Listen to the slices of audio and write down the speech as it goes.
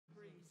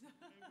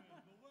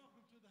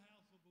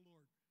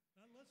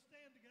Now let's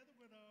stand together.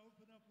 We're going to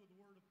open up with a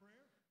word of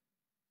prayer.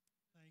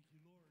 Thank you,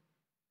 Lord.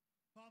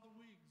 Father,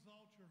 we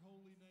exalt your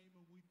holy name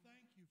and we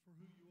thank you for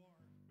who you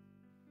are.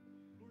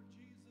 Lord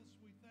Jesus,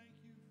 we thank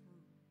you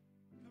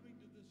for coming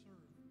to this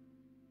earth,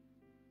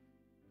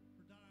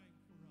 for dying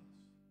for us,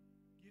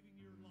 giving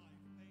your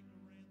life, paying a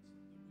ransom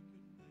that we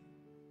couldn't pay,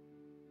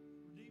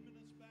 redeeming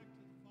us back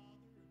to the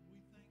Father, and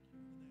we thank you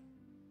for that.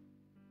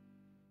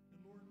 And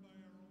Lord, by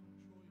our own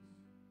choice,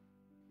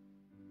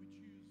 we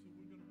choose that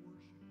we're going to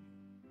worship you.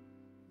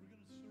 We're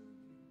going to serve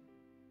you.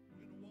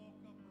 We're going to walk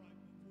upright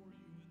before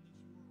you in this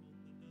world that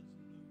doesn't know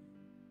you.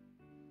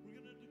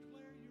 We're going to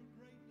declare your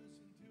greatness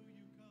until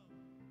you come.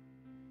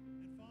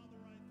 And Father,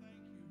 I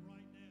thank you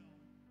right now.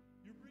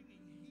 You're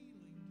bringing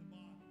healing to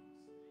bodies.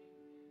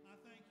 I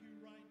thank you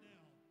right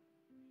now.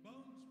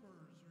 Bone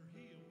spurs are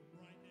healed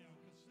right now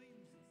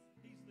because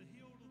he's the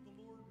healed of the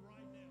Lord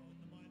right now in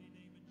the mighty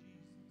name of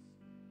Jesus.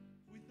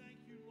 We thank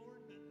you,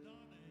 Lord, that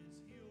Donna is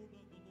healed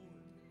of the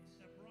Lord,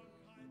 that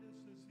bronchitis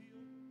is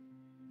healed.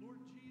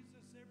 Lord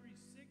Jesus, every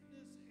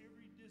sickness,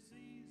 every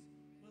disease,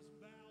 let's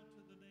bow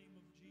to the name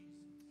of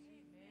Jesus.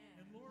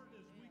 Amen. And Lord,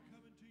 as we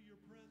come into your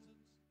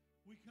presence,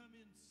 we come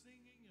in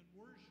singing and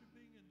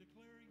worshiping and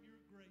declaring your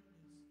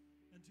greatness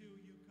until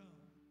you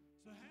come.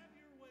 So have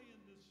your way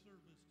in this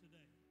service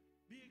today.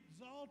 Be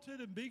exalted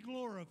and be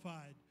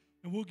glorified.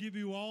 And we'll give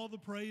you all the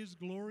praise,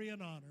 glory,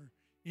 and honor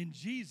in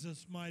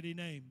Jesus' mighty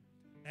name.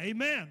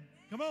 Amen.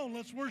 Come on,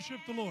 let's worship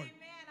the Lord.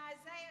 Amen.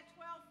 Isaiah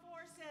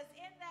 12:4 says,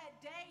 in that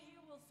day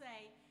you will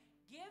say,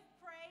 give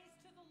praise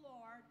to the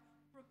Lord,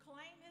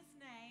 proclaim his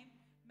name,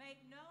 make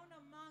known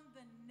among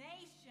the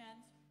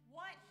nations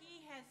what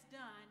he has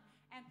done,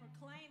 and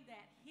proclaim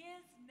that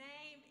his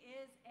name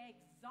is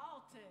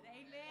exalted.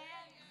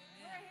 Amen.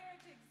 We're here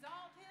to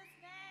exalt his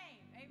name.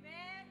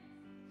 Amen.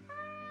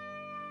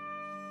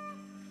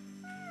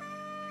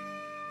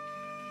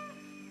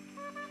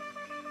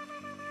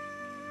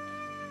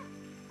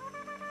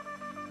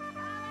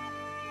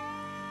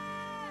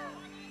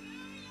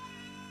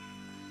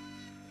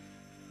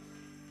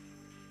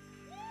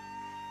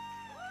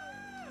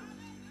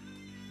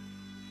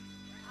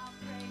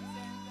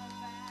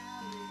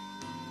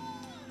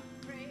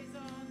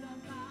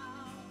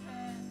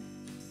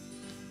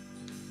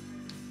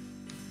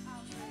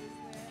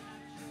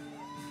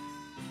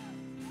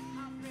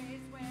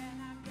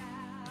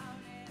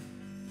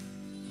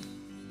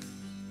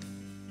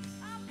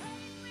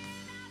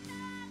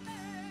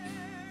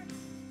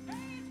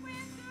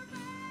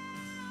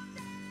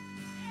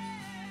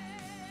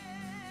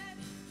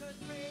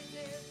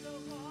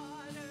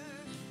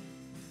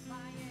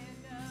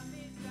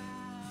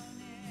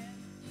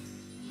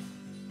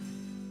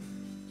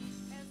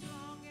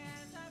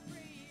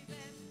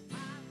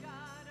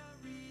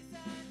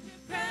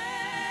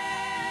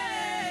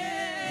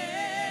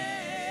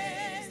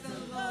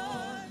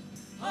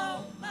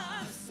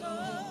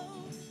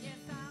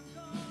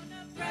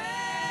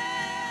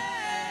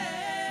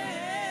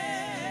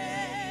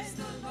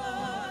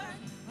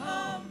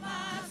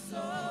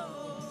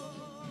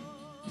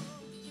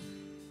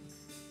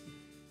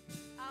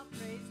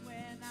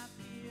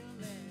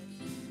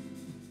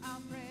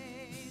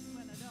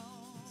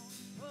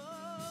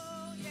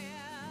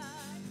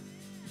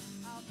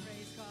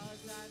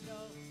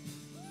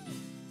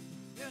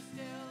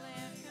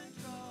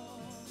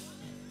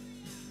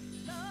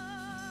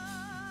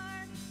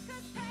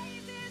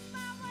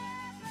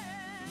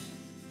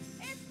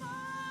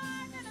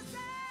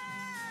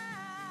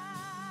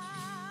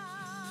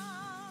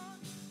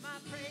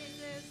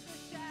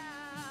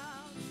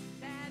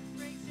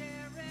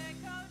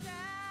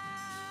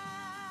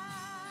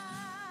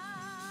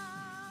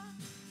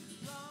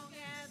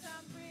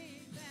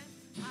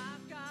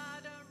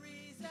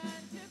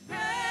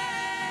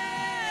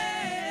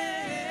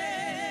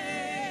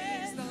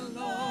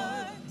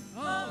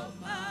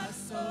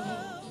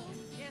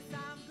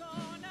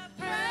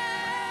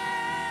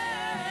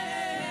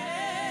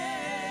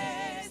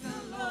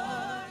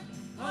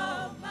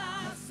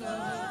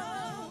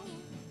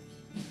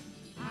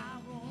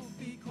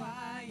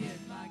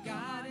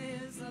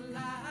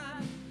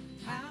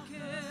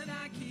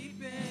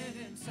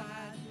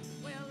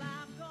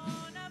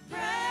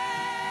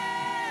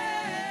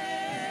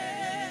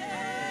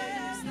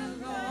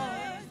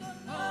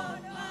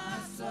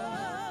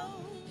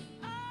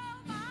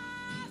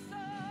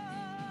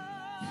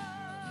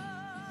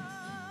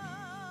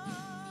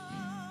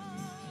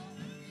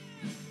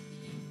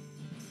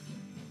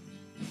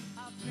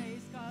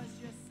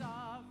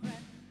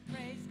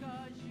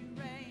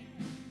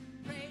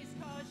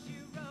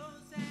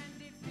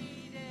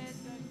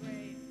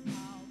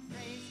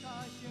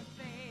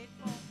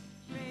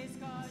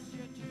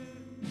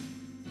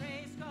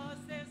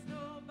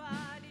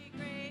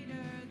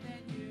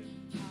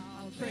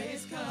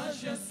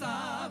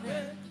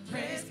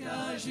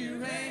 You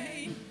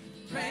reign,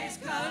 praise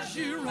 'cause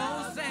you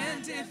rose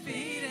and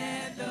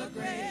defeated the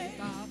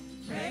grave.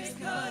 Praise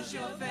 'cause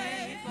you're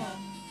faithful,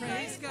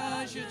 praise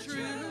 'cause you're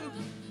true,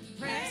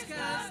 praise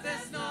 'cause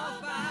there's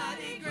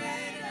nobody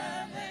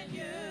greater than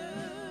you.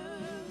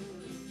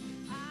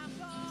 I'm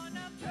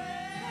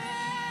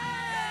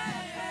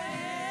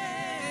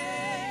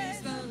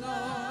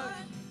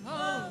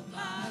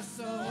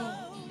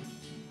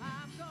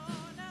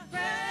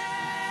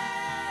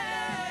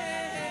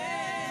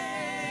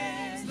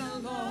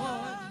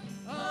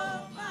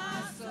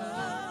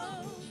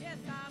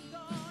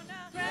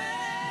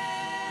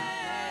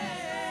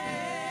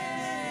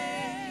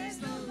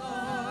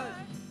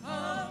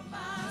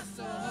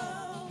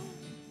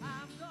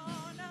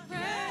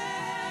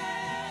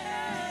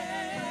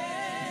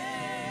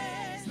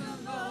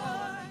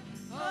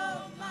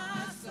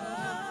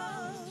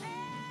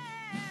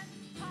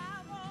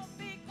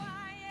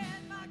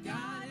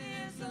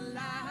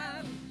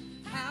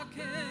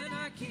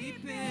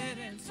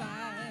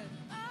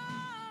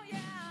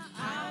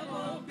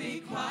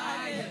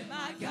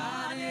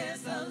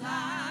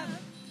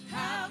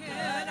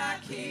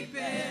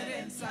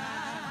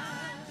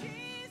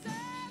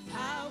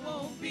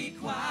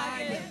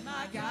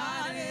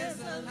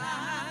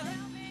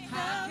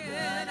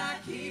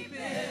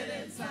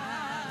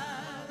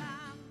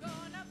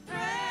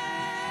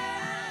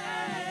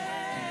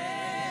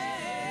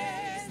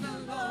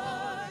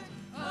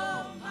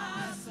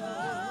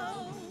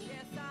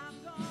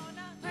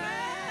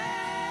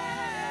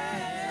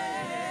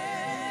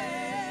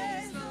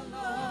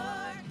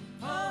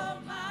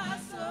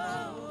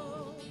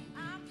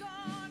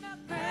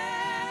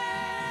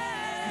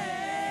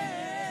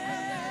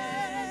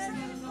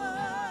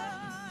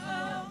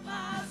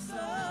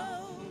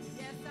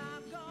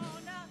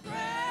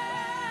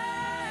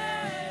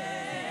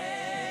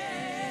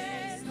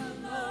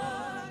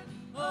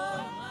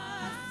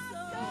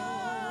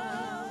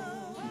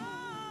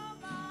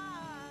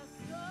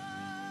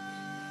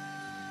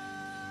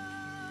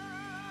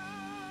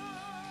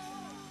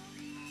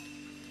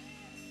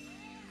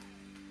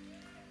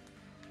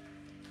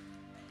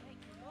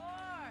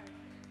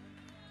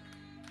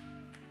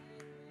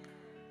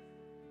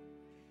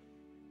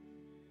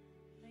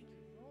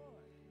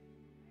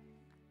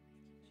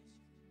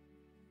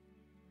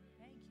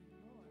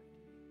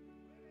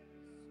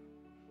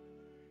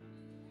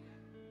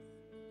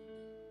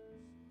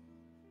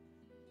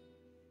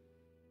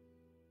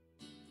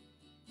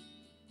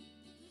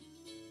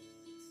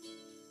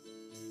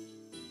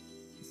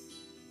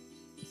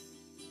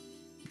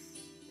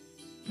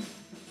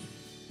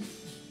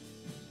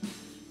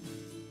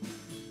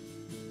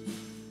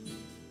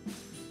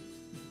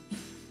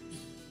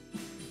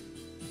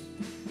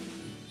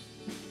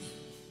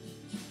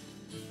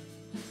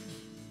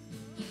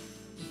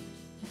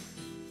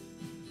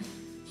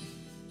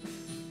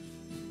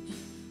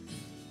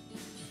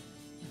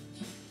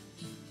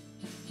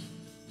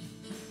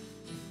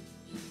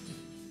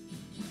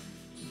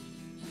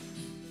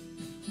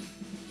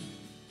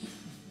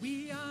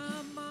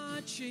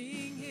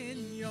marching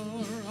in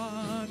your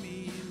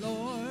army,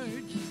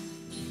 Lord.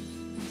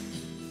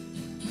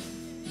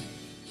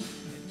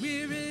 And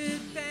we're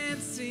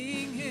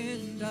advancing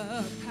in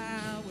the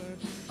power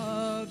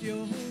of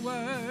your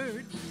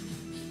word.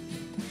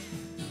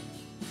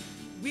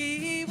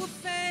 We will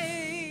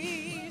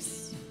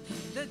face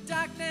the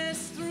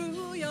darkness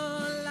through your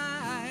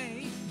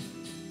light,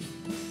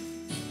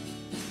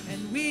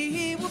 and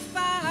we will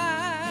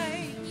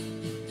fight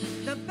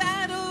the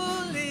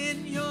battle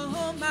in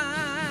your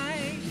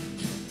might.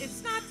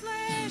 It's not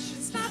flesh,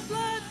 it's not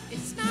blood,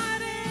 it's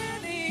not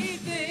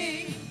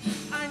anything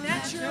our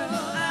natural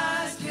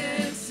eyes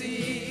can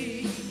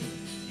see.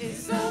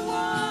 It's a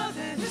war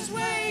that is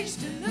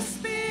waged in the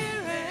spirit.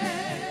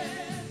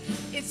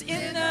 It's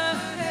in the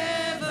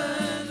heavenlies.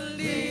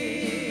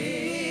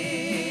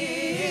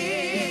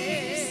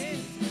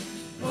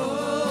 Oh,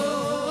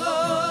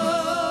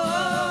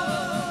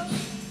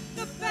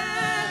 the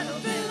battle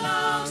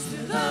belongs to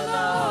the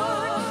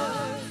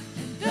Lord,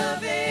 and the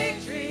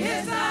victory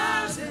is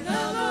ours in the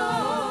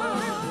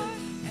Lord,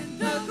 and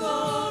the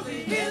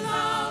glory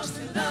belongs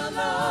to the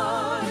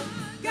Lord,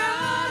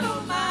 God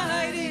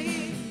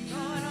Almighty,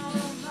 God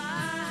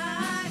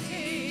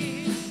Almighty.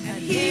 And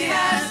He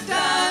has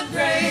done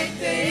great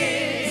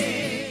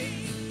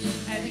things,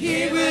 and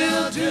He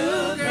will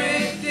do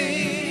great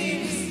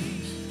things,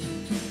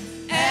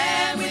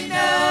 and we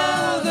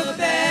know the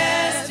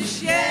best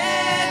is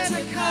yet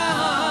to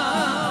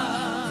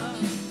come,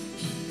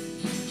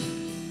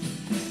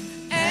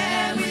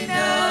 and we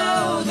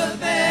know the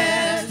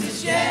best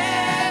is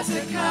yet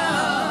to come.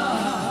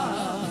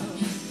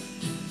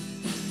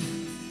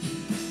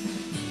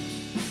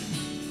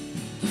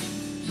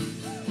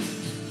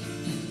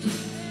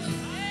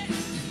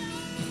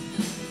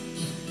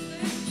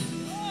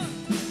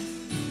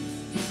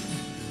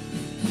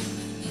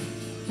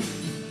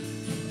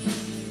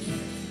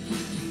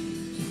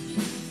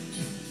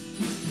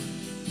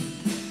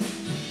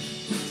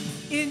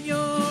 In your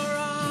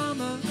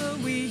armor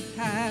we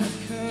have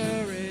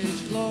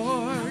courage,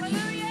 Lord.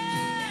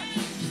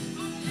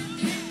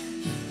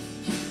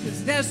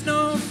 'Cause there's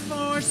no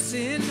force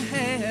in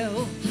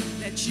hell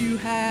that you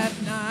have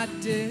not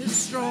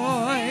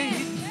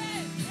destroyed.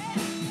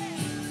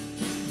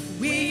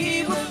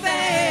 We will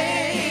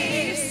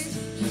face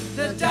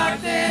the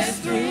darkness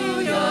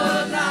through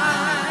your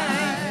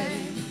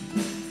light,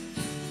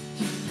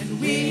 and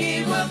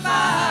we will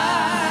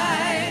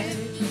fight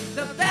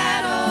the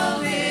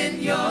battle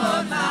in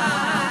your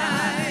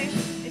mind.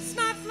 It's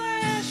not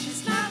flesh,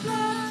 it's not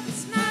blood,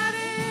 it's not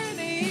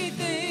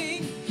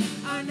anything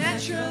our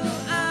natural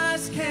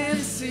eyes can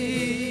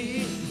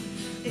see.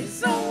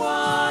 It's a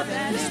war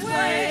that is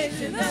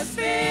waged in the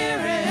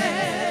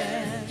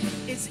spirit.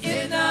 It's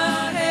in the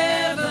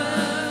heavenlies.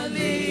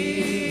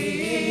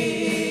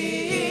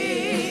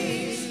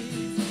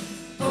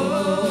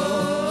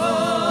 Oh,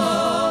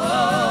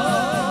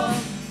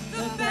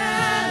 the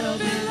battle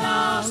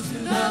belongs to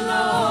the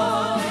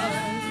Lord.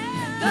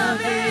 The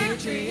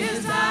victory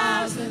is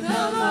ours in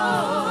the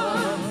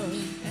Lord,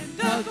 and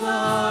the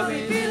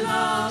glory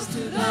belongs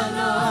to the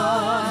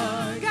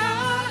Lord,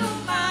 God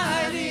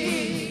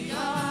Almighty,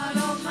 God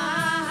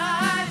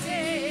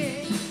Almighty.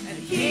 And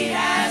He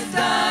has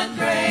done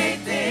great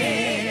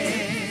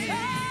things,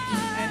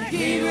 and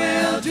He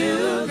will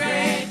do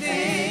great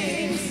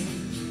things,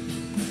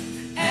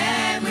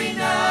 and we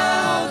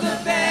know the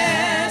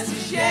best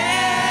is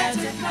yet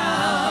to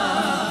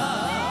come.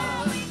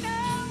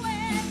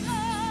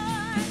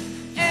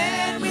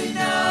 And we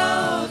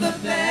know the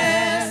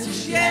best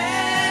is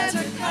yet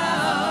to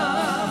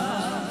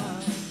come.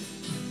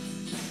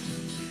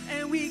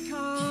 And we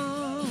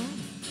come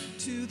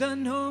to the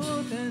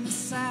north and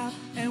south,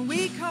 and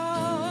we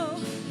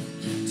come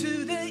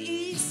to the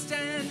east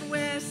and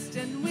west,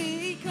 and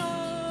we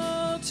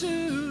come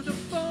to the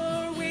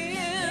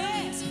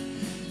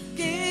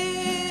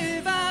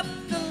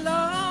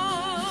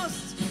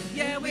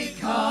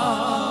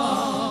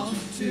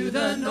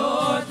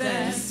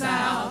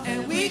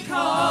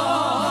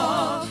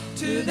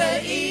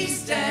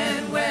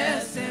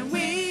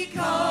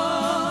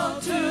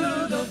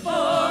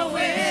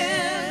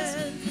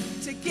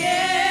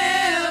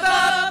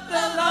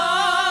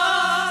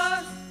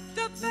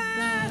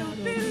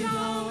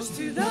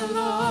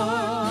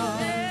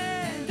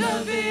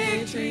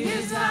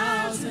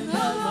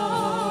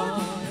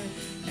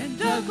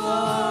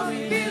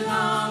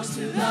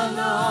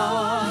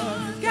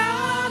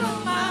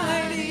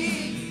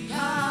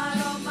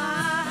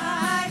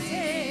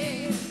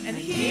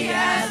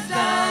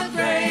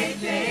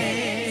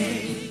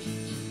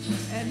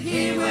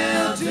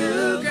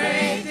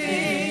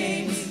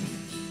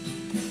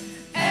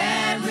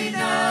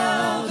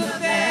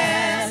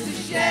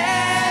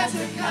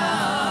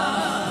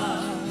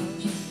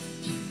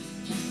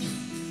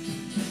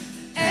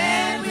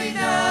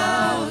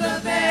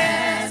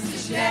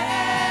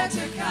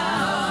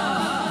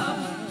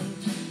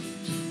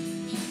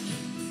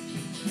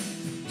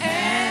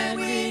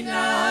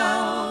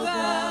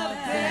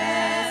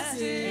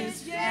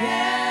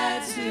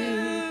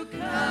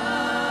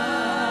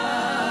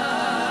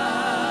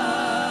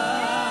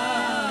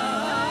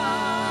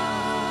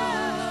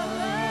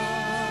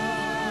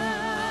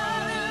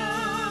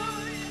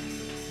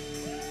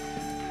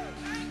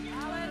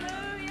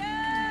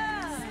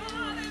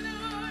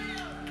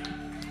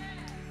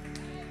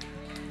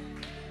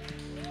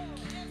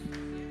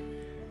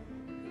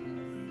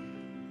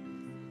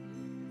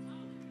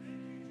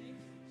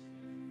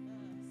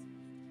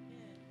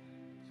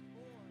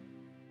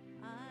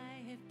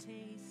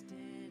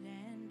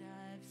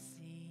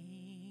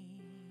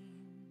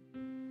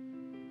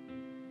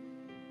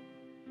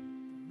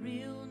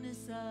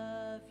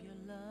of your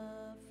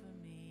love for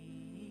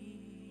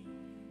me,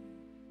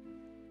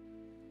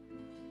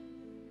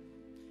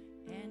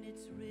 and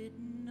it's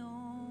written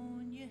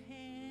on your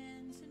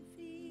hands and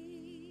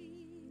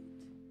feet.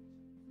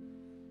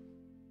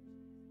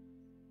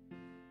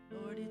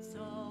 Lord, it's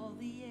all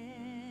the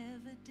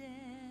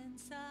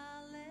evidence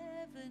I'll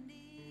ever need.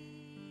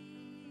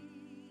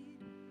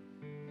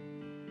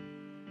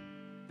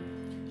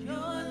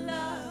 Your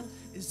love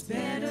is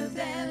better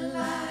than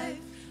life.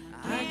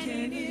 I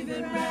can't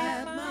even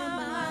wrap my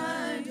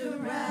mind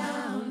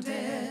around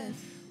it.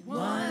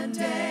 One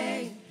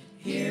day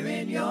here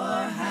in your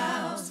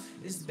house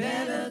is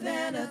better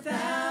than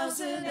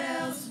 1,000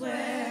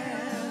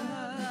 elsewhere.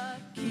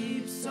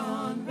 Keeps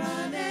on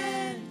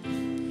running,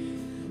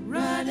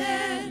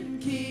 running,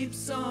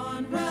 keeps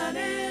on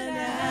running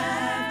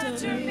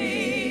after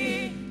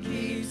me.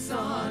 Keeps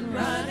on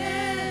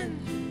running,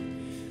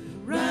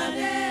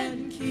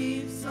 running,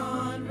 keeps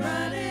on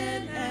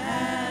running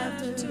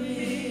after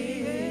me.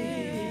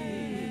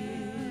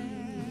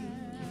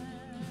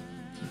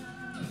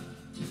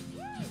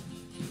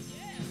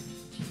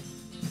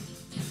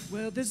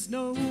 Well, there's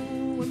no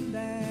one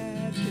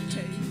that could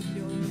take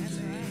your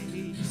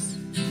place,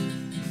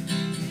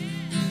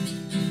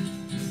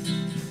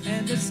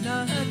 and there's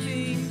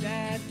nothing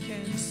that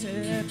can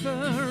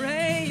separate.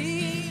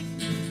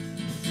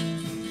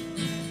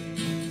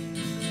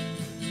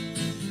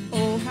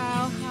 Oh,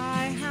 how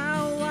high,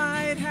 how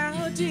wide,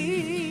 how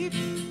deep,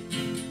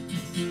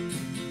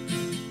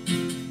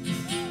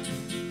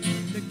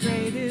 the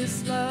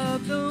greatest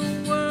love the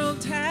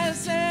world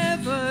has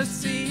ever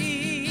seen.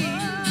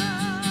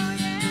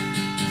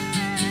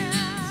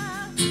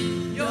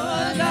 Your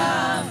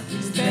love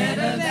is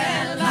better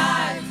than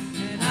life,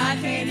 and I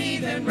can't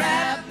even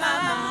wrap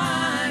my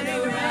mind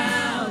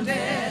around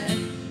it.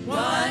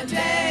 One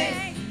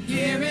day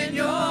here in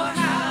your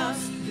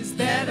house is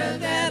better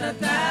than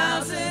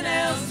 1,000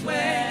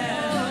 elsewhere.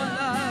 Your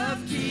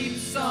love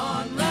keeps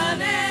on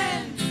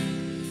running,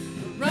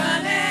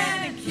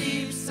 running, and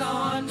keeps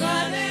on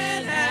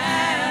running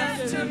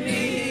after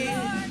me.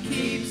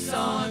 Keeps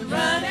on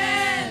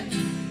running,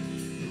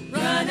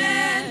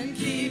 running,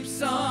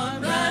 keeps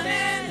on running.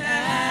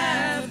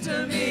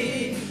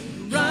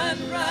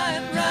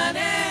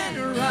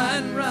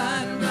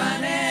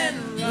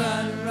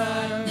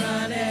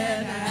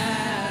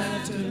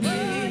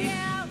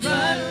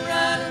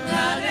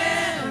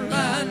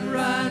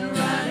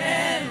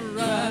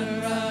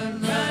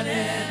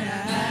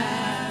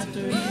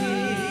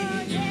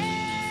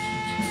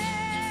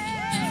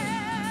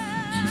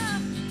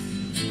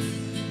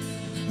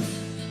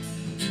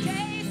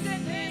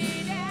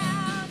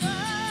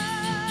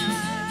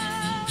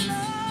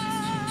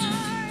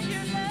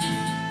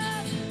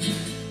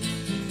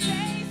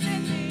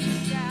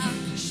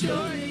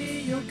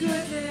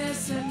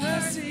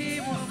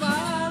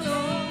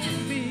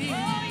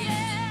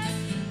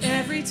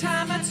 Every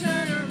time I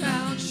turn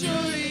around,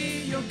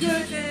 surely your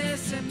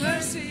goodness and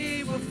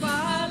mercy will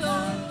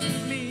follow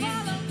me.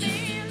 Follow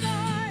me,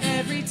 Lord.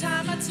 Every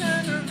time I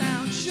turn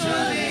around,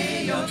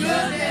 surely your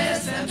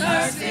goodness and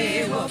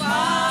mercy will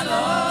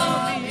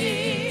follow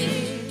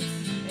me.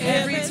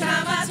 Every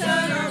time I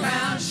turn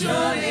around,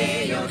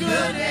 surely your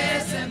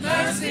goodness and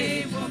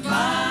mercy will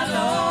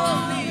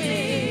follow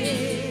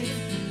me.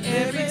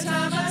 Every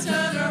time I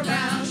turn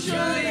around,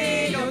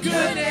 surely your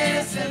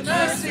goodness and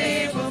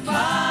mercy will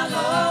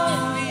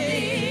follow me.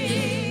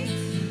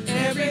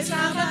 Every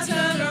time I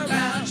turn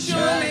around,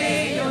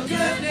 surely your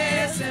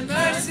goodness and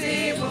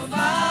mercy will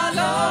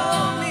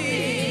follow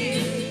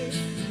me.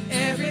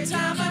 Every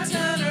time I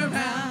turn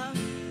around,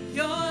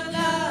 your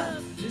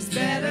love is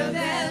better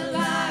than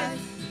life.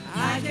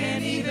 I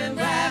can't even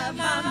wrap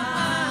my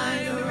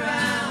mind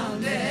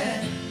around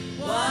it.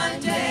 One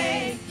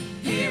day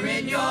here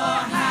in your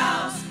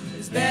house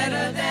is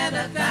better than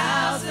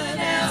 1,000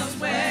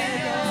 elsewhere.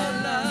 Your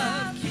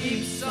love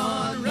keeps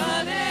on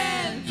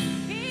running,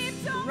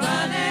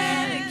 running,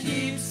 and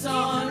keeps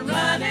on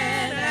running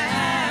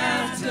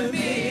after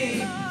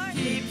me.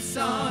 Keeps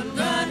on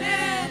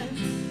running,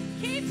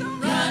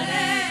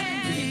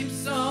 running,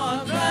 keeps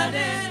on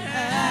running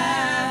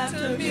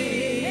after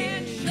me.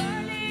 And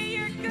surely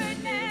your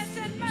goodness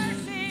and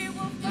mercy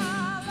will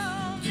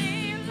follow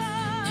me,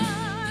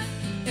 Lord.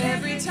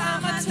 Every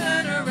time I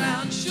turn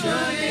around,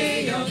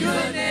 surely your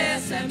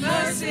goodness and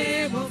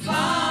mercy will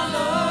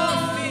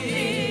follow me.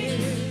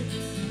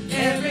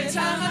 Every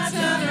time I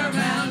turn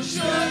around,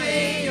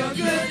 surely your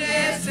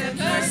goodness and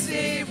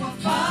mercy will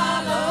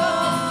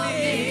follow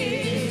me.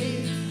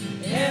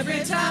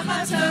 Every time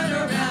I turn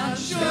around,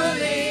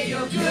 surely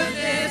your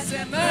goodness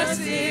and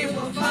mercy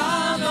will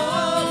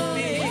follow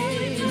me.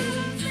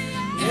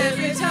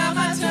 Every time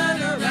I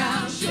turn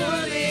around,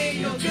 surely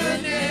your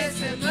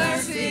goodness and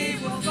mercy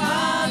will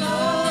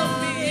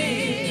follow me.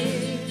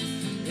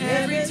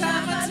 Every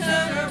time I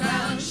turn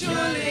around,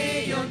 surely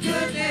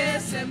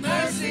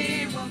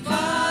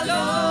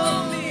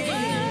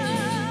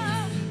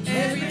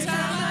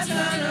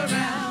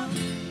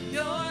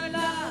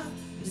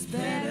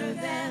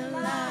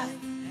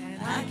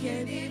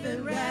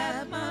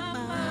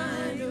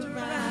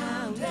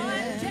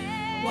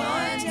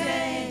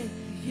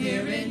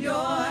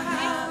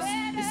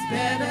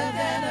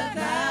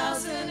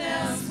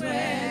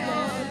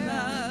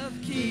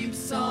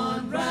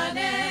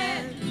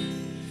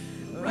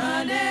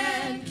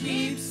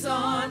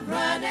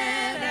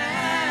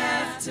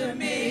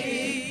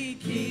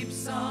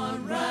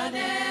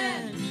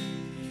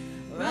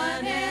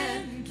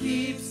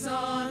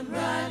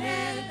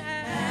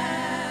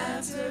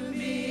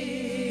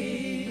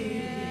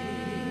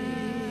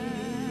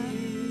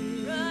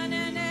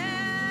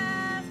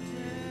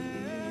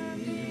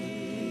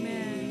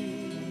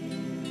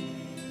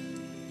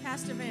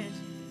Pastor Vangie.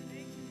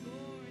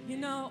 You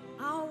know,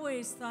 I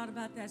always thought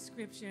about that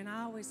scripture, and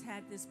I always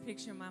had this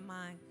picture in my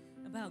mind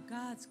about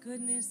God's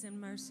goodness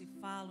and mercy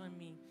following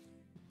me,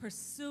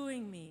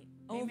 pursuing me,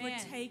 Amen.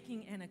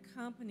 overtaking and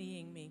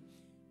accompanying me.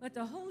 But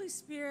the Holy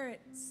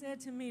Spirit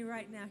said to me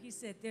right now, he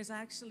said, there's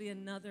actually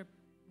another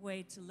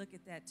way to look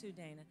at that too,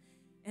 Dana.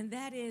 And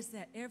that is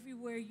that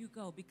everywhere you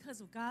go, because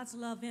of God's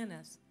love in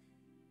us,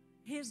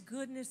 his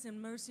goodness and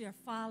mercy are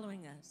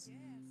following us. Yes.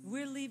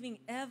 We're leaving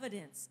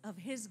evidence of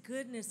his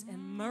goodness and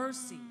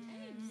mercy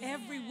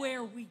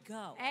everywhere we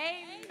go.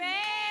 Amen.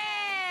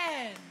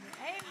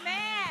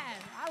 Amen.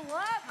 I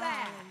love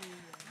that.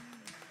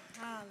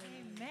 Hallelujah.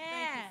 Amen.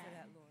 Thank you for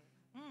that, Lord.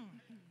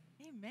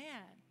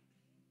 Amen.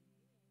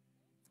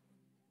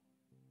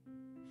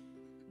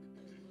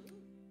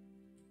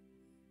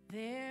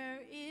 There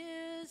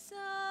is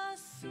a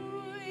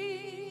sweet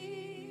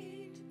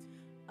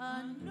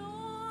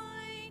anointing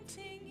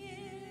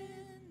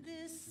in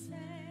this sanctuary.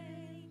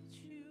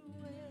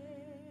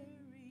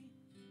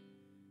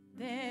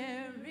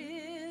 There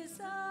is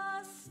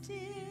a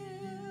stillness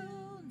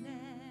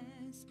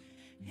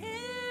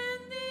in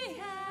the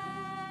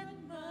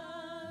atmosphere.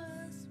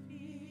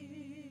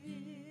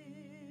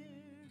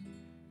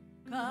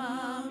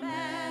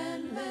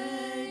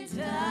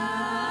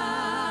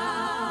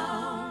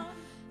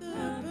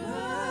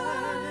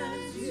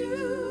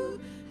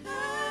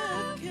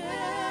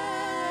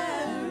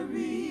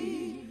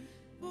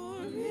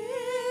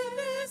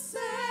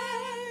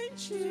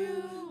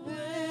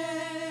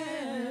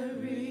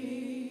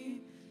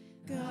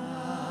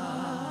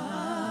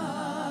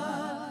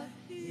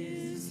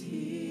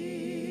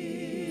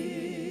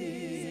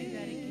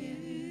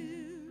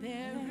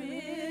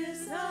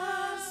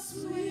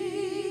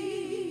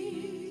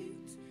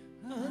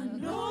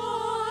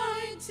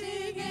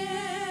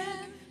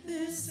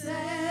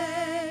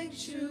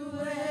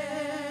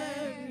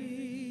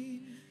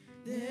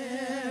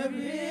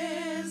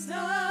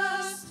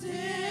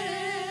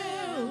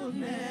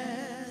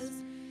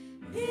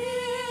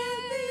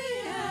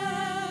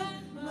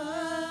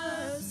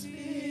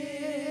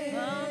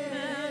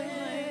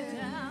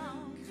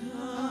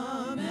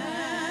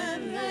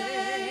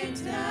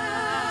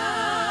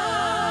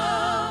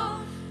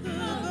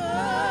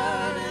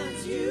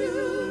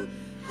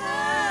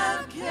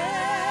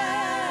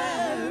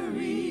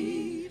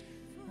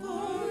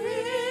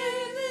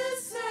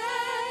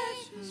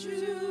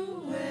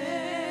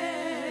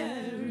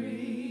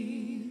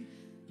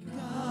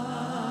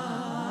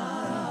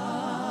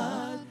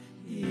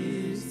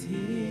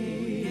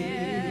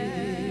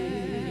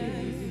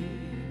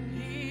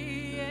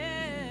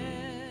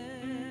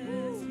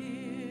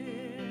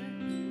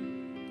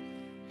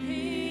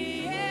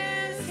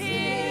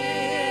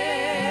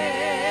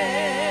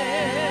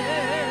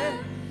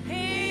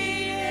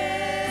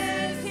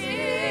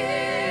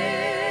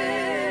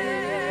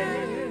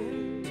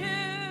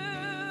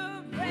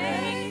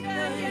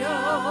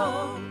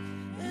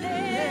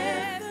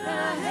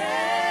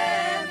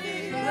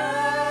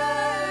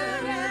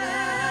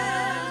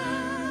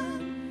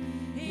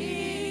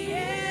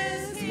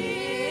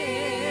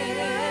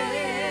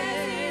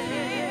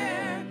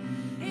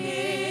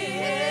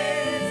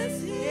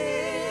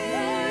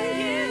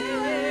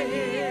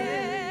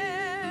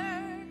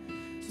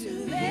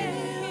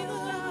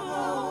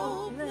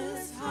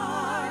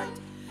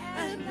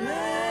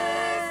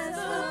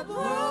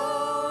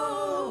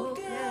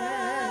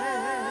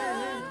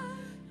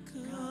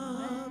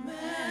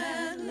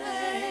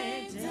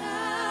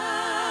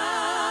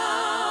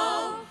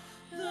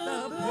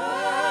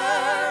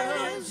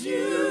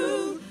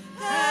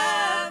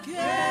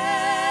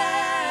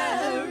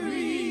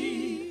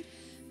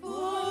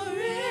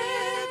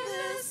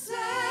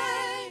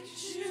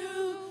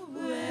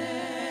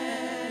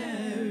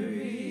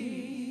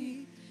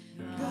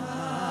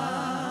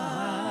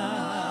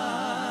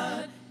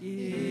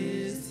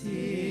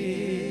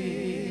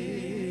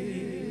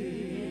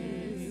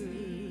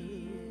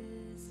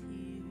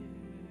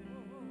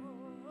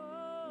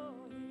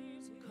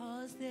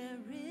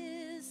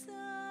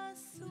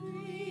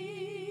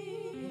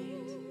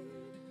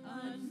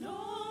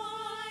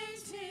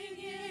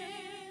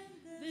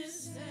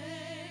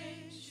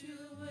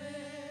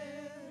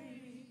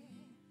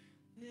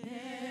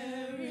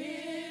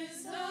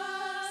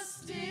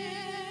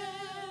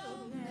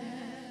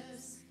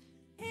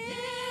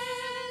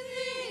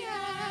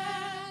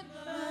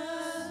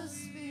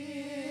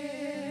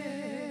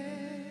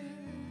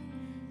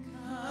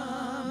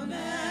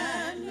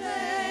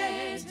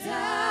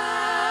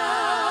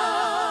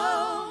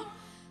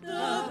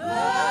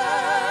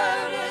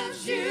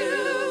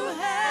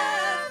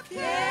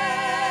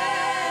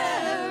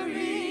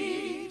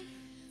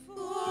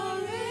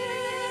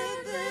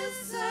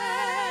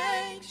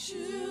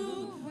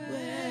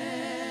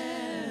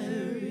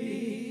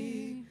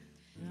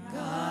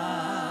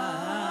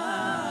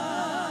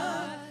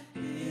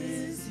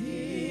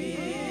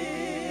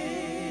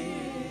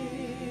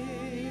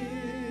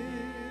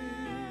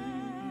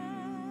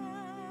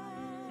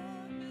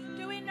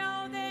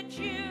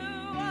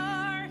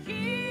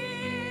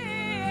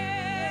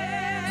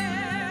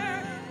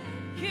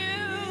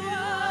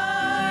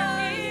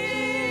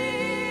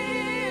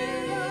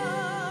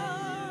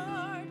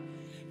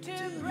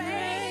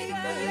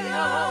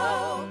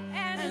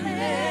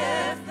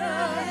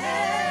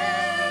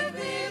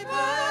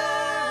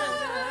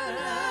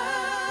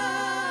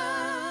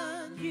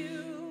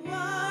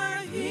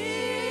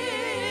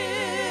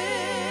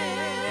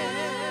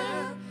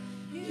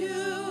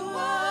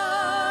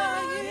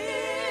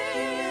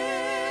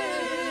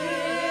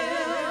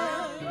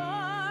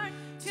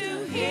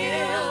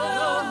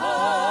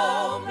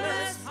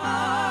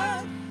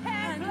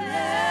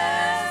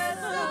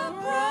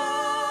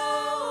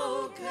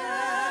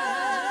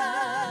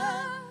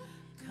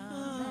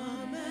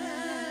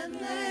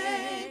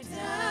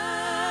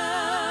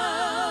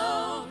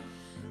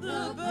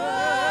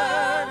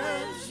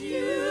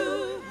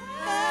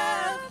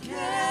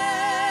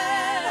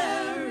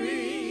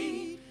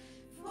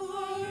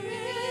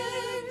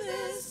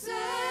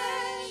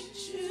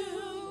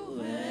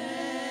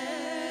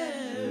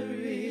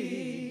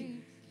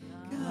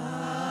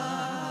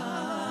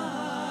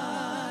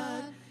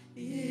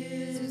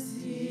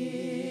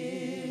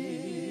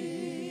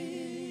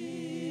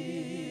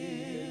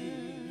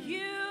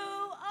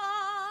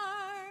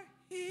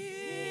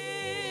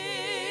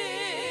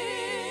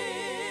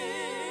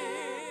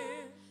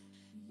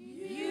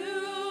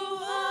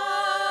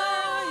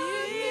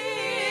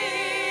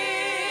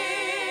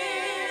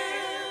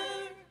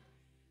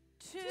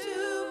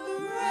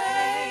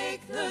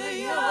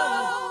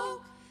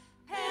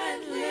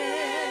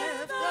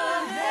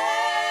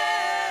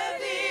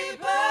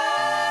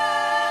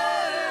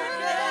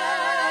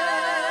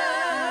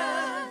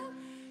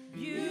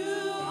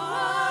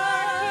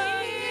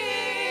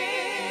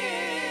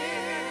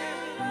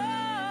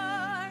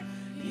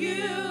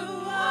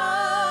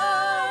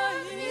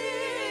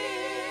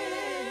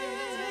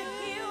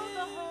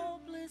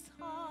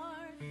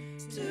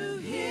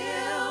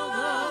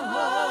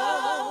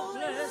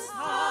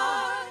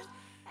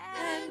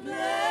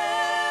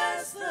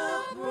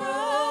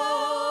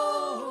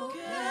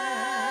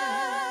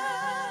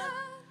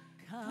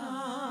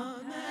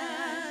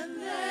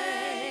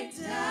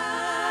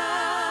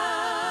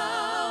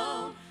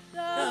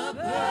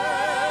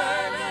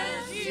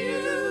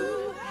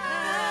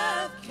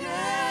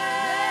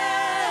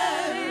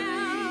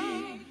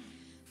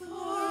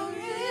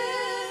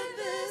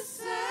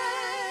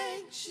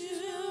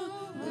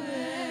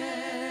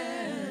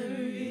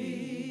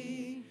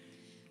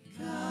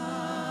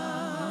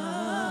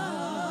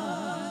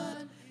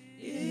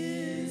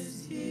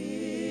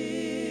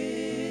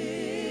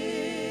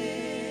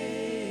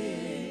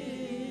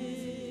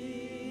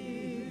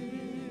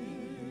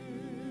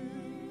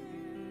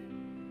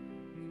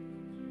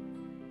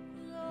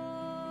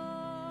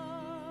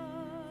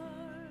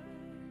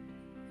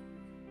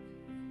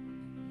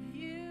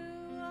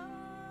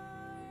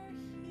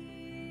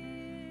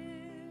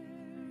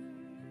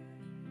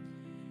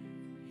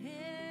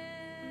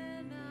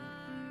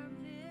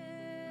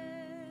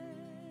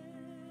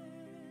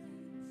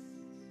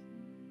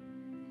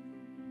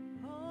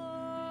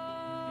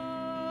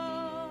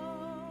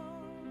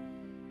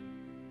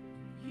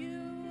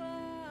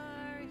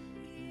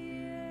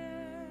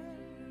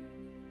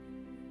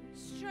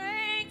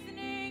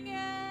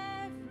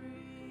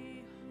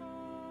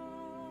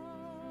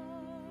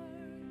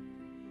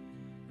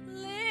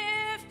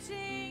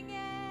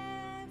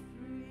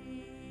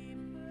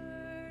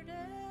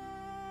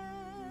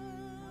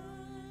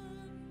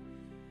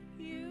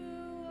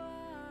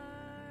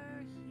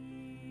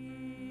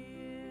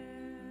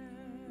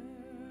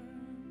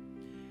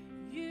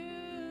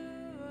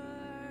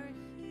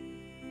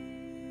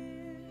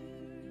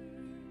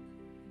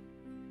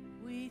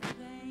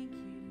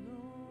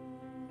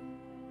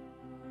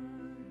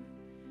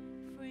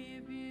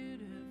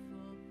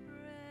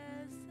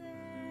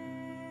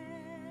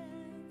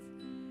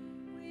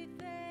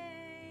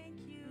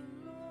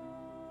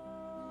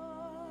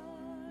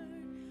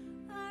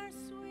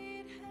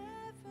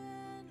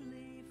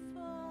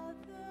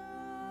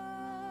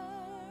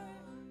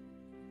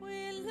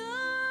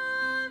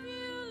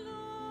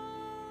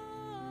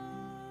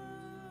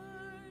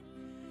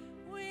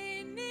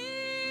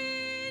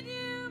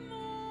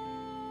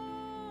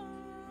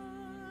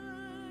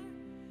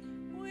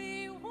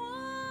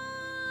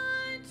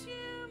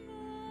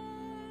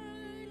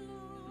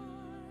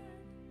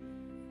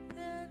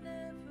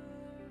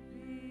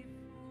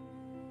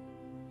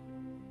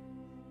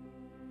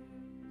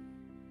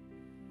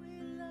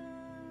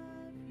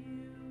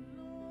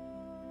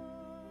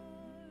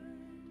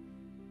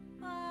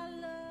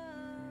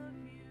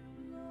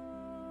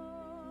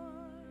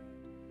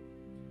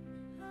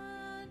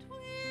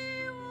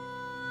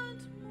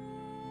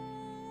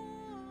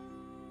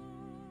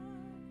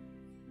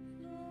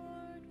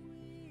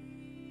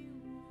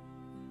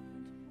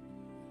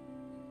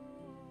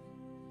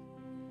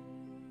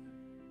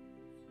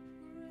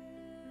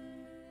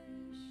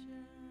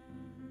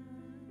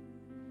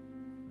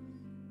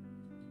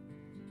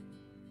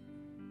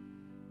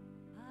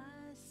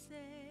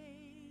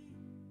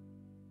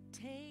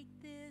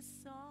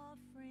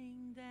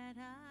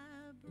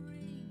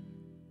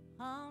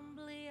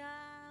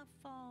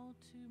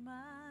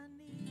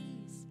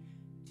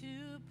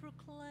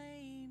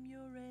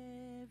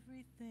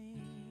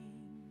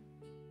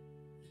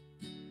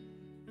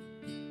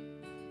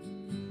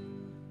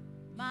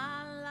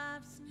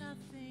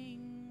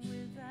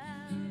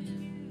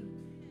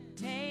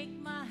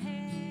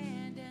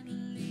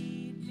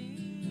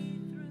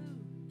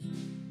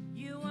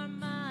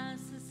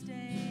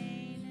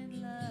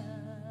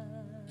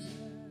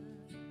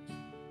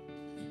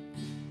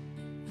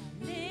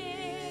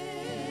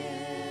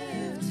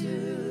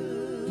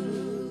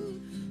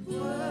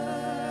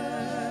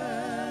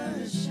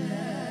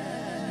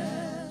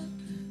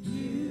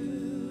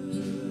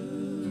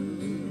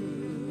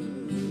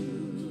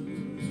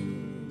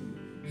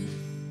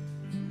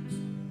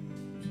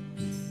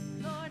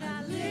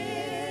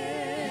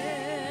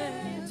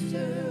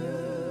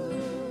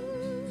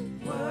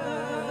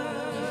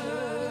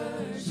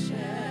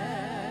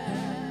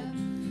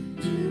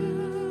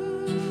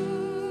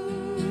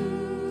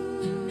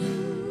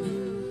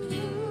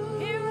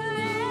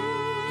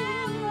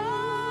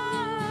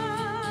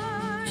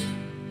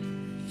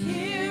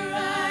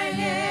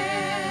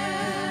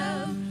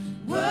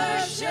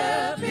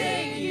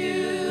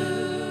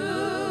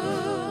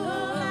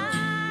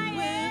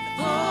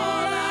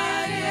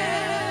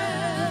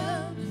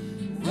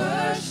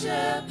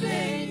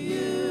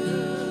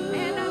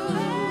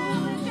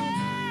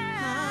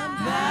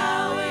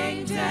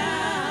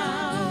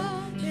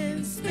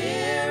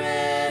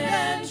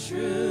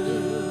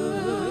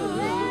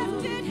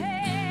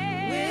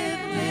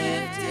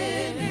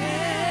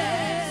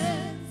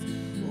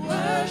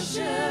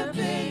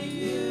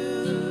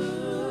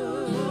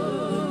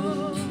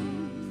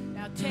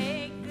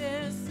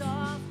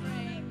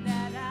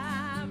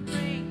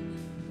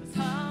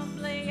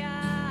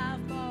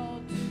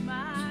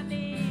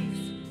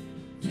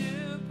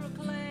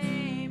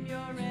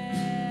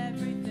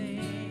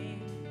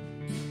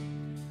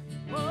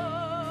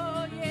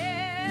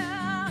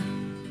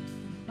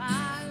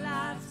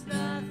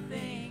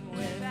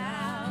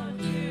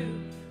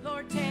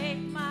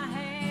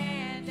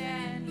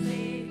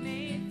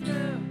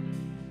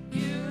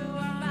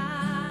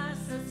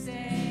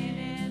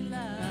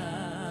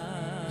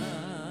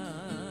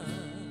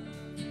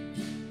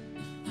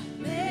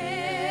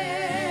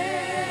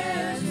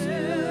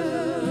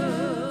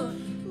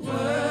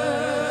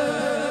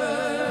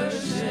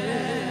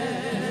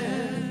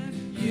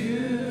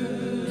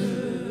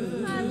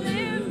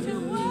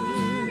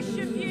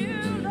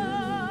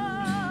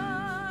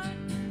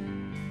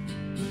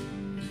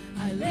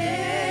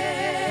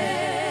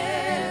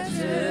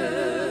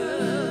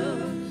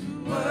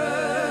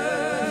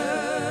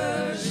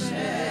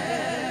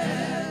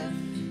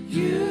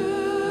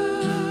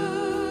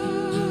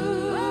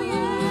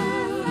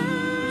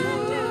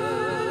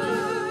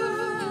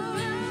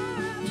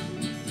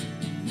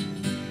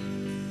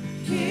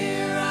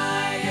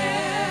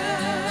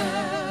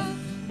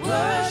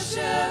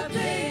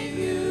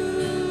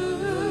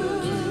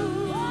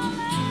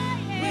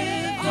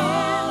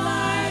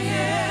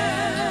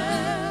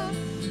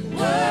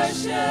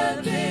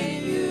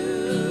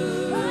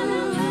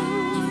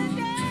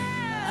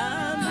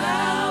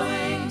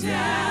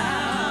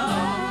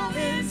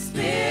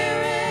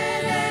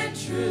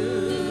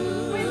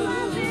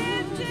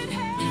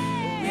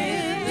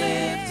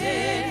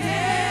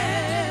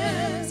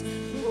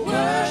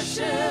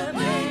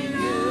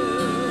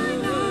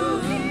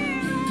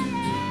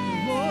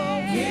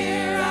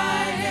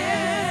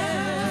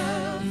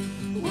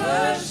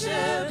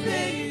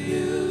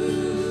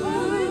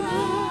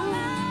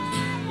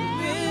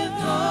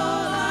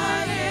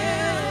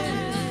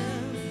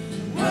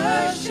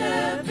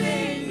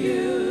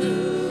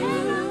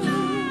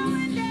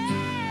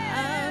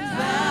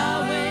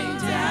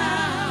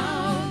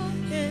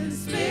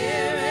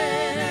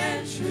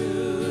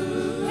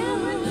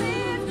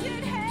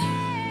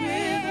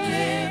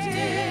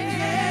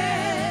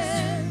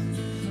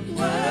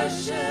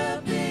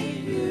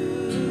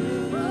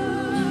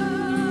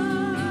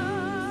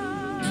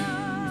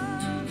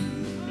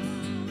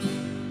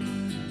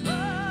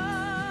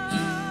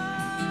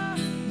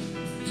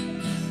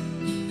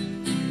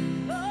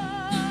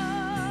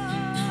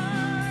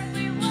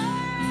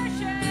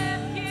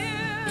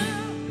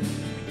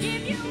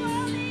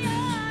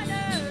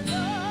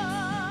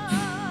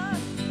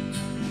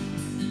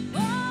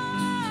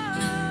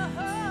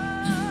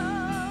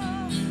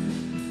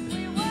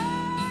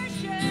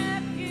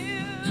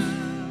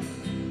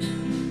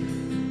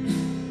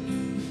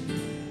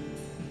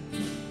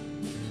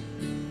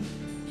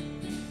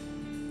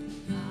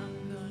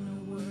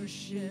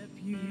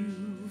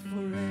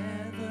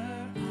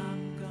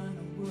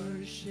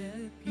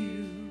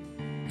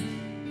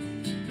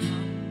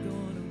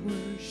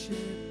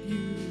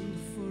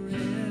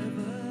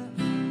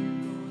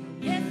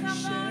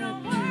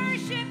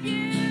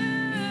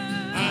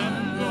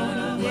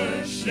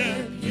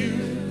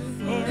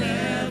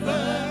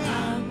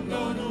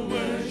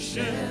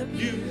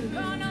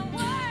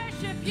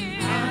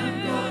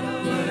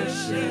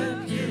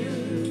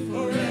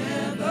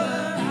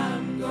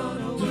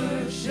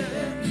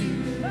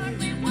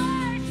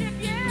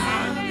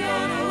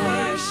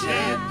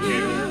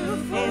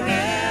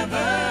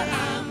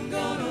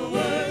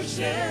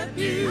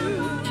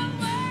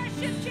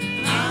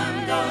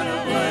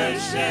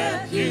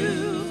 worship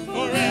you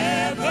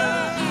forever.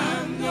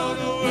 I'm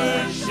gonna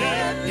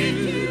worship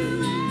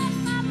you.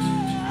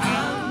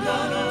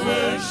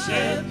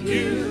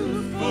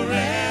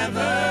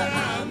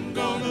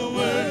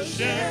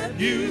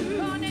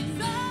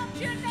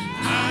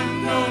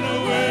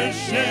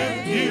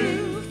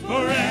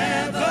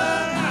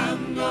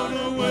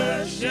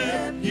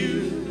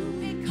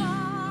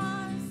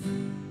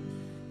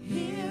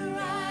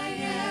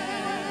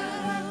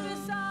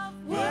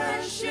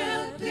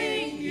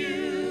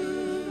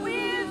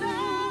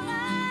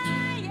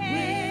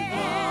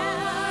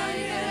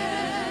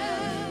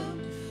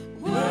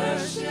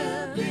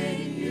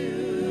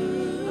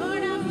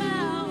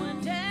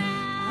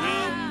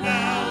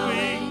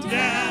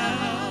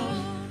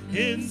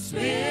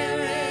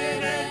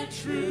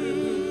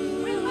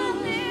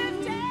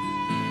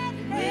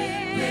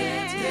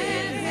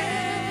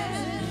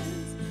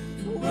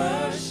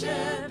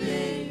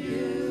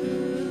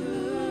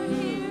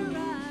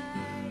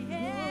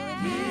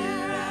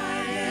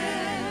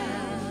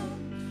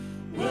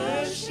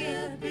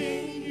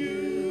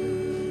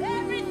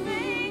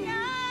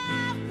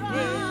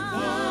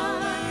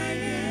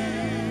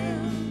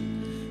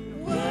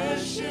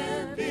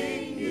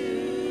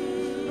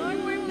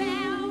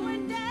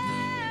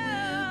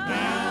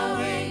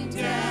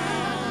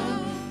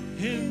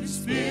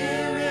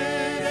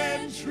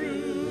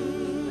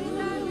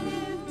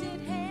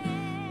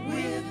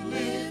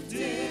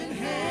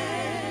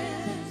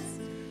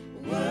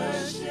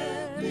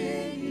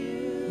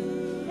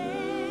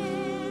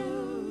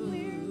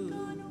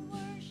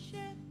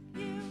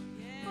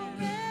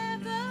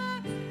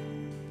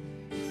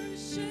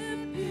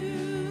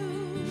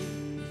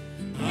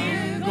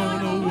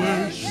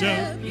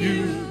 worship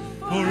you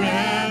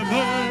forever.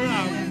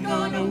 I'm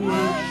gonna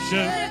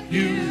worship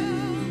you.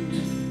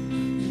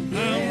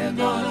 I'm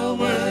gonna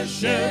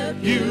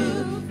worship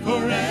you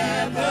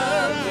forever.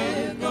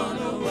 I'm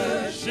gonna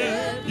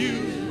worship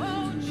you.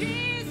 Oh,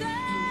 Jesus.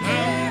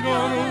 I'm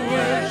gonna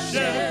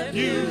worship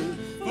you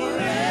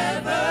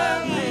forever.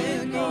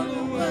 I'm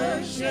gonna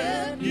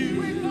worship you.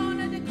 We're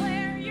gonna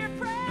declare your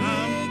praise.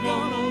 I'm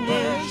gonna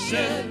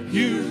worship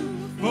you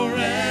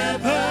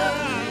forever.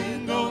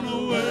 I'm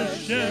gonna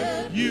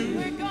worship you.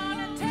 We're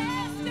gonna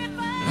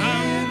testify.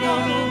 I'm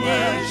gonna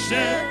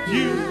worship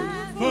you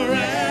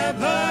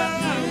forever.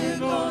 I'm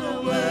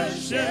gonna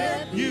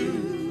worship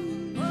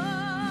you.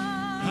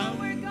 Oh,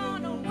 we're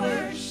gonna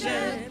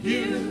worship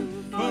you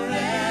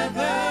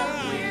forever.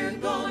 We're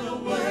gonna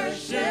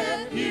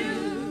worship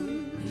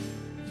you.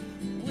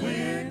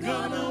 We're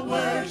gonna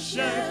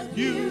worship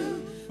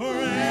you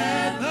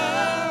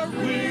forever.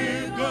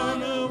 We're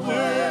gonna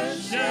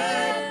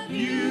worship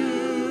you.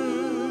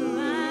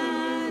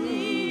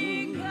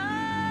 mighty God.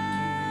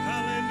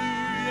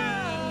 Hallelujah.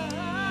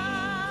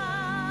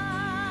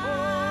 Oh,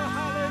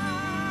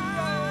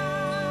 hallelujah.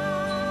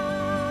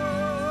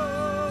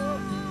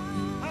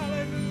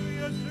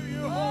 Hallelujah to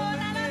your Oh, holy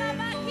la, la, la, name.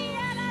 ba,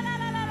 kia, la, la,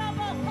 la, la, la,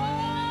 bo, ho,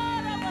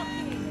 la, bo,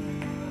 ki.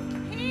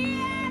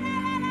 Kia, la,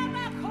 la, la,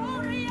 ba, ko,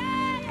 ria,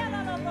 ya,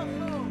 la, la, bo,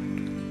 ho.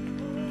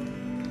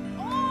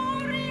 Oh,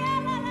 ria,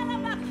 la, la, la,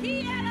 ba,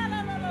 kia, la, la,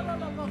 la, la, la,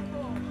 la, bo,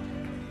 ho.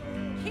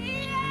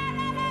 Kia,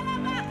 la, la, la,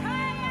 ba, ka,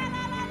 ya,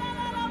 la, la, la,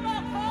 la, la, bo,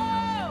 ho.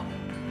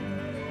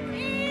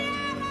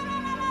 Ia, la, la,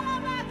 la, la, la,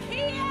 ba,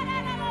 kia, la,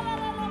 la, la, la,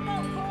 la, la, bo,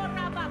 ho,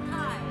 ra, ba,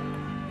 kai.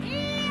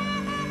 Ia,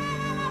 la, la,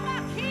 la, la, ba,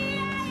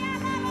 kia, ya,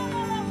 la, la,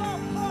 la, la, bo,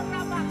 ho,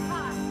 ra, ba,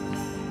 kai.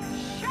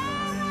 Sha,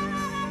 la,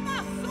 la, la, ba,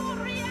 su,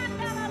 ria,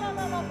 la, la, la,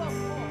 la, la, bo,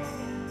 ho.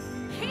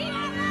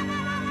 Kia, la, la,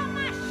 la, la,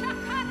 ma, sha,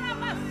 ka, ra,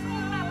 ba, su,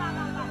 la, la,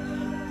 la, la.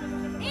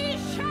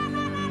 Isha,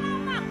 la, la, la,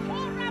 ma, ko,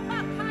 ra, ba,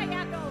 kai,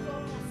 ya, do, do,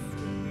 do,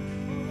 si.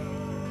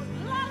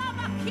 La, la,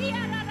 ba,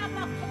 kia, la, la,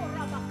 ba, ko,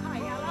 ra, ba, kai,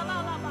 ya, la, la,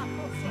 la, ba,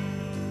 ko, so.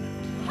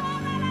 Ha,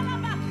 la, la, la,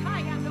 ba,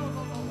 kai, ya, do,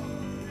 do, do, do.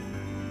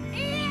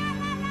 Ia,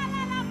 la, la,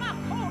 la, la, ba,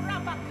 ko, ra,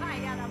 ba, kai,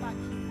 ya, ra, ba,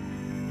 ki.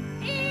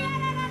 Ia,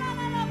 la, la, la,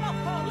 la, la, ba,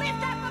 ko.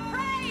 Lift up a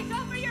praise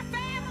over your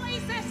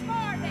families this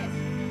morning.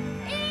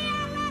 Ia,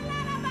 la, la,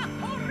 la, ba,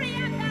 ko,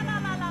 ria, la, la,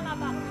 la, la, la,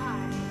 ba,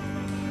 kai.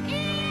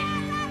 Ia,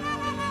 la, la,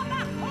 la, la, ba,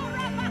 ko,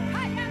 ra, ba,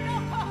 kai, ya, do,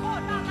 ko, ho,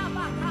 la, la,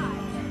 ba, kai.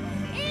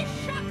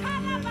 Isha, ka,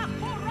 la, ba,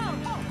 ko, ro,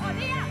 ho, ho,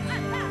 ria, la,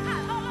 la, la,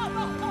 lo, lo,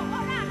 bo, ko, ho,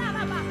 la, la,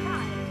 la, ba,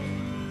 kai.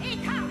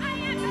 Ika,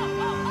 aya, do,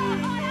 ho, ho,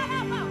 ho, la,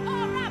 la, ba, ho,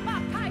 ra, ba,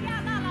 kai, ya,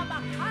 la, la, ba,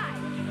 kai.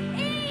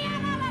 Ia,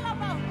 la, la, la,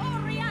 ba, ho,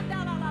 ria, la,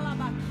 la, la, la,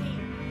 ba, ki.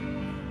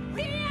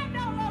 Ria,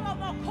 do, lo, lo,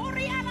 bo, ko,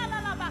 ria, la, la,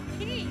 la, ba,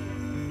 ki.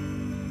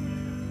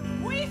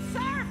 We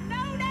serve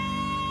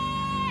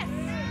notice.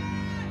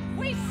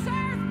 We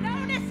serve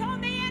notice on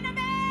the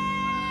enemy.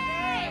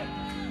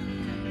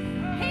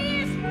 He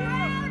is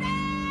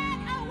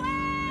routed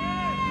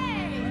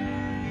away.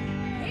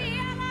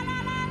 Ia, la, la,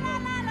 la, la,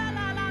 la, la,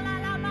 la, la, la,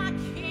 la, ba,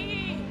 ki.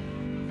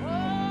 Oh,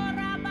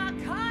 ra, ba,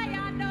 kai,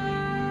 ya, no.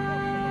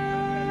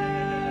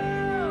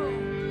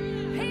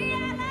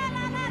 Ia, la,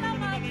 la, la, la,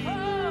 ba, ko.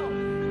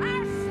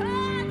 Our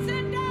sons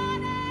and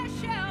daughters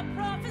shall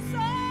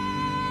prophesy.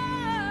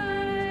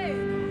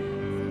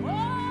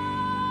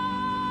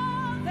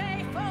 Oh, they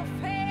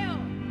fulfill.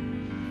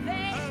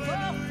 They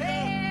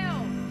fulfill.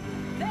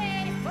 They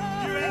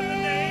fulfill. You have a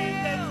name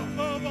that's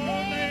above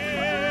all They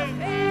names.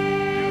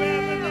 fulfill. You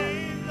have a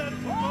name that's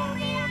above all Oh,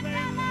 ria, la,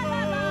 names, la, la,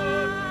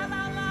 Lord. la,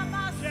 la, la,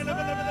 ba, so. Ia, la,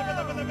 la, la, la,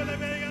 ba,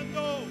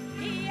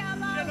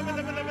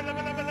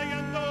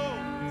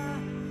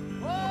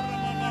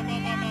 oh,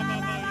 ria, la,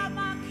 la, la,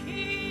 ba,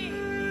 ki.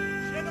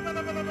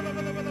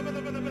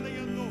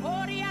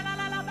 Oh, ria, la,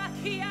 la, la, ba,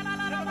 ki, ya, la,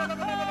 la, la, ba,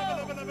 ko.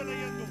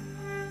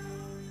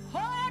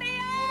 Oh,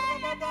 ria,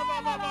 ya, la,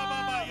 la,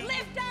 la.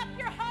 Lift up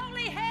your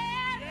holy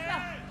hands.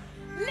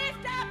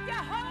 Lift up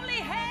your holy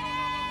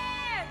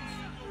hands.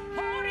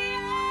 Oh,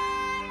 ria,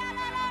 ya,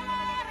 la, la, la,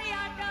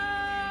 ria, do.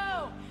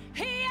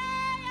 Hia,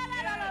 ya, la,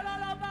 la, la, la,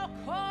 la, ba,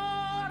 ko,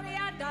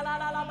 ria, da, la,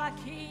 la, la, ba,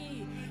 ki.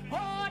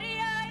 Oh,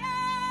 ria, ya,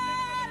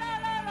 la,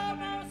 la, la,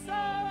 mo,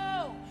 so.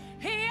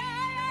 Hia,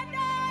 ya,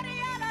 da,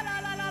 ria, la, la,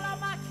 la, la, la,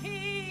 ma, ki.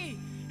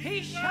 He,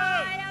 sha,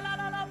 ya, la,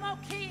 la, la, mo,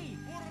 ki.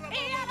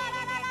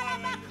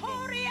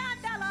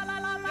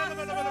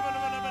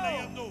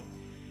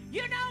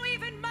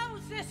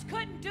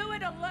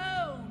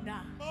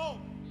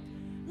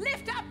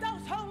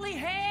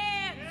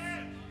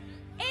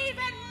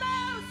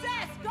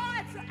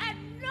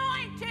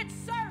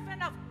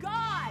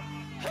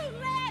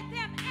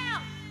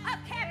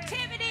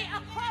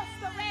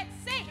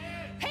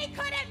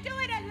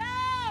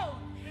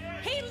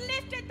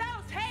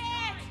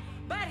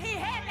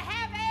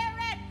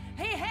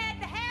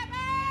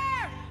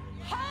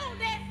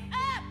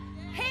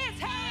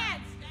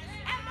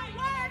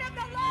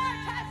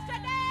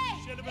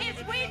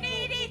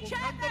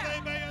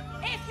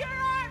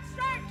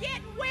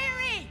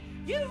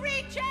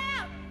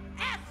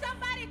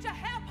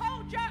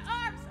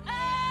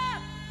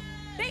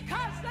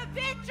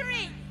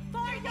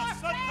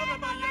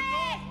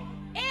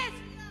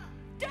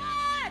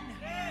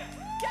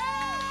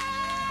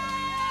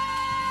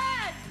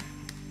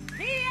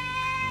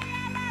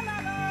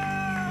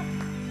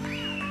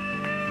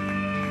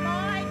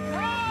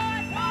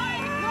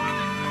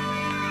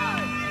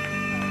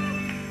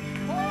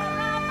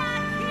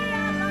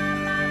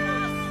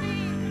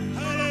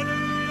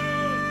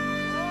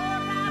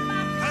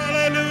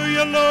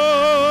 Hallelujah,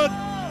 Lord.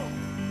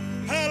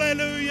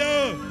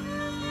 Hallelujah.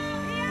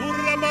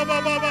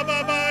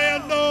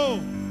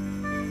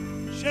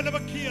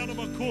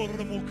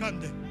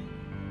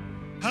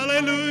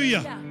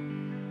 Hallelujah.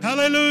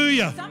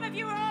 Hallelujah. Some of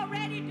you are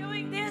already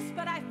doing this,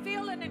 but I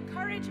feel an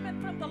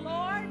encouragement from the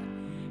Lord.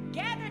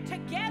 Gather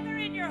together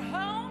in your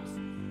homes.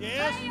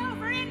 Yes. Pray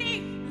over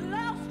any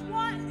lost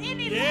one,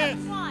 any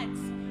loved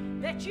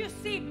ones that you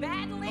see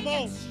battling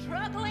and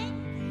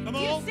struggling. Come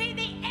You on. see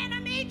the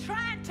enemy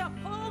trying to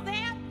pull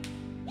them.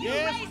 You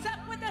raise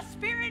up with the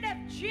spirit of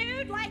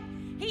Jude, like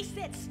he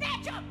said,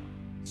 snatch them.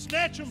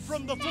 Snatch them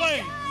from the Snatch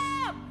flames.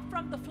 them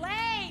from the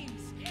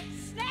flames.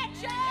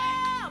 Snatch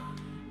them.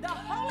 The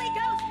Holy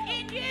Ghost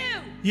in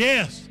you.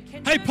 Yes.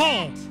 Can Hey, do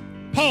Paul.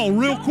 that. Paul,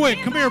 real Don't quick.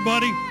 give Come here,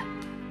 buddy.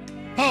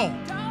 up. Paul.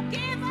 Don't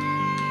give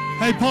up.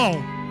 Hey, Paul.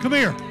 Come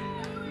here.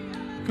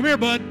 Come here,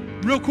 bud.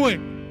 Real quick.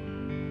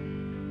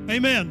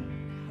 Amen.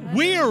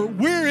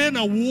 We're in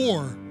a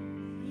war.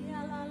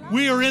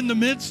 We are in the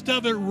midst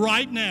of it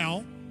right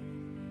now.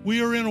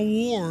 We are in a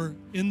war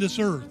in this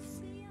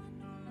earth.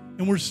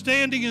 And we're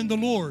standing in the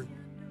Lord.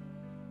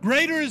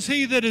 Greater is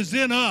he that is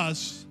in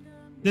us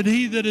than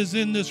he that is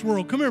in this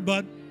world. Come here,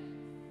 bud.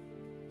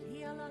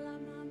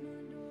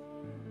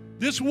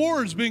 This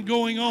war has been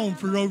going on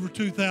for over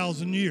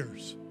 2,000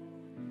 years.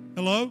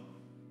 Hello?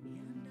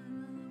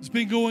 It's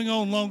been going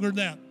on longer than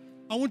that.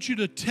 I want you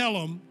to tell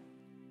them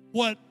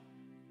what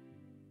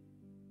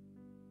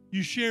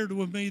you shared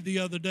with me the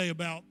other day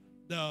about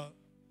the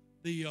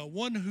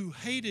one who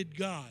hated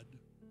God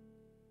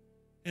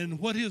and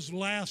what his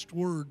last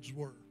words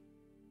were.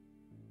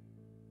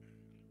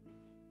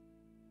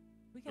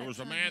 There was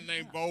a man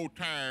named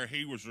Voltaire.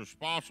 He was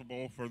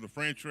responsible for the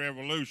French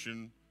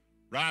Revolution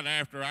right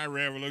after our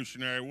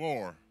Revolutionary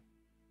War.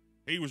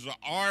 He was an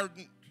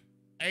ardent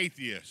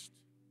atheist.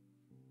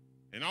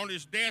 And on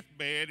his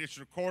deathbed, it's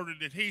recorded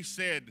that he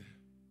said,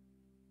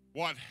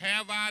 "What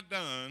have I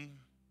done?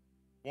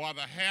 What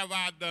have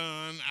I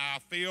done? I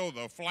feel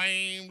the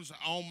flames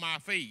on my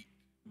feet."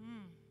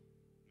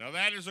 Now,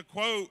 that is a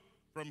quote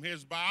from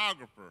his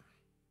biographer.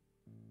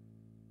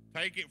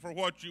 Take it for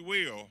what you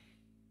will,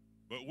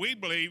 but we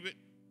believe it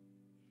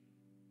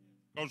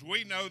because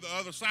we know the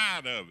other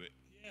side of it.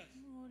 Yes.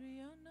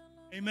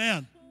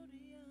 Amen.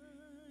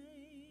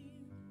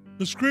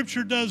 The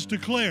scripture does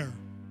declare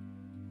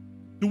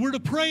that we're to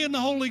pray in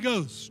the Holy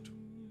Ghost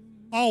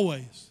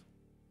always.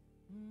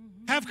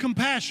 Have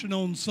compassion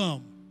on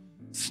some,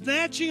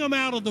 snatching them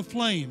out of the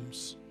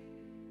flames.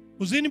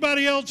 Was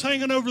anybody else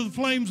hanging over the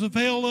flames of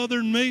hell other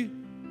than me?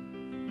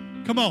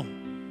 Come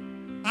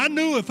on. I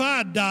knew if I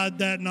had died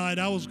that night,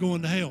 I was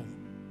going to hell.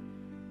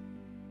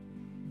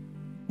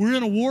 We're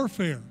in a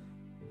warfare.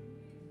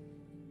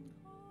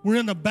 We're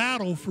in a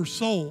battle for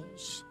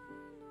souls.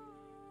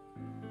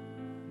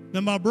 Now,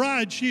 my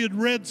bride, she had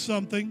read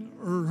something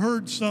or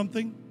heard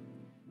something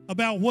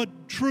about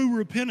what true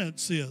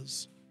repentance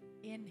is.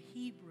 In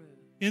Hebrew.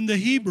 In the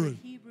Hebrew. In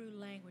the Hebrew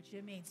language,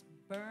 it means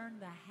burn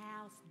the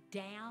house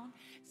down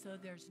so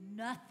there's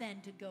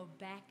nothing to go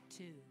back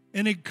to.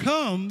 And it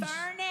comes.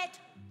 Burn it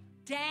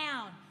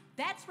down.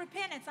 That's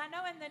repentance. I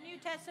know in the New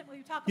Testament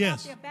we talk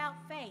Yes. about the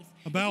about face.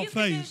 About if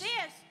you face. can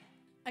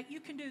do this, you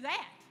can do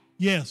that.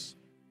 Yes.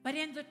 But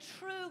in the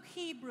true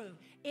Hebrew,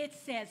 it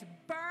says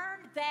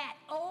burn that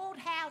old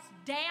house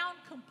down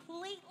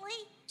completely.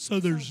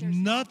 So there's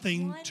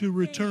nothing one to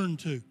return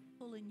thing to.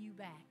 pulling you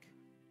back.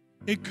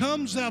 It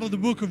comes out of the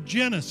book of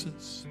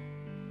Genesis.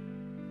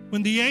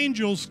 When the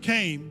angels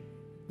came,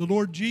 the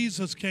Lord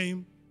Jesus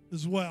came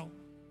as well.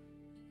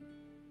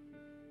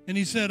 And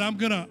he said, I'm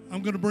gonna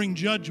bring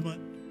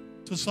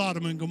judgment to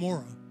Sodom and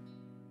Gomorrah.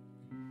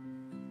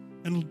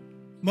 And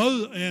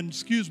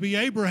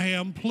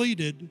Abraham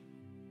pleaded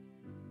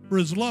for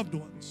his loved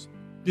ones.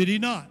 Did he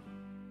not?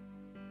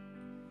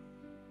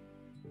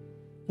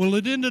 Well,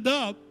 it ended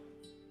up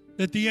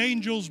that the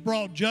angels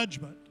brought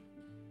judgment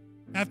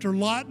after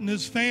Lot and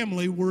his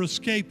family were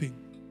escaping.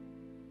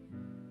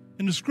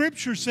 And the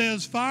scripture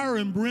says fire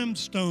and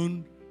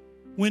brimstone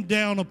went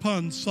down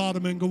upon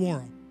Sodom and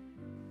Gomorrah.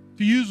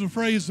 To use a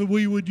phrase that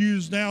we would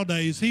use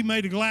nowadays, he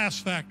made a glass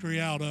factory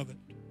out of it.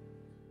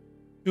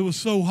 It was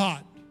so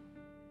hot.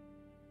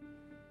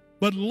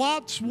 But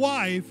Lot's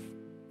wife,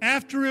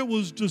 after it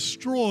was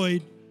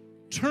destroyed,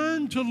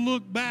 turned to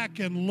look back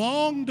and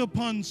longed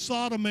upon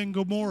Sodom and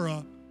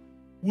Gomorrah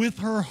with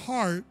her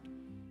heart,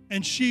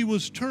 and she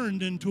was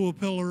turned into a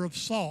pillar of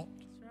salt.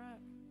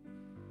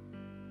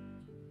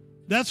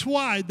 That's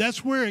why,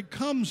 that's where it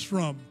comes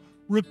from.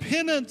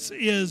 Repentance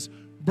is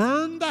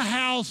burn the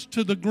house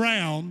to the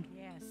ground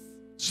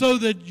so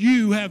that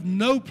you have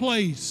no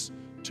place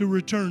to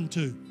return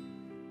to.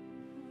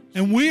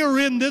 And we are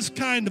in this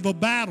kind of a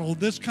battle,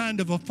 this kind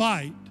of a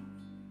fight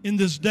in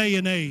this day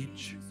and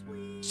age.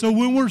 So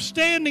when we're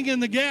standing in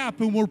the gap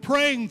and we're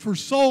praying for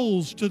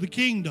souls to the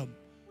kingdom,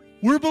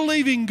 we're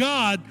believing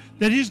God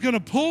that He's going to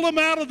pull them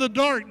out of the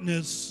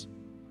darkness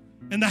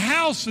and the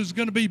house is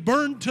going to be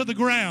burned to the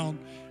ground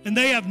and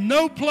they have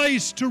no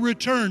place to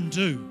return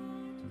to.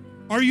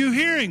 Are you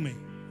hearing me?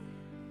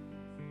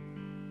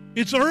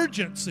 It's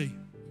urgency.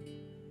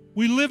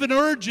 We live in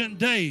urgent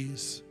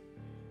days.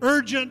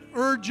 Urgent,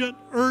 urgent,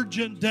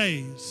 urgent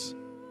days.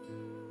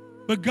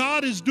 But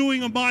God is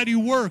doing a mighty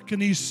work,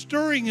 and He's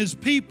stirring His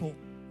people.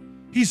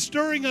 He's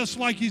stirring us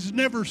like He's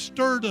never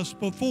stirred us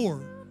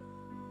before.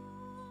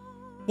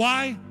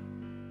 Why?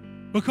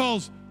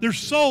 Because there's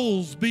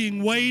souls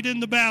being weighed in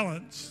the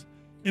balance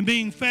and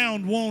being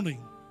found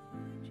wanting.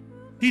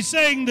 He's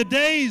saying the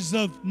days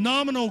of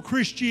nominal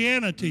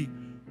Christianity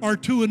are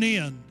to an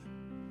end.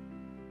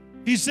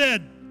 He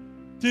said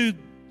to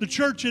the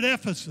church at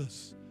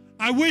Ephesus,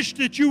 I wish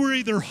that you were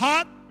either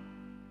hot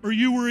or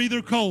you were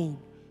either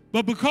cold.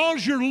 But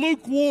because you're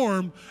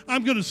lukewarm,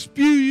 I'm going to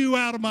spew you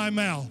out of my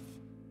mouth.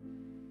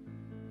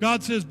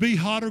 God says, be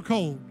hot or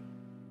cold.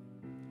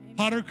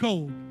 Hot or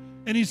cold.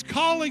 And He's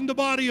calling the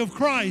body of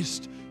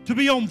Christ to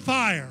be on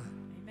fire.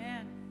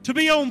 Amen. To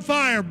be on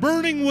fire,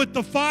 burning with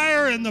the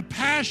fire and the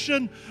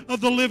passion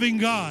of the living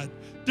God.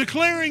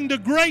 Declaring the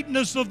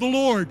greatness of the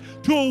Lord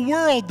to a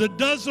world that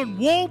doesn't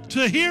want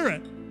to hear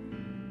it.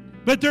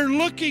 But they're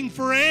looking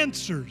for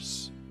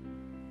answers.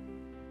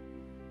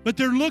 But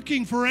they're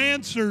looking for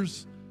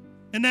answers.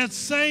 And that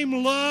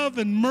same love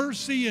and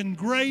mercy and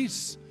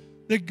grace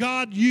that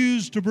God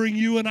used to bring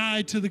you and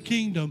I to the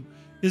kingdom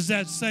is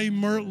that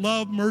same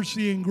love,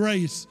 mercy, and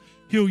grace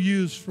He'll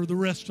use for the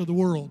rest of the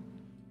world.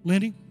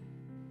 Lenny?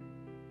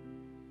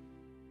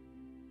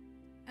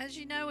 As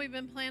you know, we've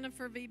been planning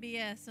for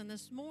VBS, and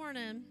this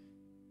morning,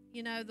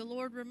 the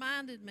Lord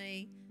reminded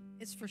me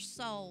it's for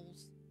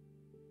souls.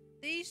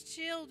 These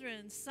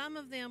children, some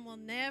of them will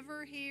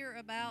never hear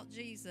about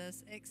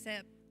Jesus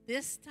except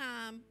this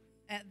time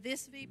at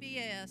this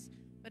VBS,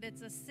 but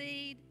it's a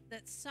seed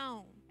that's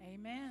sown.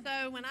 Amen.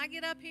 So when I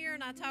get up here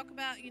and I talk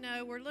about,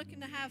 we're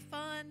looking to have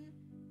fun,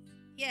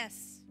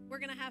 yes, we're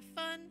going to have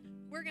fun.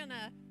 We're going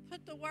to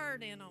put the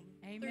word in them.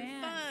 Amen.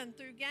 Through fun,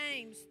 through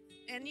games.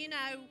 And,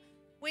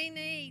 we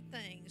need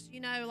things.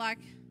 Like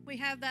we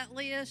have that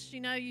list,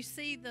 you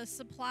see the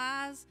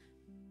supplies.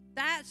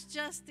 That's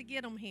just to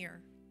get them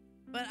here.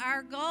 But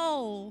our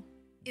goal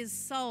is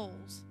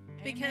souls.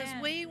 Because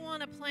we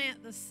want to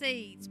plant the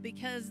seeds,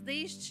 because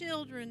these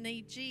children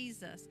need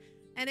Jesus.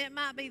 And it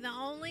might be the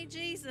only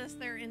Jesus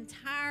their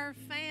entire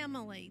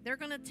family. They're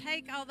going to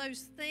take all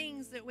those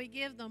things that we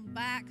give them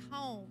back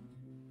home.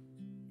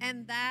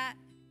 And that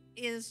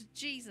is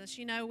Jesus.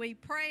 We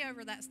pray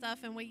over that stuff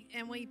and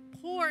we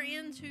pour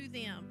into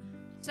them.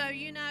 So,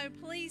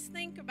 please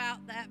think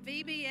about that.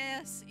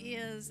 VBS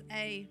is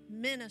a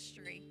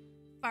ministry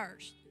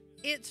first.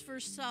 It's for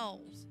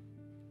souls.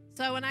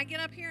 So when I get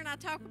up here and I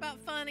talk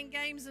about fun and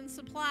games and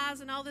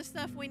supplies and all this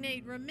stuff we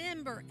need,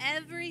 remember,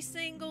 every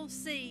single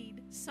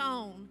seed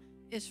sown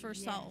is for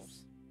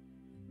souls.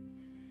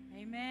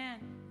 Amen.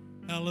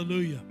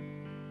 Hallelujah.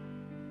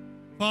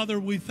 Father,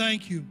 we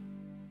thank you.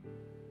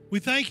 We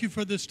thank you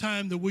for this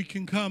time that we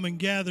can come and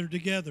gather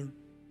together.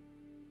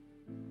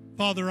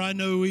 Father, I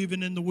know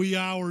even in the wee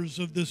hours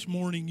of this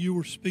morning you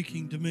were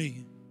speaking to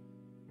me.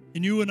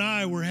 And you and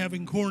I were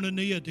having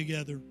koinonia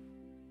together.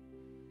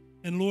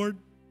 And Lord,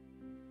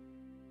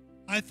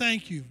 I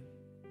thank you.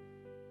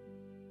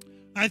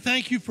 I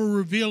thank you for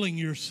revealing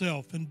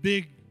yourself in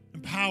big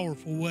and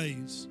powerful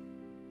ways.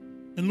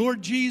 And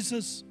Lord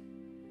Jesus,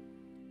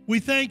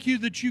 we thank you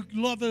that you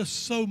love us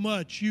so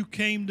much. You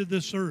came to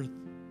this earth.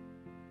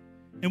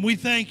 And we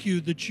thank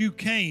you that you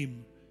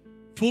came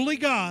fully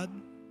God,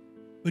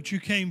 but you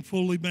came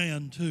fully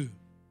man too.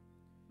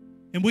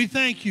 And we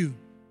thank you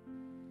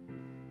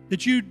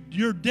that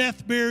your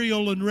death,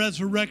 burial, and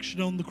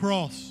resurrection on the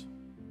cross,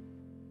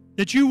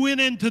 that you went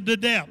into the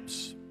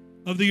depths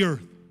of the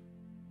earth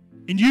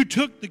and you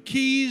took the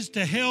keys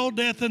to hell,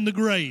 death, and the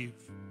grave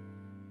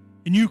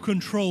and you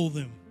control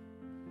them.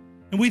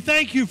 And we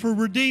thank you for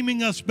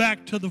redeeming us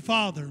back to the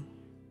Father.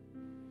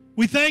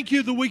 We thank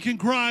you that we can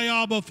cry,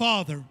 Abba,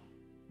 Father.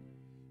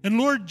 And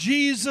Lord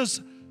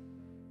Jesus,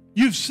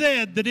 you've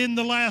said that in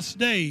the last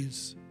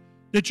days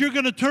that you're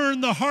going to turn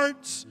the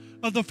hearts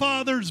of the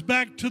fathers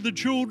back to the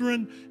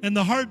children and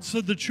the hearts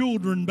of the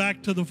children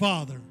back to the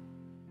Father.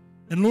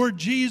 And Lord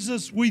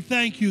Jesus, we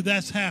thank you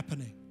that's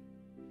happening.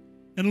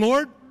 And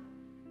Lord,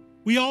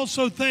 we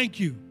also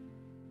thank you.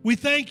 We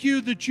thank you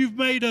that you've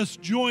made us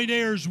joint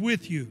heirs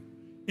with you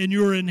in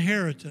your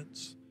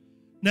inheritance.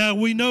 Now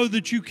we know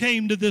that you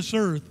came to this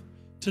earth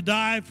to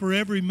die for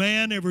every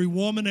man, every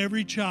woman,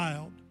 every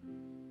child.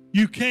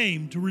 You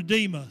came to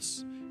redeem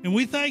us. And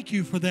we thank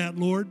you for that,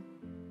 Lord.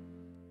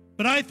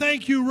 But I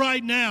thank you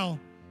right now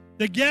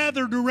that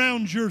gathered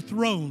around your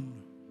throne,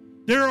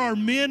 there are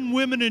men,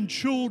 women, and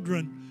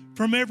children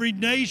from every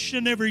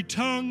nation, every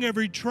tongue,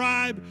 every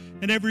tribe,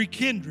 and every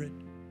kindred.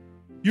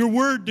 Your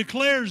word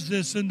declares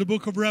this in the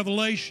book of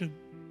Revelation.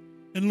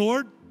 And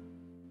Lord,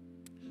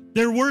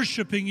 they're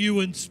worshiping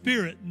you in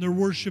spirit and they're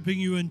worshiping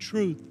you in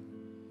truth.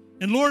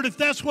 And Lord, if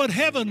that's what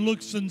heaven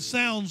looks and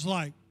sounds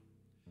like,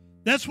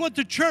 that's what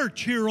the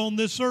church here on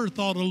this earth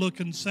ought to look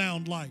and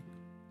sound like.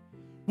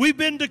 We've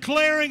been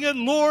declaring it,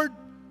 Lord,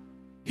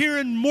 here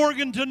in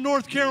Morganton,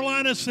 North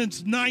Carolina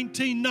since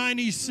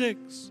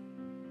 1996.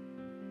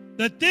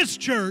 That this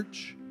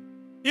church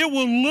it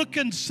will look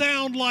and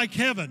sound like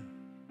heaven.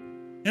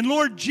 And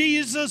Lord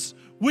Jesus,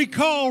 we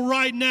call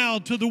right now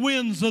to the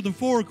winds of the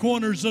four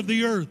corners of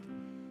the earth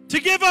to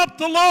give up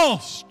the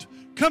lost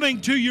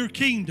coming to your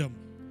kingdom.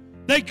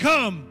 They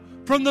come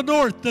from the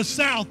north, the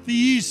south, the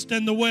east,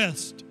 and the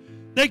west.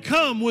 They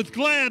come with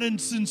glad and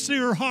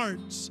sincere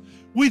hearts.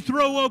 We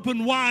throw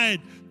open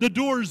wide the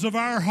doors of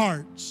our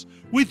hearts.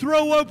 We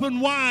throw open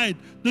wide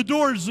the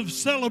doors of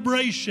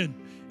celebration.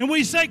 And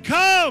we say,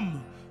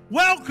 come,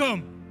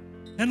 welcome.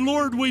 And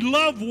Lord, we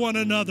love one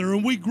another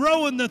and we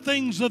grow in the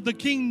things of the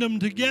kingdom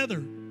together.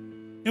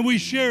 And we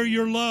share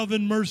your love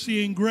and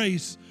mercy and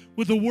grace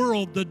with a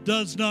world that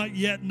does not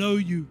yet know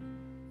you.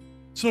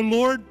 So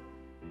Lord,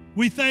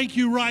 we thank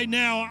you right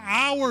now.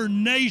 Our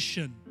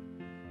nation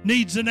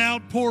needs an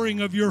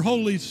outpouring of your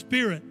Holy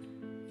Spirit.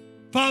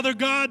 Father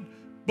God,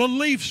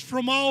 beliefs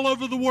from all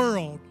over the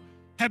world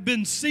have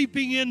been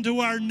seeping into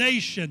our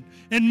nation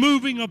and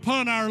moving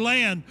upon our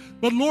land.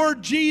 But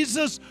Lord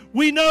Jesus,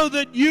 we know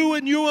that you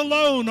and you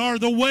alone are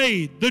the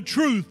way, the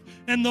truth,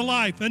 and the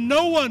life. And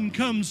no one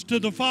comes to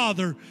the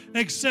Father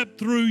except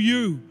through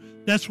you.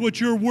 That's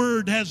what your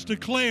word has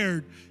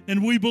declared,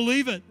 and we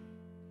believe it.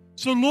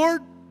 So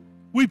Lord,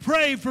 we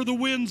pray for the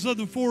winds of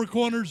the four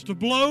corners to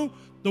blow,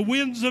 the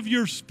winds of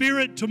your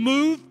Spirit to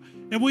move,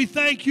 and we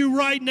thank you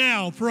right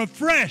now for a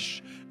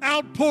fresh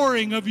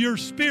outpouring of your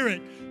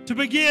Spirit to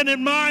begin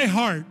in my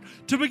heart,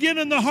 to begin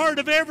in the heart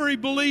of every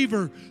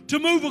believer, to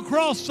move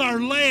across our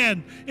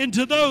land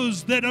into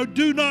those that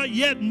do not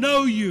yet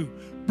know you.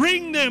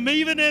 Bring them,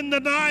 even in the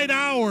night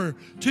hour,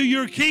 to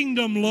your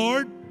kingdom,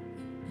 Lord.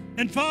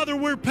 And Father,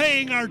 we're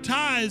paying our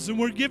tithes and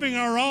we're giving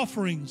our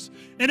offerings,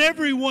 and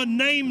everyone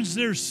names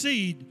their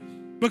seed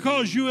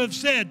because you have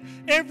said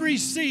every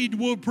seed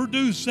will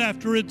produce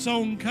after its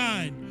own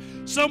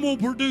kind. Some will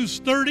produce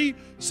 30,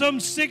 some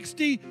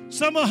 60,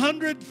 some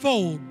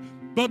 100-fold.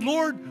 But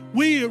Lord,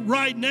 we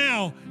right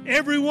now,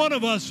 every one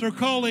of us are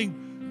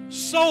calling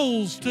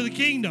souls to the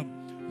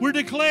kingdom. We're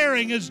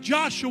declaring, as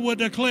Joshua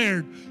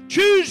declared,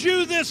 choose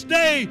you this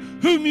day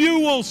whom you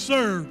will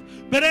serve.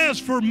 But as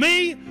for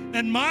me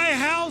and my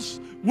house,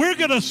 we're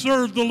going to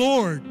serve the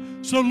Lord.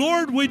 So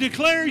Lord, we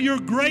declare your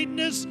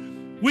greatness.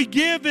 We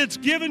give, it's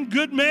given,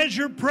 good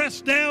measure,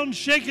 pressed down,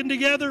 shaken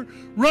together,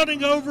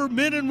 running over,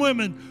 men and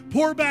women,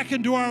 pour back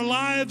into our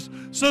lives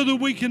so that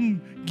we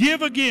can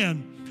give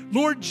again.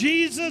 Lord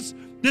Jesus,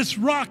 this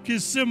rock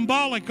is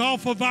symbolic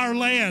off of our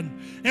land,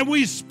 and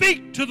we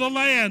speak to the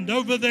land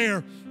over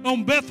there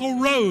on Bethel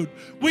Road.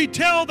 We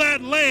tell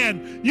that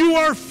land, you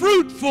are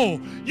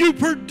fruitful. You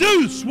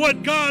produce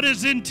what God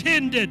has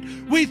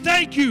intended. We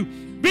thank you.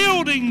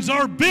 Buildings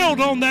are built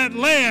on that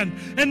land,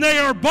 and they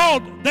are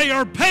bought, they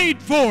are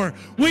paid for.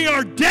 We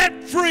are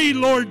debt-free,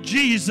 Lord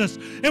Jesus,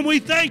 and we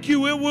thank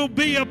you it will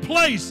be a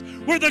place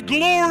where the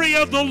glory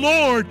of the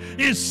Lord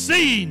is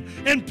seen,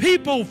 and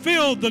people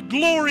feel the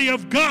glory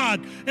of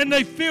God, and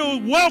they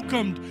feel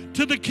welcomed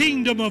to the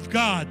kingdom of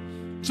God.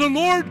 So,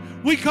 Lord,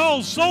 we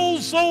call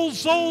souls, souls,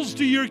 souls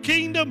to your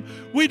kingdom.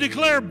 We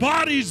declare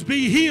bodies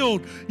be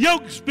healed,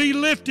 yokes be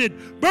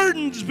lifted,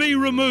 burdens be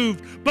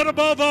removed. But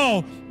above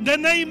all, the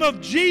name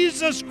of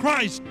Jesus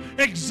Christ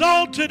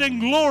exalted and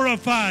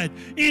glorified.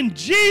 In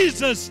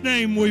Jesus'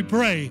 name we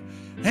pray.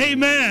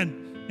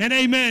 Amen and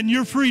amen.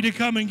 You're free to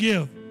come and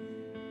give.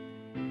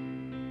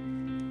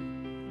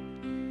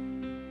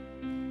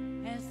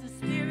 As the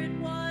Spirit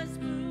was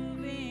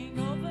moving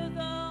over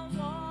the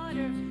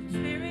water,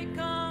 Spirit,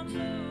 come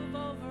move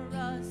over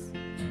us.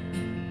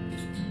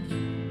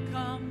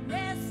 Come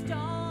rest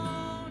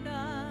on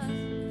us.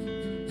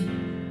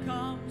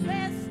 Come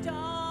rest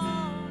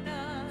on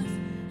us.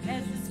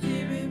 As the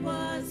Spirit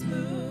was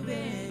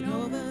moving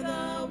over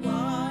the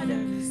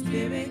water,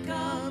 Spirit,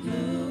 come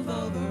move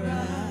over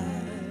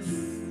us.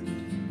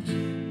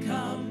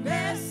 Come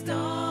rest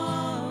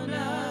on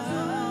us.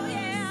 Oh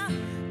yeah.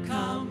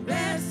 Come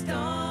rest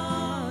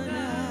on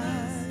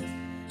us.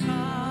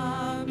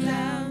 Come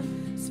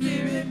down,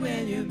 Spirit,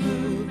 when you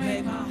move,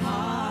 make my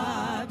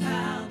heart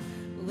pound.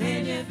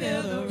 When you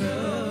fill the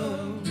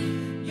room,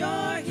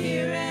 you're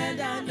here and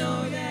I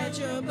know that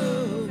you're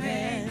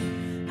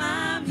moving.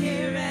 I'm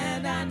here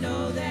and I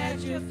know that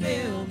you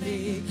feel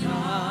me.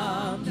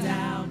 Come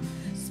down,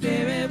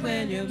 Spirit,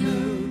 when you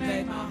move,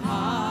 make my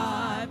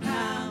heart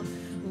pound.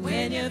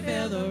 When you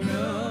fill the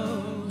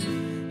room,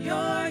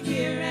 you're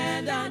here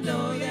and I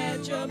know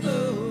that you're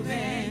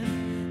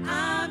moving.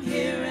 I'm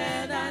here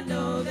and I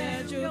know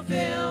that you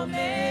feel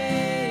me.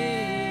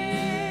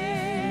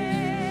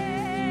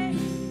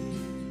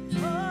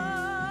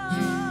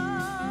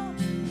 Oh,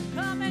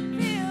 come and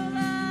fill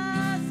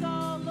us,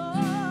 oh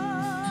Lord.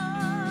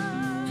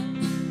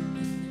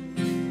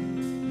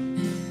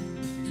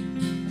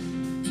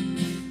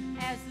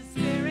 As the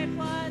Spirit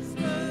was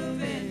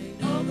moving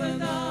over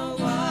the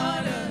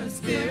water,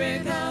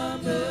 Spirit,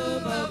 come move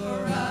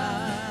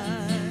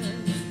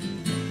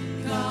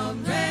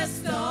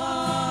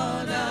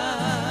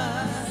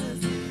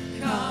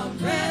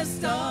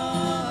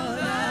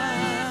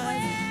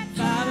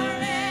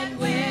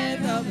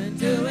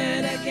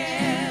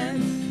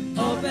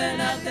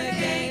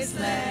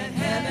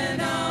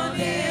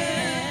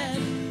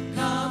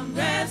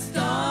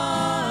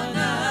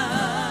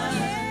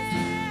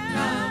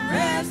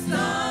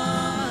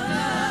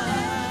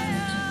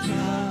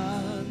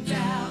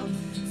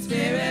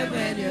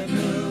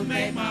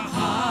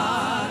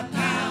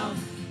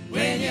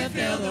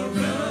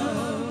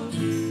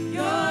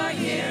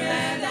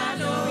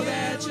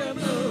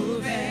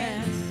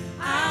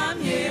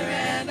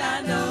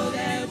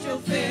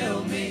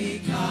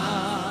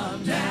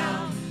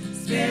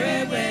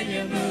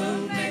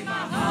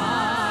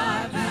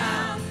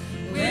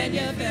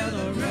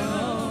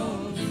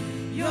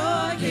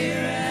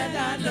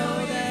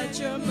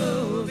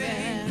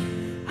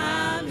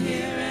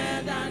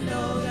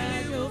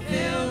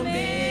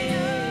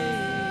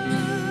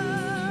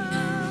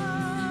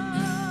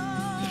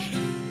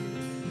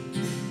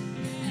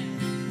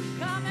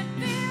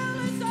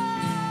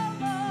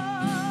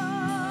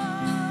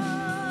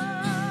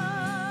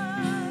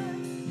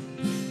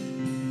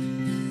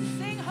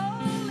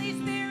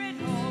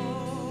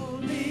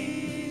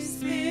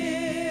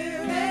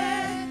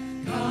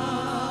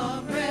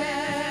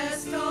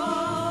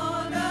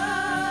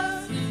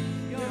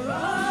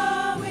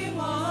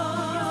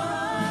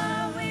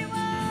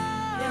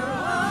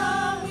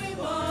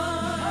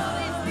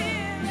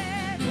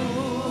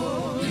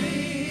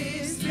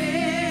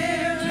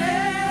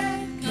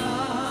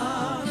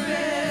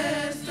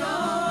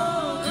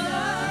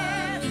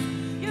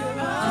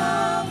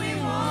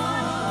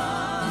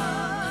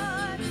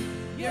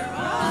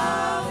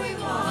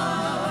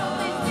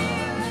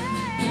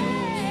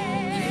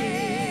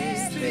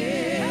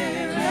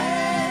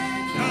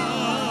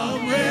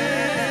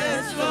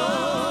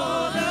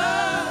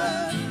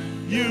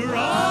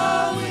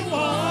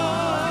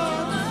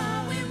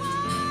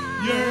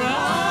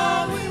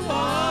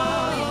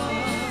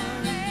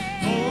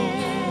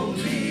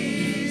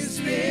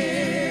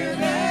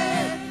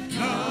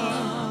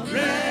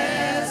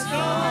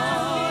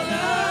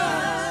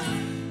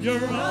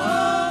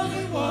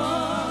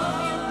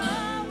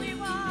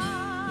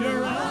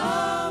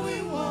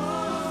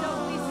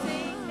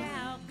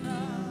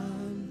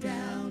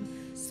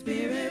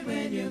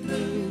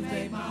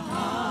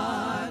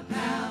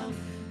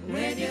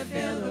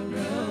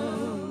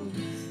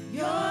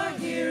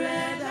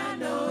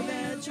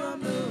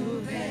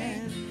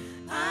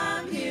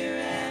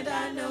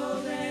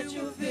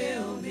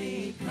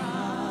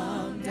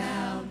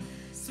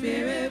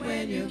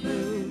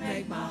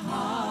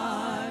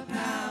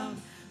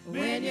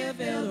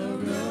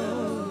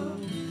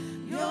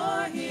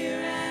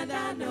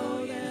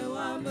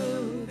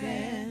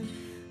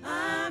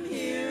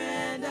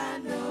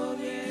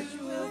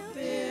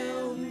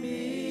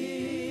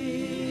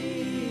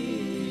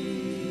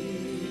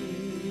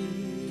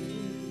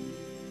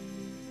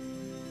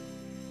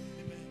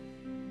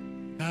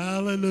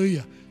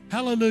Hallelujah.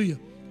 Hallelujah.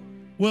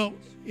 Well,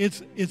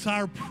 it's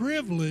our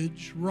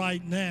privilege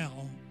right now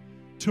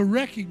to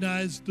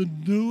recognize the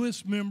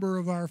newest member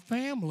of our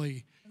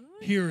family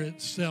here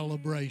at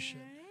Celebration.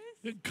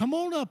 Come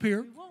on up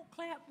here. We won't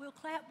clap. We'll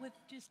clap with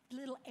just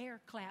little air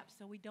claps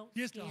so we don't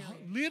Just scare a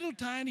him. little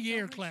tiny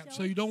air We're clap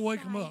so you don't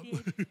wake him up.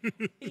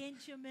 excited.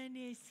 Benjamin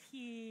is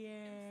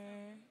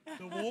here.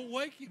 So we'll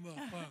wake him up,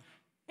 huh?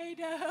 He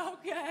does,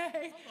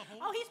 okay.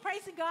 Oh, he's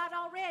praising God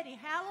already.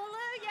 Hallelujah.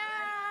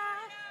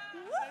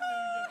 Woo,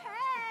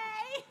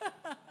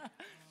 hey.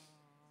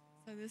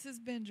 So this is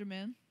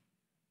Benjamin.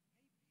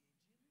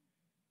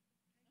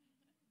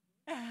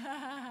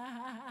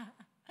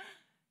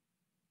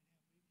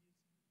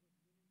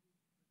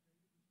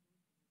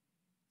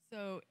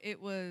 So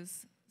it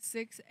was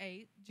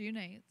 6/8, June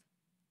 8th,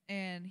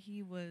 and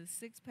he was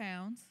 6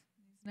 pounds.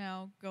 He's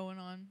now going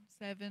on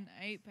 7,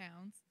 8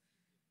 pounds.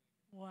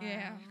 Wow.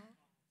 Yeah.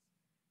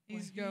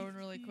 He's Well, going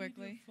really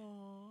quickly.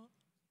 beautiful.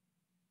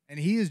 And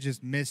he is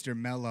just Mr.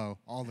 Mellow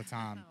all the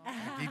time.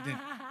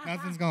 Like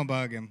nothing's gonna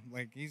bug him.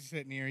 Like he's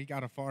sitting here, he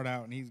got a fart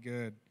out, and he's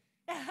good.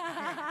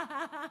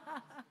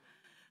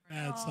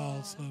 That's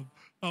awesome.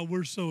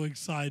 We're so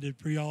excited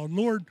for y'all. And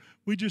Lord,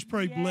 we just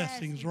pray Yes,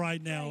 blessings we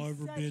right now pray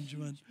over such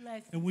Benjamin. huge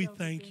blessings And we over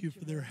thank you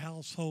for their Benjamin.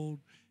 household.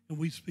 And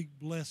we speak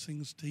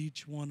blessings to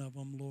each one of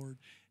them, Lord.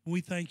 And we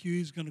thank you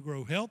he's going to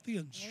grow healthy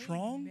and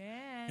strong.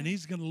 Amen. And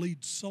he's going to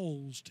lead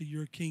souls to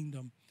your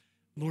kingdom.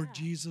 Lord Yeah.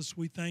 Jesus,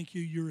 we thank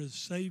you. You're his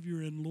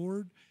Savior and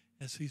Lord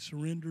as he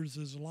surrenders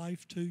his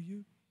life to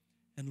you.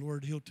 And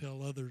Lord, he'll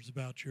tell others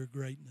about your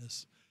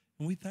greatness.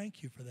 And we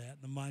thank you for that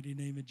in the mighty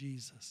name of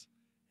Jesus.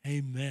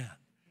 Amen.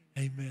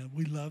 Amen.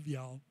 We love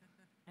y'all.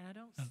 And I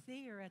don't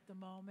see her at the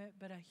moment,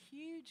 but a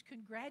huge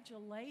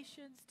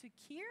congratulations to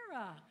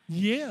Kira.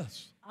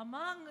 Yes.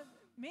 Among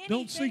many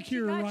Don't see things she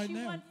Kira got, right she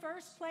now. won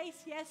first place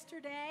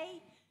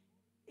yesterday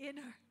in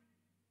her.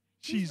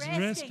 She's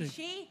resting.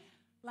 She,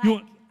 You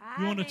like,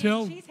 want to she's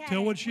tell had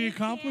a what she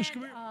accomplished?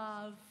 Come weekend here.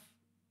 of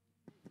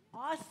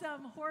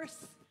awesome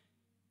horse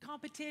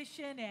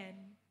competition and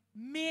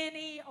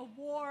many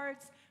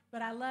awards,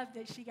 but I love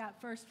that she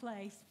got first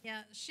place.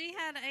 Yeah, she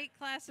had 8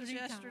 classes 3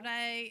 times.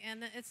 yesterday,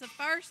 and it's the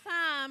first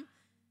time,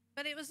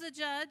 but it was a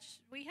judge.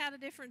 We had a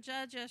different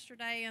judge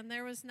yesterday, and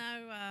there was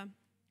no,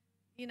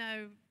 you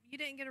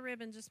didn't get a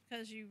ribbon just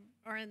because you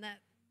are in that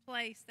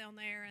place down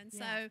there. And Yeah.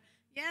 so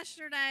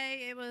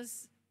yesterday it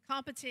was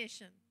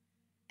competition,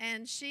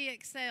 and she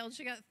excelled.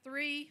 She got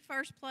 3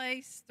 first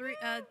place,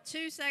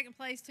 2 second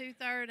place, 2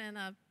 third, and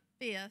a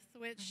 5th,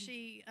 which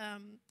she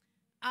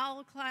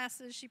all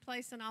classes, she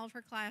placed in all of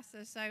her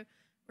classes. So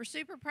we're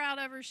super proud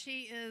of her.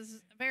 She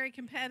is very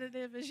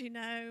competitive, as you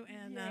know,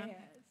 and Yes.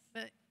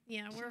 but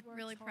She we're works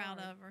really proud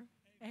hard. of her.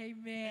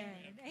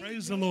 Amen.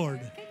 Praise the Amen. Lord.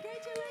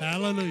 Congratulations.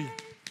 Hallelujah.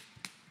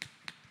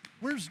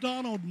 Where's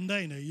Donald and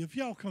Dana? If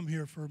y'all come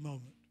here for a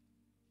moment.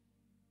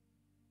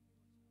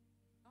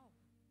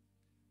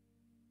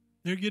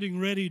 They're getting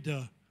ready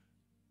to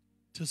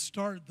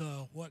start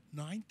the,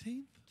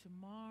 19th?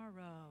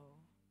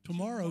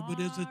 Tomorrow,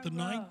 but is it the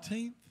Tomorrow.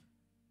 19th?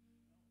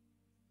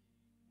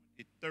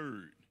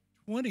 3rd.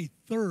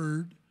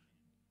 23rd,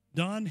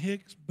 Don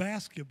Hicks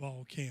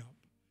basketball camp.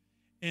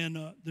 And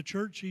the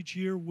church each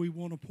year, we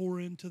want to pour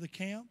into the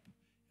camp,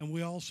 and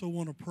we also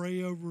want to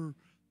pray over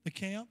the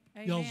camp,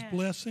 y'all's Amen.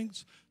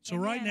 blessings. So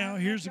Amen. right I now, don't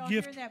know here's if a y'all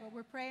gift. hear that, but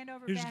we're praying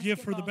over Here's a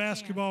gift for the camp.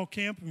 basketball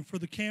camp and for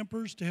the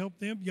campers to help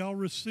them. Y'all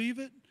receive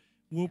it.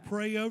 We'll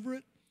pray over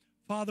it.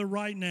 Father,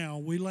 right now,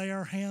 we lay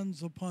our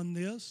hands upon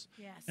this.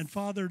 Yes. And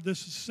Father,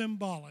 this is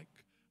symbolic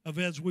of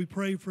as we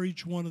pray for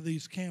each one of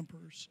these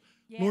campers.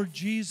 Yes. Lord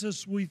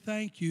Jesus, we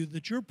thank you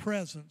that your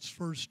presence,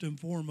 first and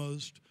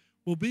foremost,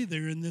 will be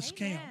there in this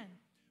camp. Amen.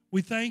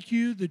 We thank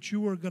you that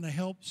you are going to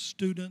help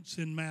students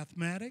in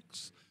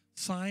mathematics,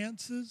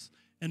 sciences,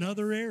 and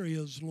other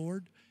areas,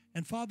 Lord.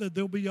 And Father,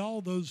 there'll be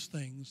all those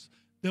things.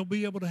 They'll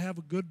be able to have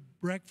a good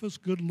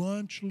breakfast, good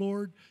lunch,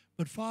 Lord.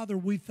 But Father,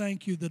 we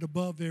thank you that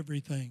above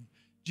everything,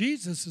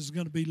 Jesus is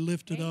going to be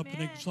lifted up and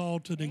Amen.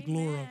 exalted and Amen.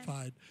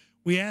 glorified.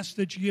 We ask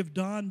that you give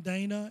Don,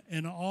 Dana,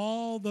 and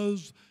all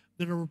those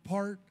that are a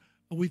part.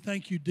 We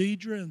thank you,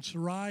 Deidre and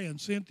Sarai and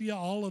Cynthia,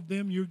 all of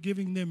them. You're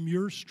giving them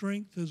your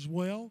strength as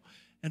well.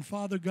 And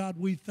Father God,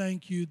 we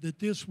thank you that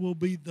this will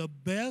be the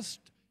best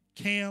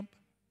camp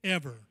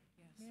ever.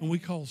 Yes. And we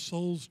call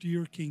souls to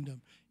your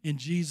kingdom. In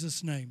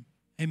Jesus' name,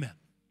 amen.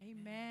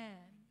 Amen.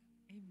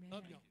 Amen.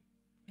 Love y'all.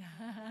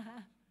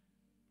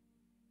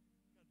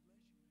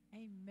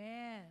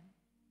 Amen.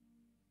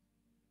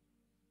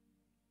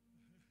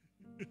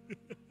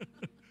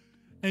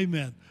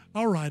 Amen.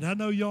 All right, I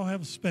know y'all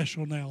have a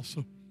special now,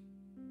 so.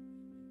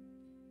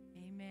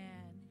 Amen.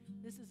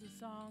 This is a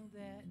song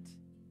that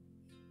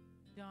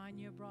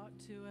Danya brought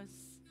to us.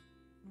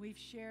 We've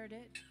shared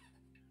it.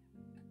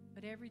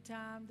 But every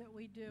time that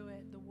we do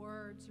it, the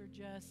words are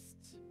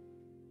just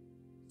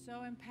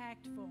so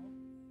impactful.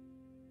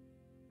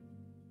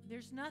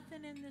 There's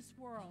nothing in this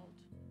world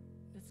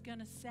that's going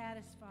to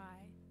satisfy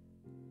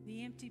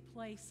the empty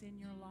place in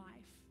your life.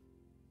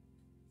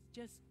 It's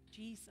just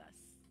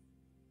Jesus.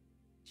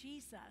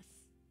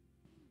 Jesus.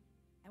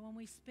 And when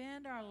we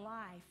spend our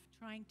life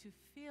trying to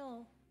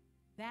fill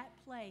that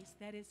place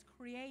that is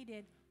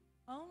created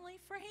only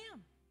for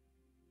him.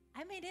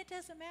 I mean, it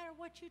doesn't matter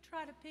what you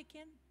try to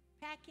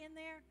pack in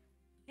there.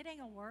 It ain't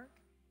going to work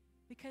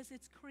because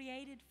it's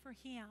created for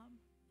him.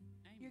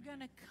 Amen. You're going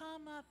to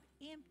come up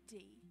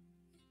empty.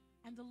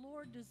 And the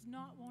Lord does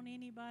not want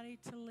anybody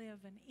to live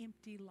an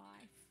empty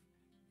life.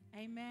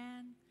 Amen?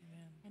 Amen.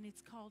 And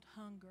it's called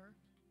hunger.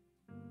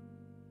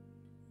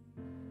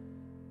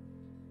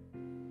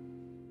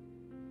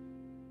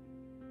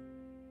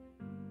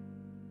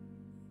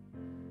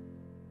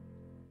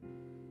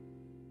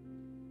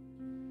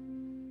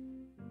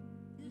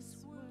 This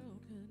world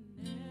could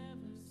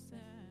never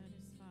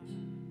satisfy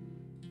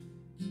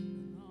the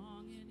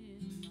longing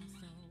in my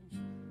soul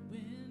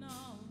when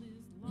all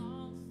is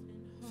lost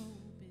and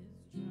hope is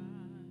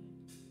dry.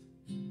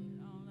 When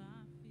all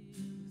I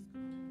feel is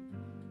cold,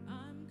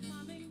 I'm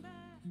coming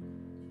back to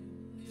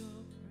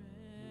your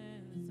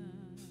presence.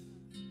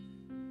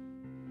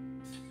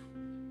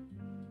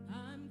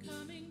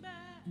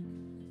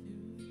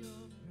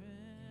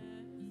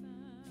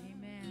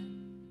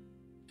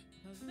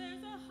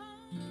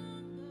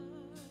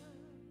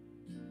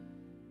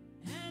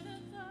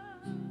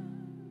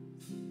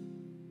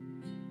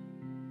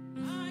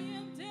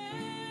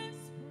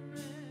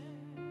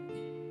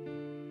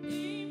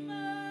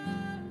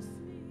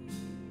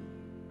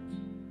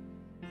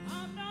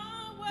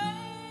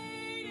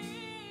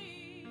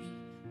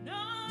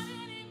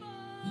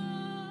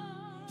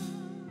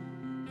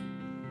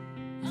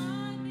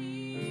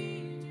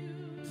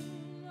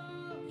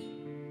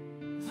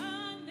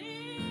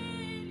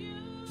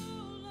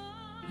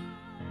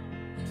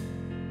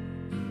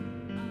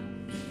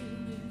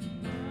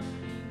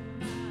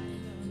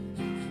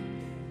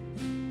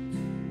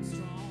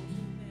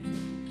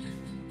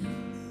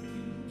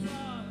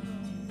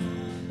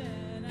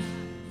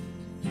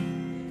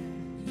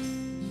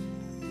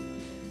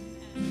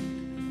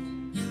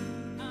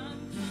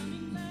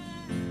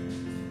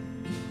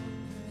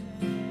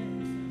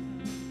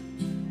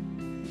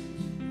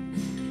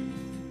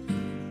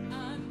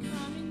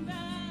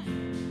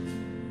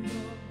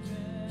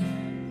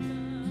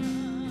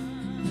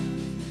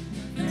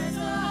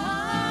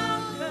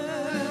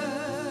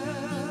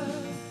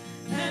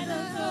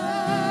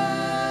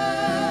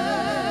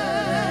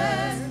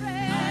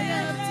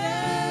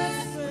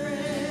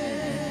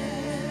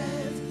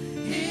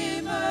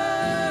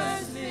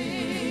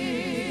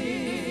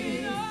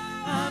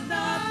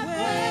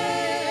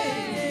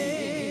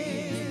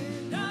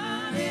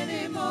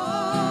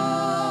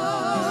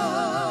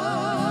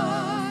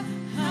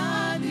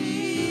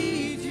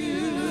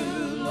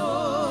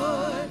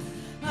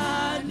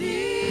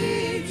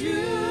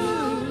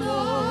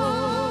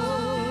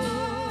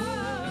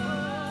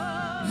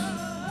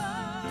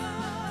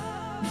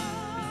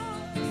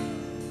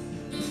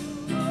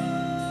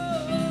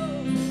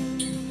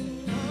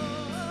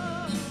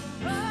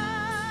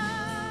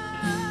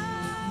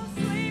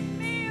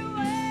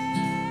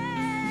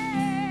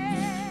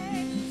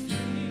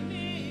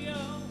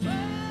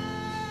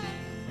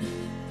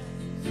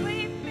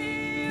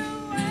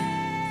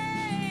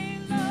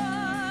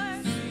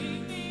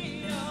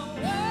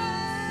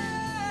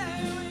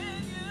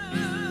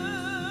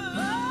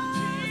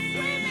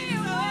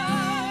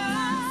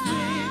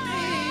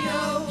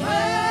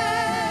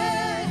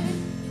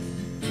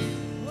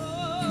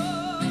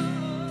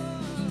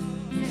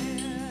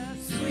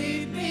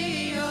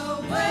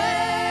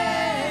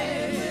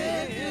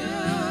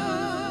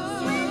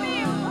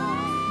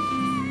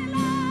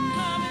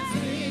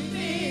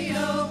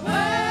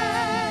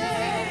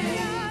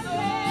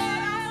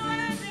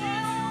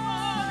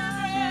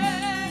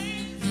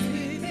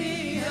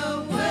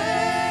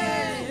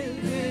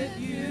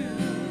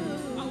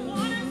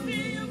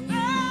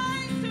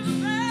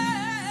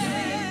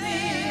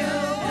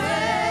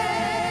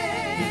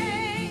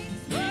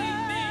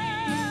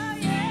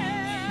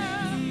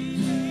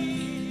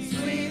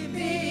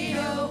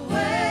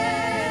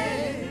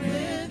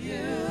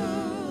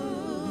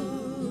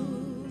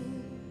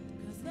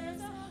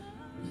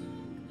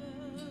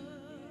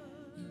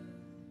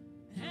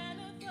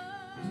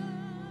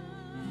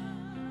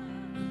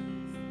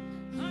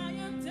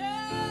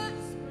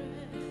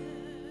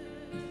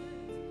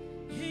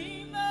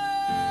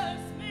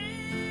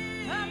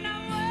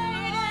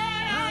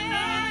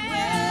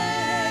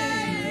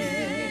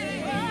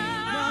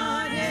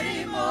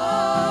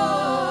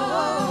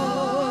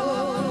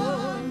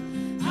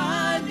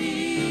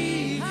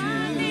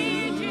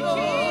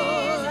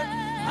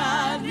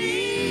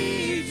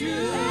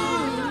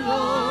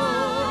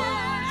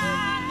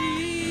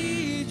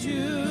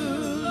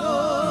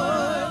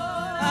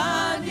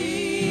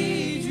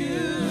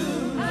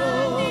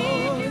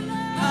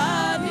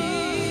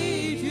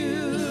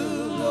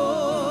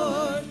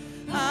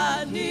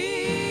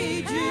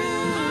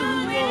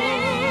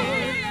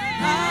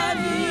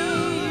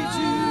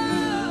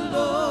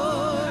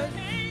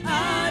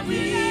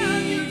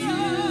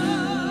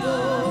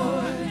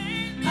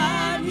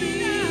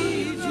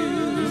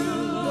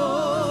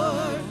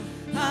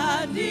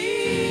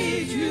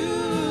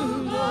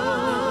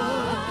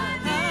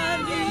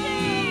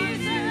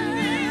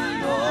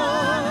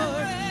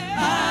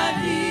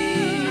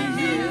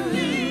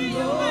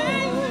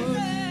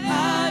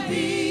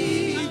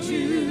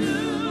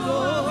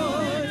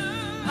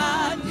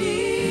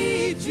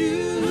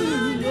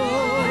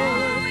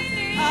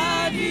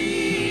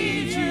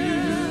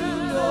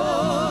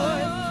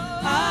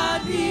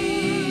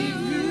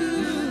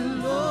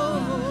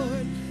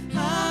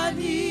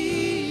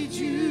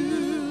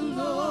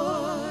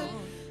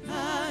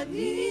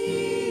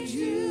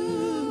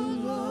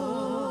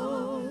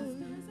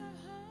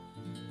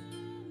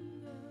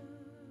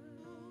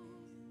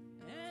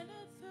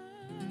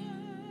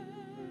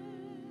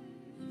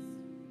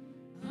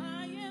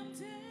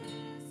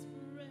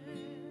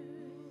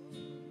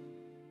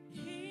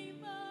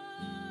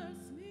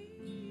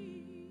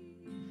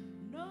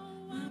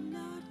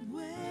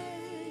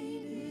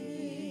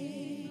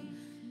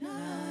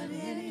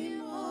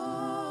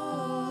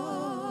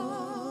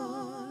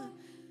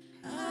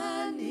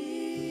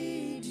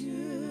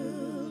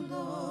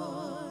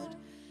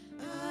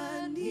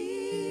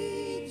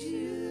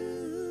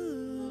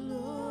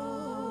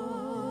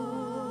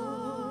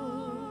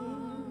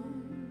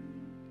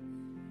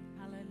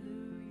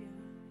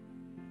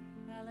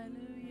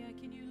 Hallelujah.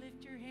 Can you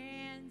lift your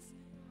hands?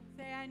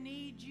 Say, I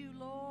need you,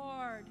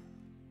 Lord.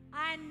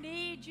 I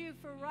need you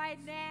for right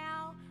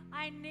now.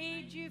 I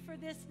need you for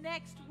this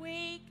next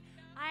week.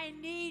 I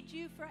need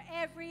you for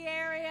every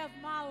area of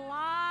my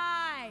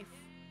life.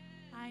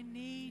 I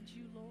need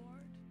you,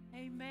 Lord.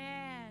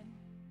 Amen.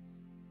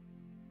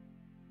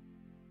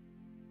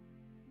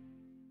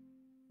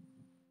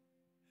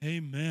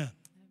 Amen.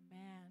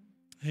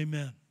 Amen.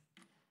 Amen.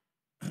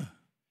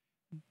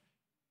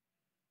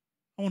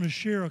 I want to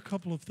share a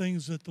couple of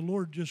things that the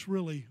Lord just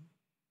really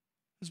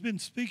has been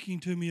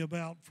speaking to me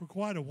about for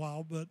quite a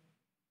while, but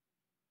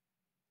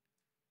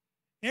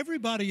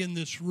everybody in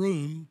this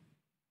room,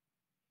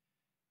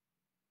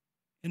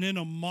 and in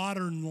a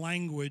modern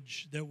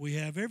language that we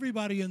have,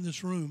 everybody in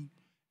this room,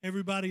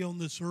 everybody on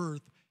this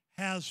earth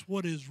has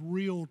what is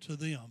real to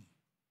them.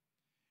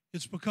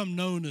 It's become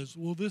known as,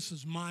 well, this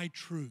is my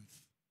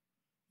truth.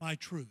 My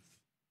truth.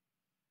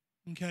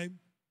 Okay?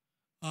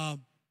 I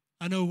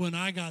know when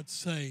I got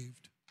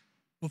saved,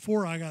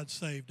 before I got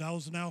saved, I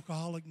was an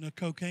alcoholic and a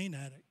cocaine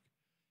addict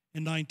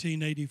in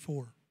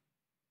 1984.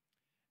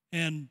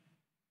 And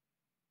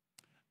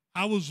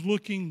I was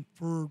looking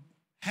for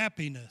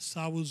happiness.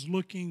 I was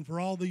looking for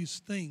all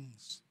these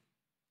things.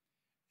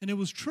 And it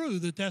was true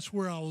that that's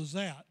where I was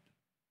at.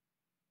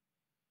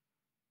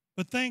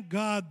 But thank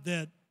God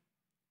that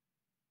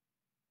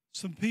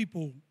some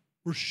people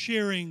were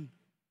sharing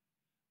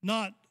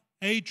not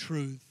a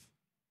truth,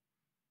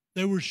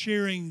 they were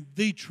sharing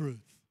the truth.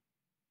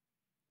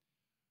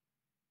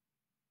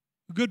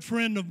 A good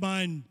friend of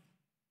mine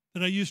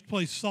that I used to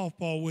play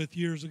softball with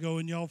years ago,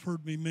 and y'all have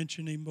heard me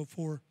mention him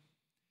before,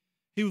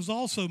 he was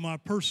also my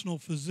personal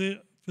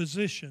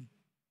physician.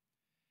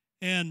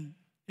 And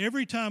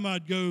every time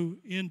I'd go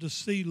in to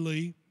see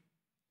Lee,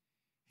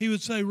 he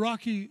would say,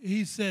 Rocky,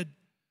 he said,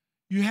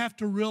 you have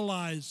to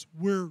realize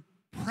we're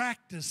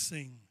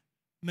practicing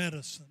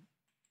medicine.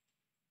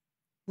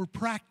 We're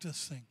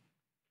practicing.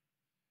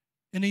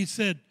 And he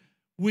said,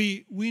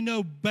 we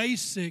know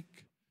basic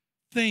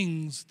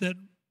things,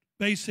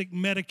 basic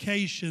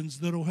medications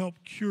that'll help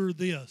cure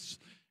this,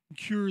 and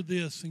cure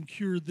this, and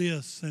cure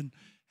this, and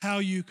how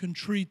you can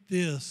treat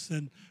this.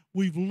 And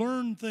we've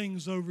learned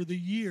things over the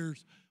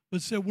years,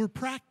 but said we're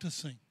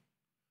practicing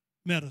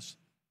medicine.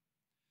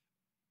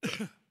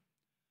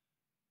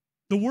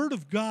 The Word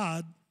of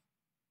God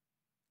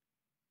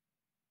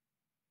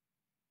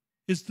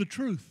is the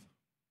truth.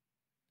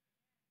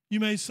 You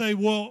may say,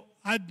 well,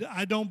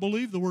 I don't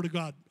believe the Word of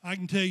God. I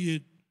can tell you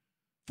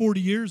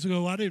 40 years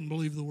ago, I didn't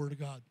believe the Word of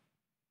God.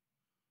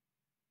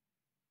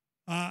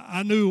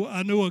 I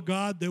knew a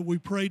God that we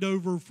prayed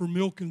over for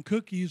milk and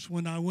cookies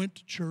when I went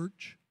to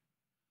church.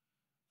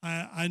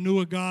 I knew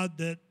a God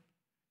that,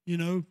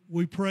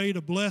 we prayed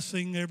a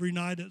blessing every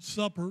night at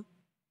supper.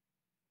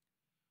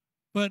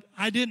 But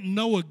I didn't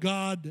know a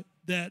God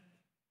that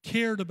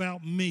cared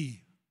about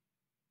me.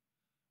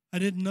 I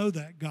didn't know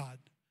that God.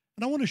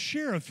 And I want to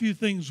share a few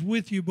things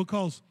with you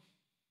because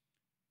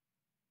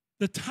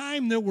the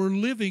time that we're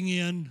living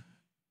in,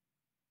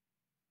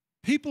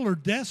 people are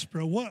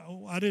desperate.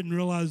 I didn't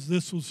realize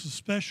this was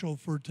special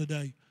for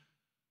today.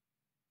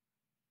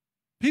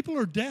 People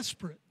are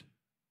desperate.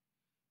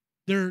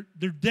 They're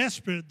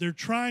desperate. They're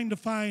trying to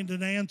find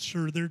an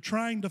answer. They're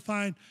trying to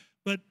find,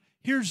 but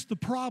here's the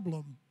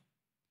problem.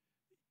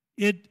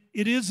 It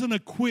isn't a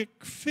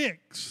quick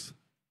fix.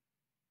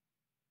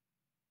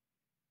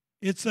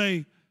 It's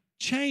a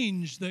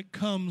change that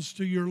comes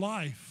to your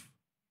life.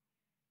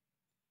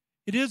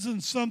 It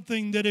isn't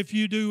something that if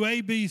you do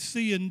A, B,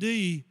 C, and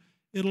D,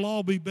 it'll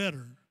all be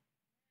better.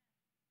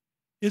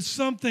 It's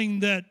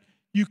something that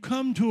you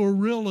come to a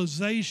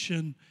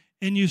realization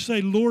and you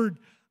say, Lord,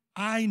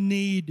 I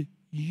need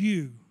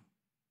you.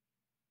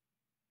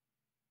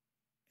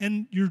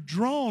 And you're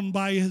drawn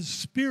by His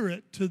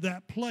Spirit to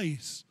that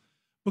place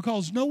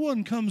because no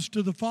one comes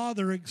to the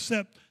Father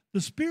except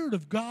the Spirit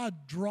of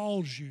God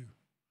draws you,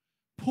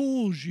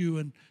 pulls you,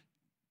 and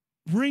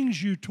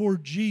brings you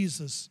toward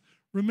Jesus.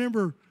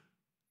 Remember,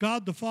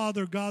 God the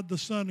Father, God the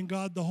Son, and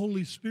God the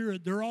Holy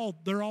Spirit, they're all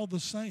the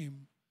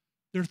same.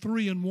 They're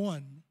three in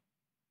one.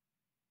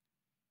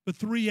 The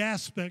three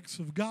aspects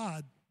of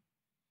God.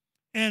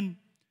 And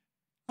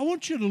I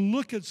want you to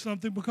look at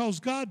something because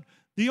God,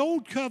 the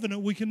old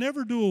covenant, we can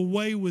never do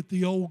away with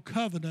the old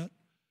covenant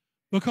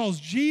because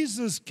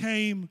Jesus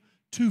came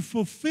to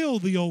fulfill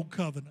the old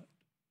covenant.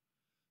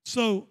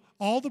 So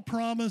all the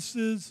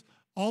promises,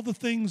 all the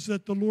things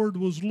that the Lord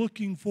was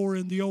looking for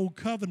in the old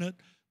covenant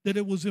that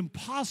it was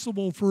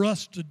impossible for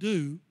us to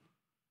do,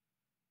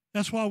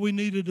 that's why we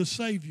needed a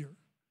Savior.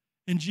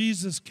 And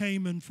Jesus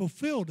came and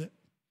fulfilled it.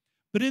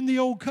 But in the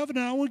old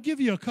covenant, I want to give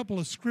you a couple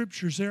of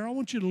scriptures there. I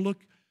want you to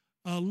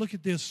look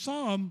at this.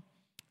 Psalm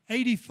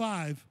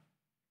 85.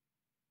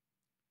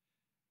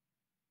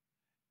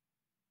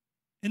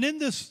 And in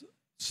this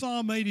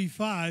Psalm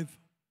 85,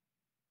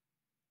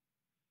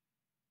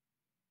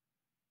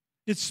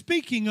 it's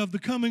speaking of the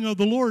coming of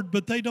the Lord,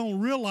 but they don't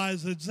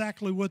realize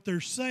exactly what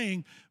they're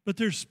saying, but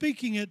they're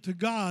speaking it to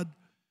God,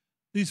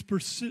 these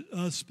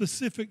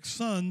specific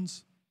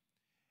sons.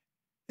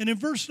 And in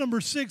verse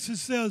number 6 it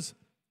says,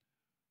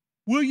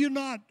 will you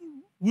not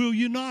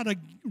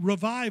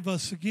revive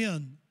us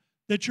again,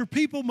 that your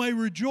people may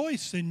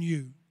rejoice in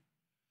you?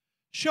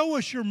 Show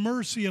us your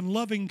mercy and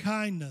loving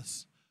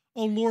kindness,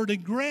 O Lord,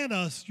 and grant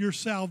us your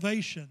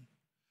salvation.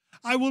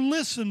 I will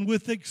listen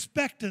with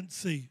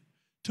expectancy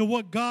to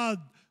what God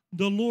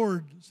the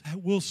Lord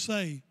will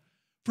say,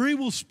 for he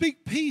will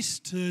speak peace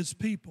to his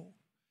people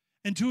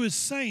and to his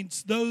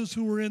saints, those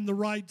who are in the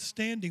right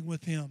standing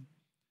with him.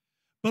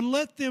 But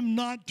let them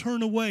not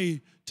turn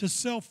away to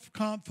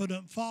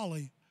self-confident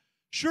folly.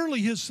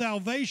 Surely his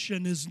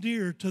salvation is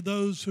near to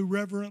those who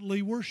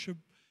reverently worship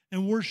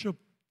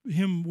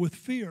him with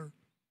fear.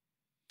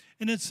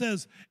 And it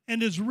says,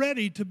 and is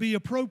ready to be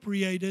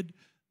appropriated,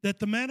 that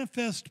the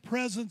manifest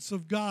presence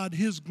of God,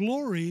 his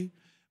glory,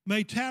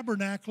 may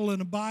tabernacle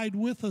and abide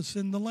with us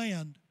in the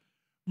land.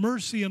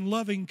 Mercy and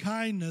loving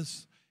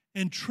kindness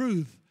and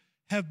truth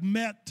have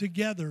met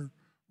together.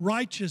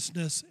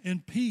 Righteousness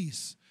and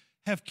peace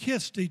have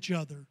kissed each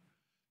other.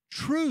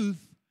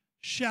 Truth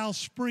shall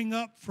spring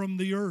up from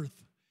the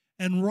earth,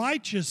 and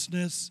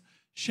righteousness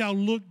shall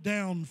look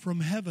down from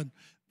heaven.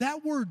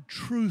 That word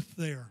truth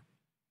there,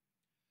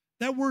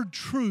 that word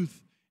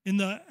truth in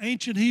the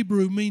ancient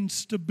Hebrew means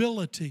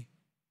stability,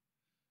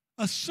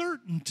 a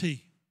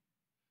certainty,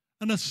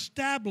 an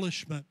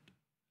establishment,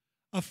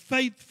 a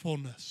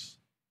faithfulness.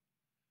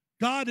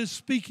 God is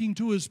speaking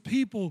to his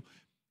people,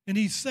 and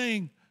he's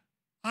saying,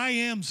 I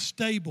am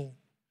stable.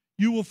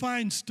 You will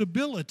find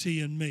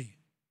stability in me.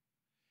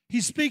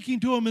 He's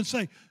speaking to them and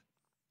saying,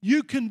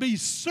 you can be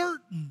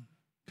certain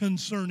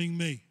concerning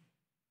me.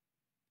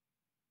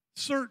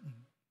 Certain.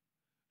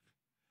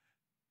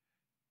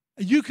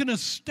 You can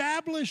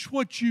establish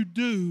what you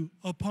do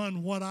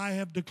upon what I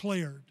have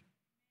declared.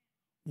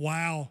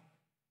 Wow.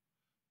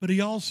 But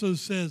he also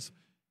says,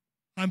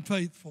 I'm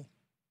faithful.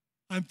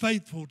 I'm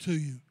faithful to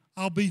you.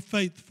 I'll be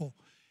faithful.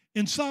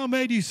 In Psalm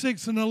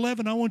 86 and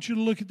 11, I want you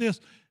to look at this,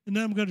 and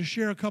then I'm going to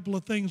share a couple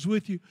of things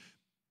with you.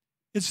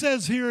 It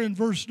says here in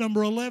verse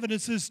number 11,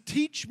 it says,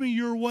 teach me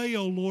your way,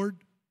 O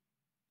Lord,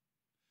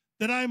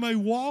 that I may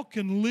walk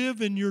and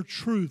live in your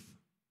truth.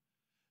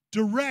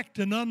 Direct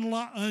and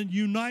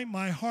unite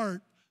my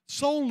heart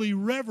solely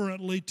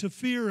reverently to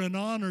fear and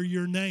honor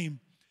your name.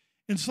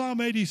 In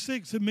Psalm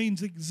 86, it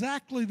means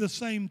exactly the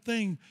same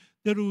thing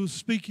that it was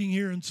speaking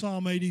here in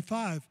Psalm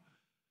 85.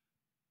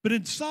 But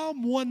in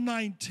Psalm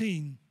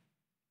 119,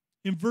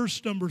 in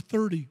verse number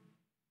 30,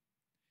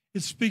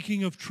 it's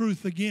speaking of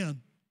truth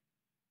again.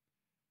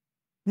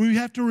 We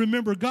have to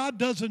remember God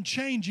doesn't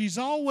change. He's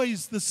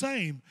always the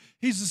same.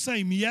 He's the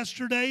same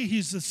yesterday,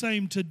 he's the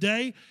same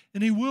today,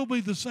 and he will be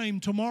the same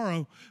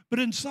tomorrow. But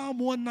in Psalm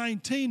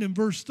 119 in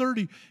verse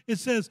 30, it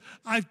says,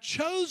 I've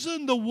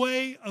chosen the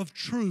way of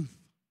truth.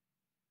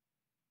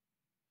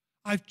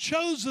 I've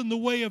chosen the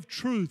way of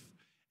truth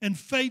and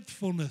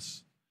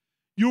faithfulness.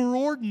 Your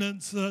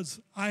ordinances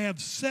I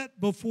have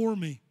set before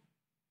me,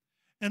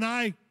 and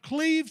I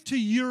cleave to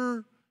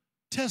your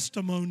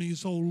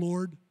testimonies, O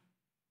Lord.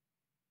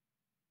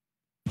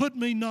 Put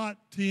me not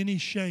to any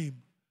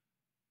shame.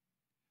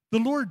 The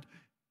Lord,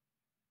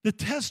 the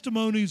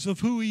testimonies of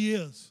who he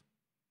is,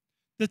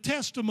 the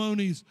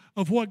testimonies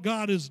of what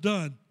God has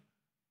done,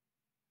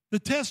 the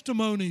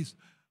testimonies,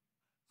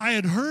 I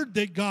had heard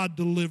that God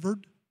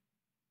delivered,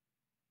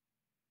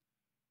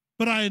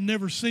 but I had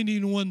never seen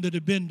anyone that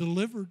had been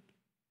delivered.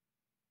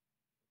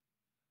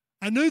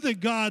 I knew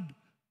that God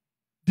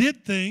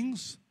did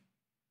things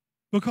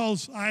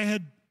because I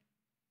had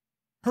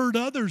heard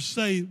others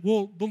say,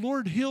 well, the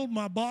Lord healed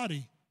my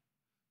body.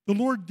 The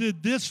Lord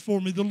did this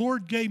for me. The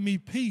Lord gave me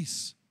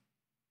peace.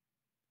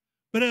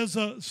 But as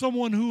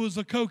someone who was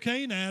a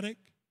cocaine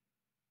addict,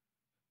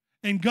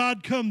 and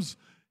God comes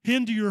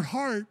into your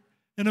heart,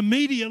 and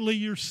immediately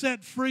you're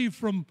set free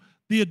from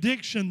the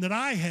addiction that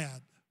I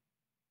had.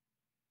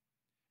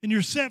 And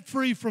you're set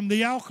free from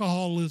the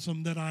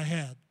alcoholism that I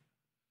had.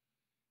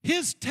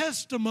 His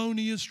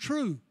testimony is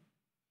true.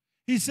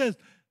 He says,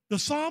 the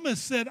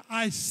psalmist said,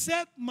 I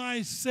set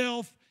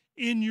myself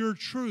in your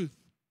truth.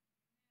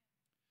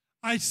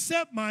 I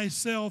set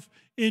myself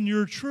in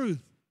your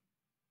truth.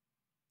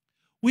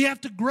 We have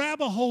to grab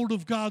a hold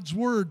of God's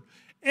word.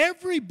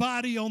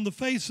 Everybody on the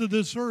face of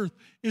this earth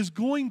is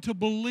going to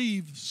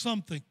believe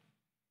something.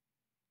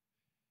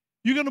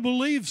 You're going to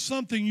believe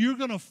something. You're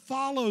going to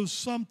follow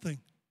something.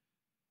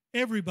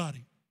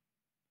 Everybody.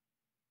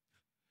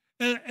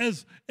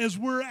 As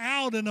we're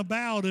out and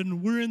about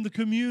and we're in the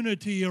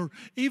community, or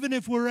even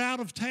if we're out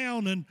of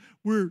town and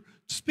we're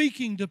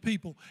speaking to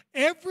people,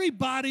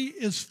 everybody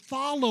is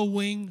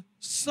following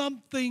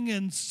something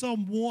and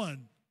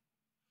someone.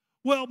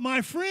 Well,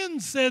 my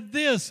friend said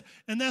this,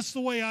 and that's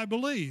the way I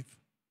believe.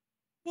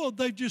 Well,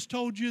 they've just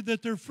told you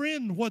that their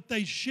friend, what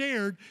they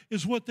shared,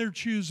 is what they're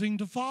choosing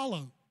to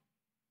follow.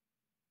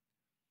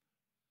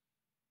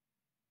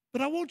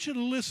 But I want you to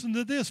listen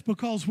to this,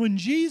 because when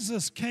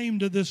Jesus came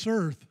to this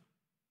earth,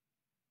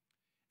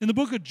 in the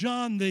book of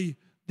John, the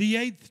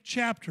 8th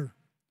chapter,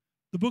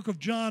 the book of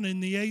John in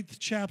the 8th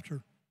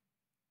chapter,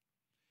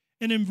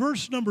 and in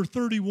verse number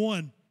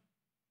 31,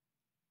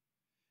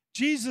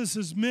 Jesus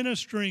is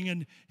ministering,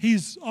 and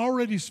he's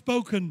already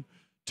spoken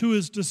to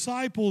his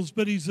disciples,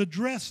 but he's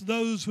addressed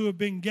those who have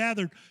been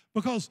gathered,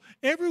 because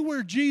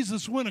everywhere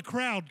Jesus went, a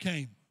crowd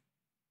came.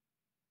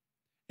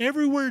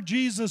 Everywhere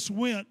Jesus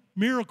went,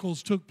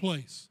 miracles took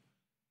place.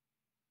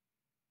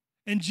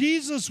 And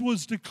Jesus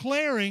was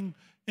declaring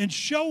and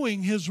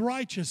showing his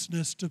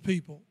righteousness to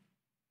people.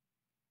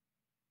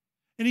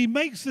 And he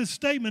makes this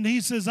statement.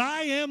 He says,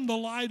 I am the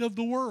light of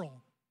the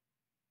world.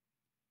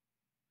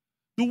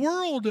 The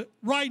world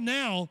right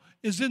now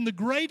is in the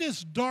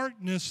greatest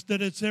darkness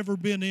that it's ever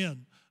been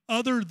in,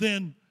 other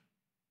than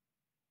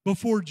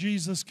before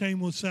Jesus came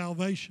with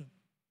salvation.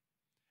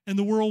 And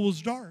the world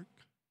was dark.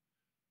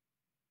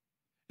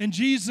 And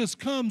Jesus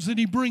comes and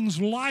he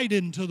brings light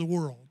into the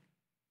world.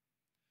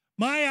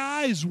 My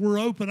eyes were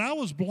open. I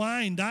was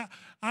blind.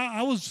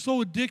 I was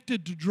so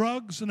addicted to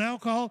drugs and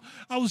alcohol.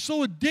 I was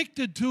so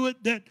addicted to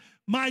it that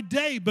my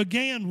day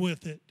began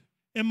with it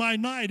and my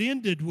night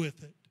ended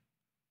with it.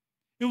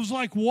 It was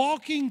like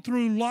walking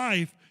through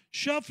life,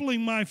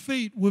 shuffling my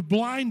feet with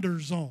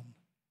blinders on.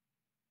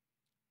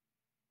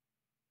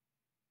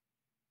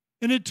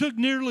 And it took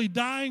nearly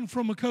dying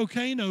from a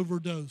cocaine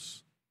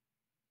overdose.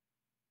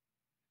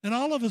 And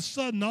all of a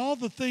sudden, all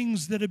the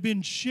things that have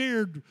been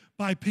shared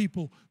by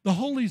people, the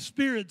Holy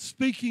Spirit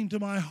speaking to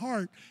my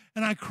heart,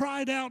 and I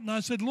cried out and I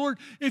said, Lord,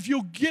 if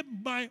you'll get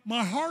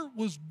my heart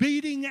was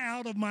beating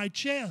out of my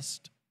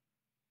chest.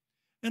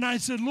 And I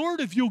said,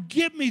 Lord, if you'll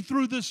get me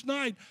through this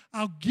night,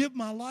 I'll give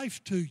my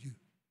life to you.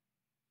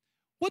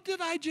 What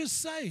did I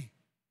just say?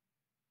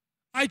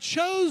 I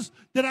chose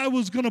that I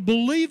was going to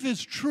believe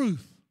his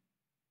truth.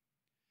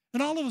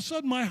 And all of a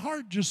sudden, my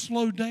heart just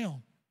slowed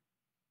down.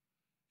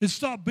 It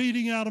stopped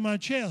beating out of my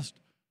chest.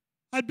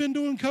 I'd been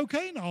doing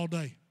cocaine all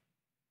day.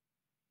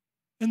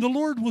 And the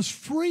Lord was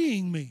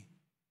freeing me.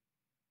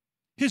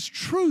 His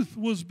truth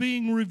was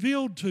being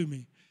revealed to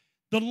me.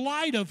 The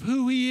light of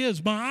who he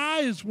is. My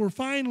eyes were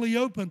finally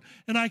open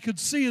and I could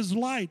see his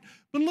light.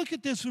 But look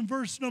at this in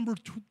verse number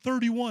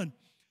 31.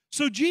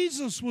 So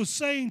Jesus was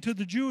saying to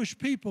the Jewish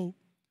people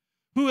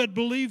who had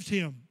believed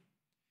him,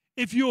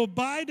 if you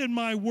abide in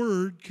my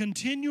word,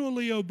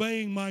 continually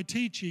obeying my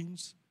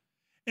teachings,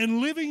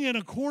 and living in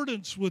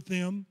accordance with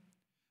them,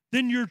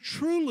 then you're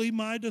truly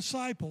my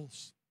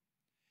disciples.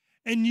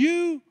 And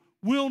you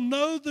will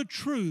know the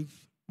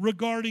truth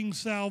regarding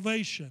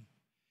salvation.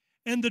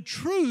 And the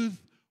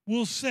truth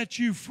will set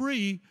you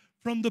free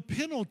from the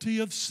penalty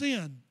of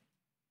sin.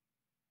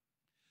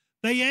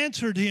 They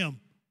answered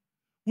him,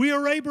 we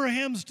are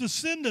Abraham's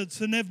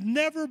descendants and have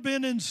never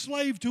been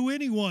enslaved to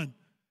anyone.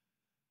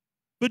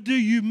 But what do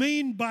you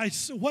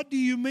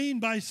mean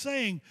by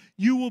saying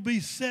you will be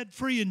set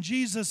free? And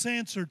Jesus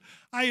answered,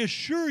 I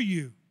assure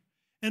you,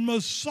 and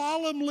most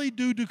solemnly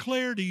do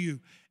declare to you,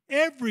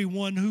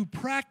 everyone who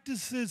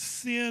practices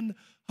sin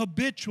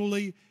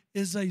habitually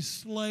is a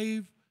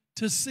slave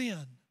to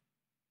sin.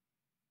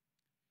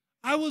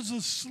 I was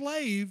a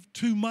slave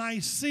to my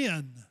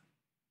sin.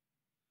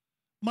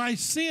 My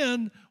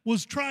sin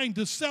was trying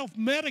to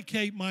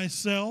self-medicate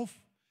myself,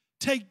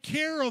 take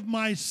care of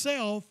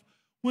myself,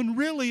 when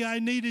really I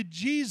needed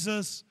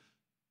Jesus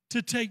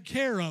to take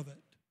care of it.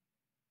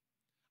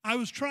 I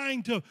was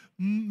trying to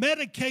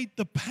medicate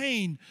the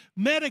pain,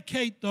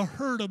 medicate the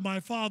hurt of my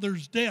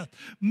father's death,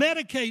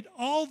 medicate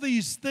all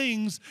these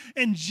things,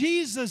 and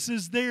Jesus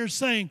is there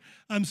saying,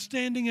 I'm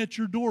standing at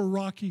your door,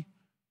 Rocky,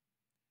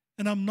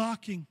 and I'm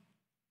knocking.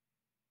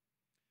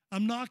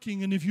 I'm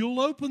knocking, and if you'll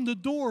open the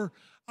door,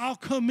 I'll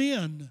come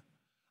in.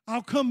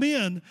 I'll come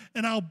in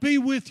and I'll be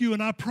with you,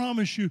 and I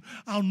promise you,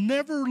 I'll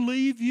never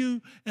leave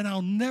you and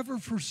I'll never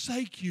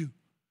forsake you.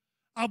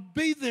 I'll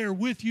be there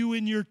with you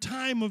in your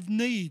time of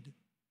need.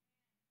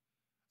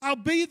 I'll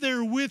be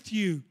there with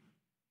you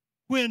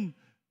when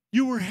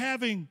you were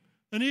having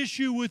an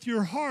issue with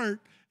your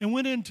heart and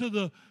went into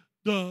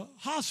the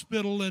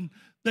hospital and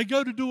they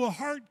go to do a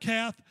heart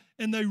cath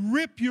and they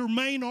rip your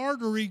main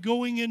artery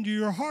going into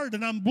your heart,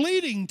 and I'm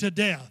bleeding to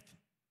death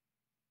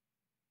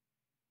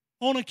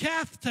on a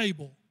cath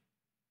table.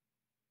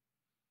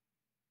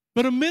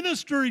 But a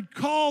minister had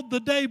called the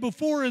day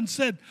before and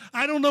said,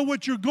 I don't know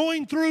what you're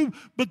going through,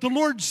 but the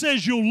Lord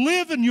says you'll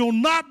live and you'll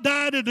not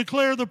die to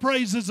declare the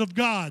praises of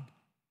God.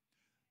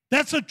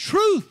 That's a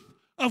truth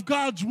of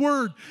God's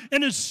word.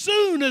 And as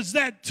soon as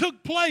that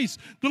took place,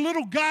 the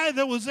little guy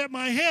that was at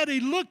my head, he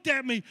looked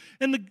at me,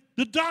 and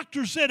the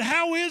doctor said,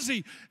 how is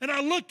he? And I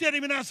looked at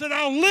him and I said,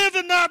 I'll live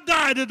and not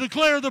die to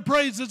declare the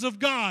praises of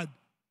God.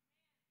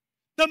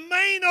 The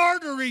main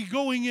artery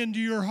going into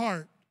your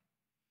heart.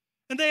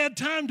 And they had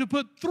time to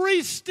put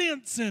 3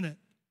 stents in it.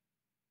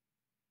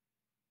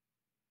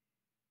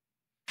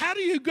 How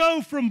do you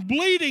go from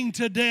bleeding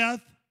to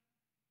death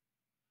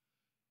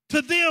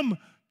to them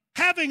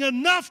having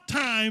enough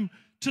time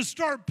to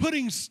start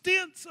putting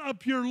stents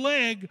up your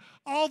leg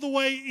all the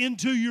way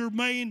into your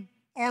main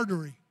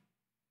artery?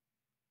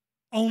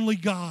 Only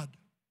God.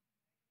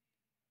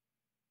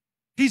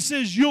 He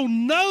says, you'll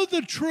know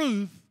the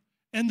truth,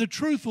 and the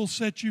truth will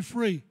set you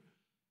free.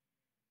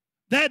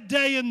 That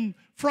day in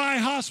Fry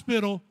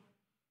Hospital,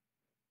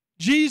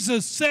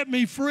 Jesus set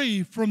me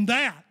free from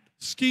that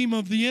scheme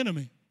of the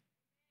enemy.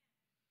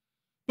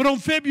 But on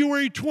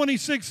February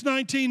 26,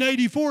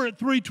 1984 at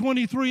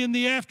 3:23 in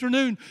the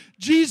afternoon,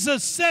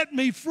 Jesus set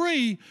me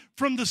free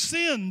from the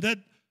sin that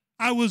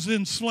I was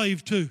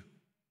enslaved to.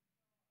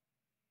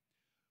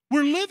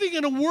 We're living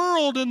in a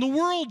world, and the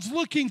world's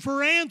looking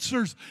for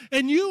answers,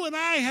 and you and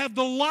I have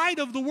the light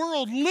of the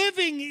world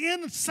living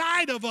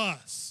inside of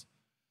us,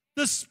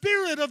 the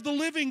Spirit of the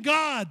living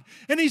God.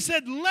 And he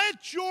said,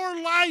 let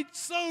your light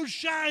so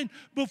shine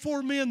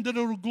before men that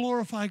it will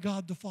glorify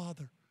God the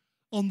Father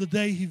on the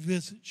day he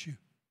visits you.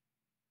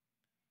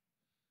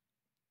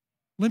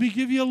 Let me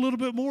give you a little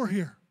bit more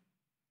here.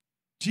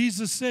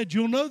 Jesus said,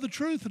 you'll know the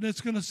truth, and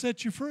it's going to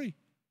set you free.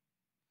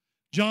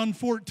 John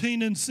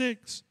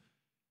 14:6.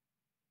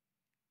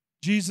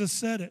 Jesus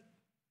said it.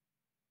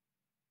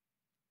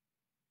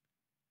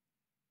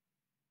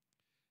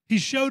 He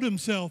showed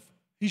himself.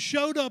 He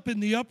showed up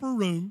in the upper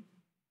room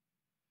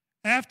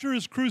after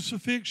his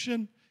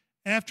crucifixion,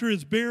 after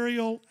his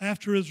burial,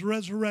 after his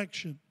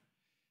resurrection.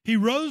 He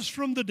rose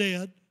from the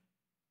dead,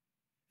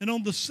 and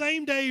on the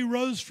same day he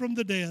rose from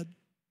the dead,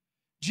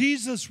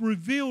 Jesus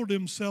revealed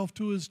himself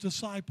to his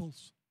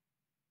disciples.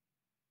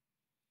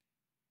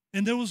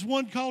 And there was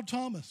one called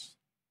Thomas.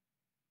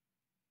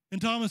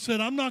 And Thomas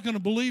said, I'm not going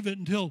to believe it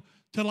until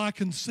I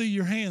can see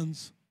your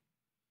hands,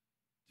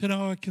 till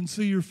I can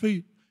see your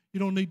feet. You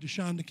don't need to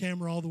shine the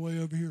camera all the way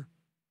over here.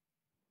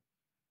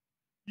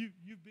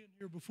 You've been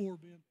here before,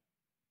 Ben.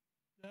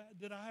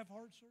 Did I have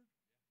heart surgery?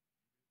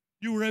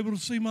 You were able to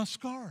see my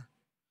scar.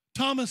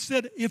 Thomas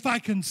said, if I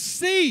can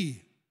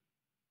see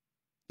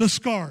the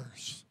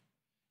scars,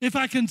 if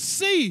I can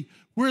see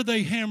where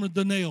they hammered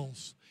the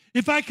nails,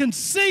 if I can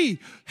see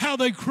how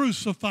they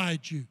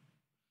crucified you,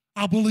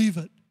 I'll believe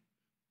it.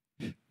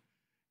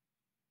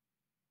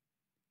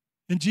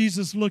 And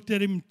Jesus looked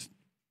at him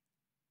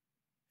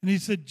and he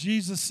said,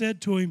 Jesus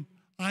said to him,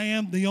 I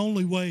am the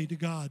only way to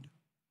God.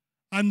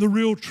 I'm the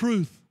real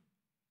truth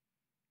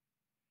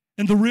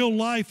and the real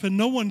life, and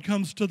no one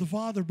comes to the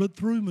Father but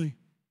through me.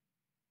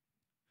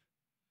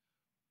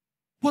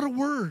 What a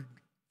word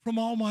from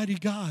Almighty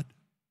God.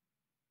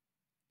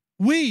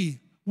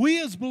 We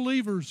as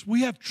believers,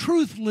 we have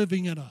truth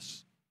living in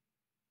us.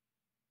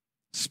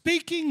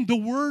 Speaking the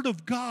word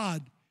of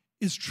God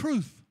is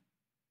truth.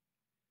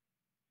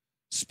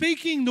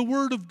 Speaking the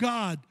word of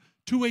God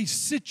to a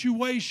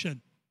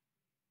situation.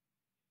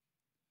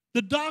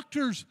 The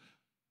doctors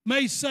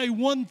may say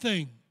one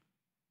thing.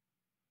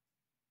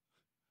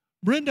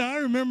 Brenda, I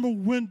remember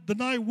when the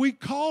night we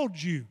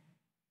called you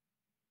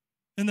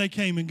and they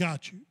came and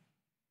got you.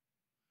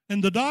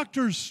 And the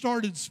doctors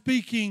started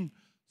speaking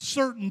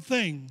certain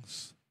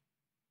things.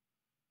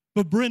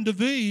 But Brenda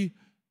V.,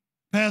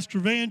 Pastor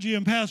Vangie,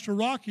 and Pastor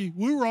Rocky,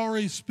 we were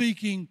already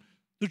speaking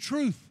the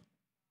truth.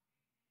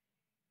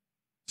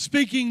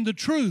 Speaking the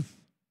truth.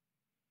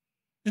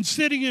 And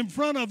sitting in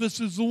front of us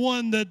is the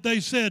one that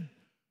they said,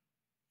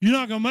 you're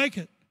not going to make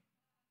it.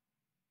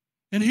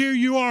 And here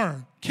you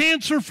are,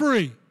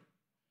 cancer-free.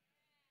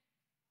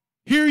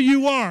 Here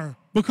you are,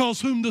 because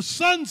whom the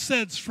Son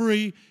sets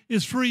free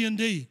is free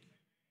indeed.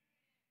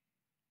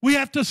 We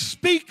have to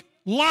speak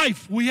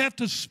life. We have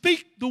to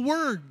speak the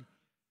word.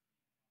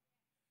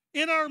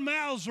 In our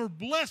mouths are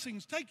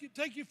blessings. Take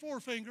your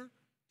forefinger,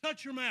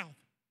 touch your mouth.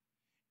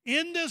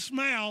 In this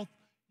mouth,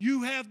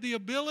 you have the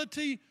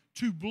ability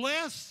to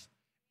bless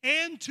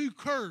and to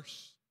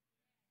curse.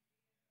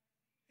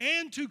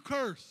 And to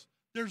curse.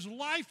 There's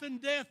life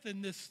and death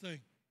in this thing.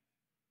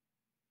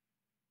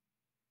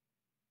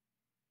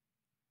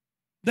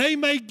 They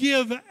may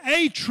give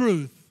a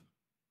truth,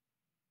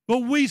 but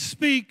we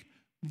speak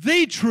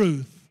the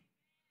truth.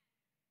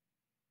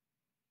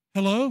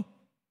 Hello?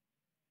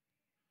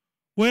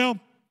 Well,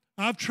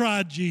 I've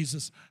tried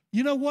Jesus.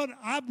 You know what?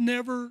 I've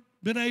never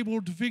been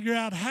able to figure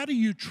out, how do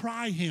you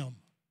try him?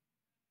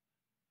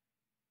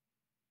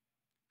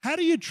 How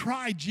do you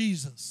try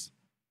Jesus?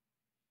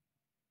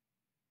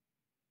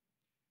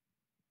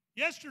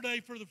 Yesterday,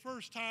 for the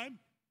first time,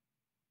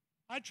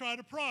 I tried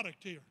a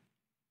product here.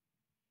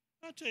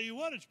 I'll tell you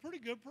what, it's a pretty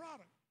good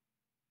product.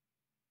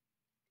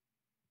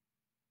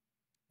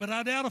 But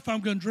I doubt if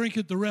I'm going to drink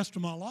it the rest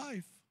of my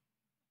life.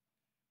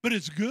 But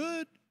it's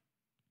good.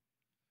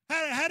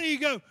 How do you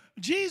go,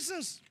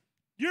 Jesus,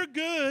 you're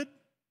good.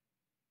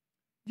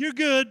 You're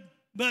good,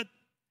 but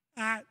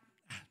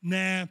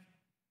nah.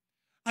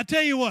 I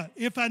tell you what,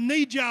 if I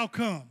need you, I'll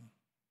come.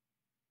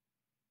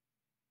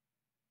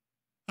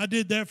 I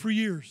did that for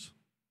years.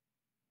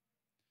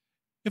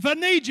 If I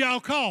need you,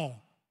 I'll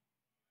call.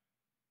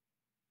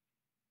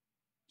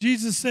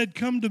 Jesus said,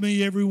 come to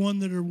me, everyone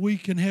that are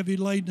weak and heavy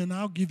laden, and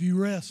I'll give you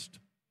rest.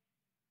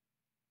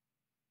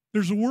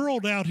 There's a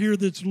world out here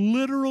that's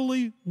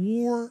literally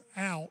wore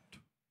out.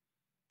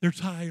 They're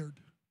tired.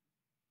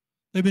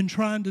 They've been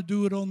trying to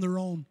do it on their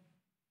own.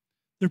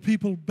 There are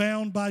people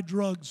bound by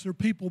drugs. There are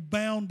people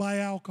bound by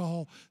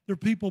alcohol. There are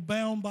people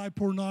bound by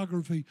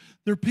pornography.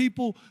 There are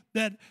people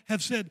that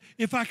have said,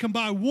 if I can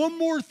buy one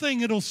more thing,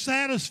 it'll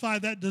satisfy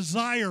that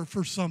desire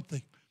for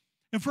something.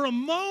 And for a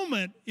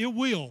moment, it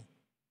will.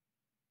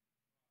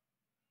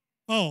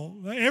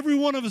 Oh, every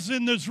one of us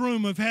in this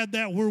room have had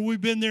that where we've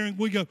been there and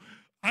we go,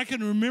 I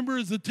can remember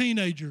as a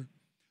teenager,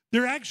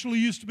 there actually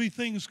used to be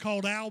things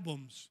called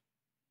albums.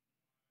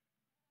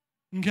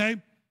 Okay?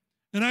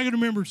 And I can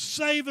remember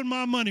saving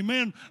my money.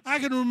 Man, I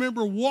can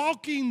remember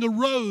walking the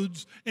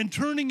roads and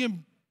turning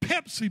in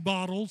Pepsi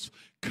bottles,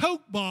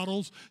 Coke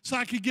bottles, so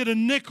I could get a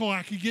nickel,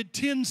 I could get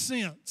 10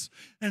 cents,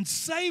 and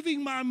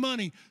saving my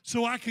money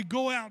so I could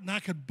go out and I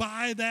could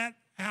buy that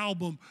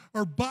album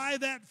or buy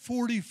that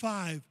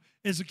 45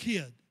 as a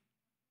kid.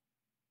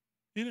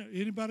 You know,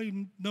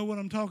 anybody know what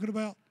I'm talking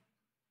about?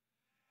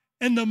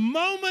 And the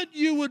moment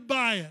you would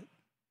buy it,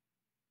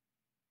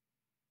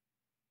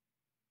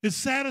 it's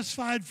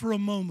satisfied for a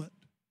moment.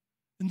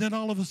 And then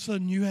all of a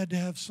sudden you had to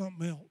have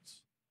something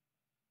else.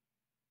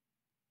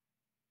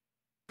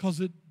 Because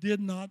it did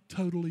not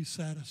totally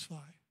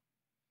satisfy.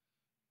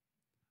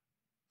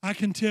 I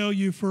can tell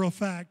you for a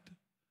fact,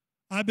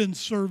 I've been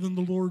serving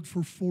the Lord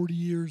for 40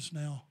 years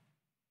now.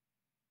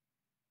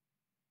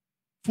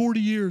 40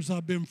 years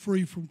I've been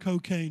free from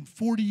cocaine.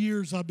 40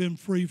 years I've been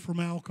free from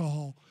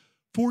alcohol.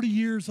 40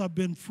 years I've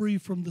been free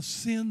from the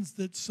sins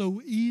that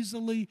so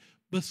easily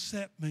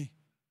beset me.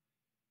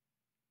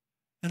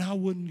 And I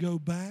wouldn't go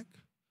back.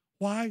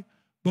 Why?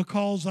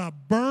 Because I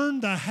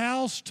burned the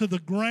house to the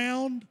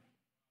ground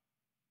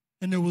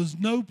and there was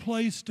no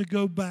place to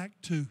go back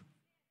to.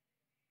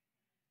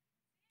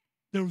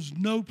 There was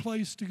no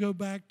place to go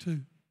back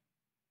to.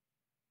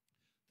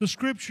 The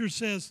scripture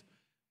says,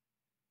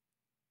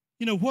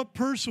 you know, what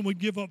person would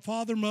give up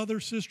father, mother,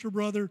 sister,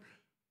 brother,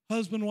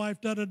 husband,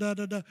 wife,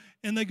 da-da-da-da-da,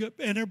 and they go,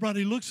 and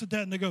everybody looks at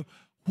that and they go,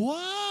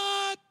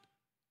 what?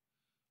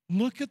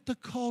 Look at the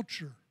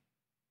culture.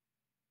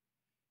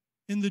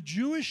 In the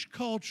Jewish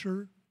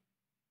culture,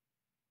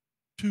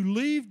 to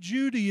leave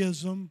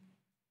Judaism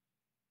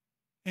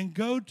and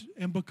go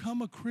and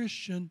become a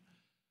Christian,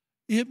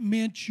 it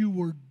meant you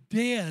were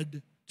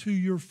dead to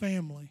your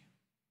family.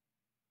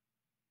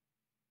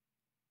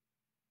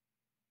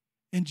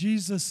 And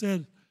Jesus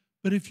said,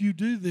 but if you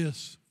do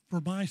this for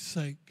my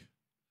sake,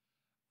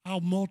 I'll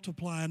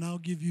multiply and I'll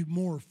give you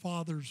more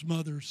fathers,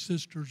 mothers,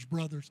 sisters,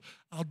 brothers.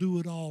 I'll do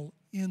it all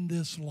in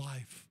this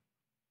life.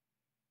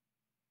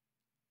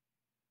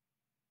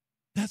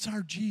 That's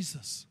our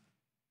Jesus.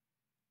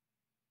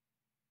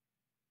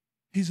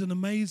 He's an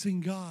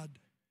amazing God.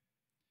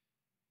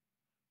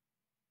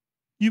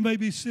 You may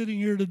be sitting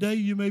here today.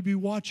 You may be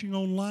watching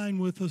online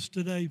with us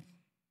today.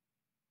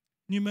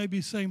 You may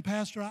be saying,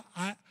 Pastor,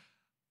 I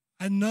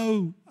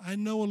know a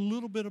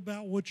little bit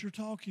about what you're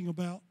talking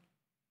about.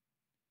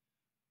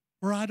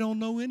 Or I don't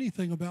know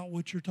anything about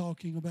what you're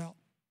talking about.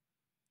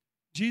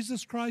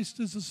 Jesus Christ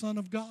is the Son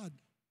of God.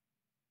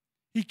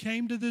 He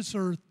came to this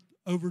earth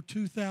over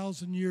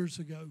 2,000 years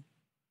ago.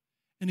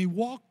 And he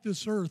walked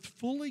this earth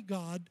fully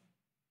God,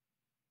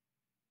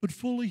 but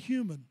fully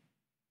human.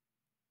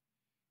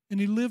 And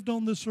he lived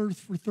on this earth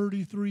for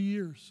 33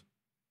 years.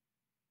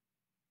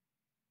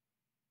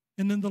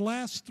 And in the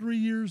last 3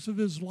 years of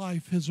his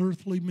life, his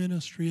earthly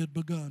ministry had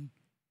begun.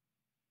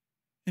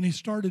 And he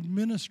started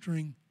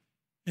ministering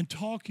and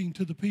talking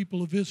to the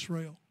people of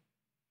Israel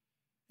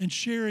and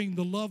sharing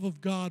the love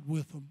of God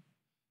with them,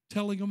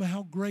 telling them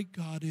how great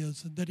God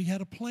is and that he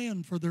had a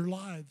plan for their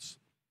lives.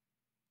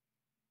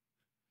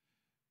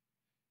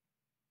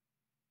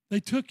 They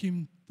took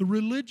him, the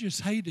religious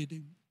hated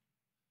him.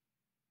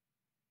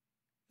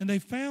 And they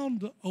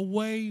found a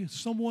way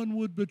someone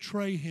would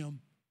betray him.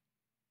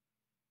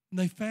 And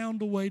they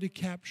found a way to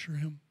capture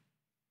him.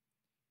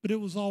 But it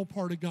was all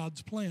part of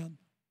God's plan.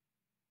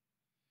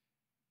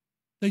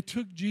 They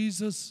took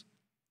Jesus.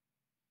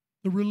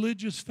 The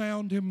religious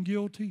found him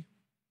guilty.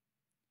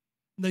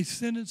 And they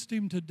sentenced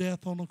him to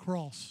death on a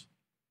cross.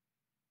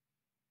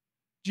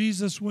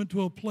 Jesus went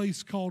to a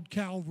place called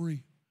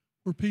Calvary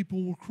where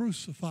people were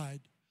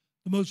crucified,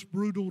 the most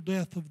brutal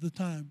death of the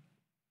time.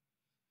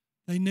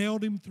 They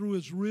nailed him through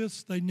his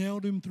wrists. They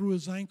nailed him through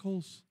his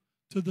ankles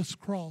to this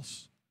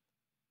cross.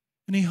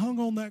 And he hung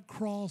on that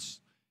cross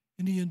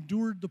and he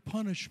endured the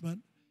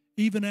punishment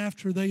even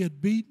after they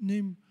had beaten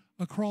him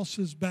across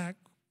his back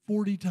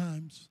 40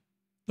 times,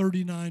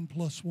 39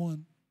 plus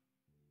 1.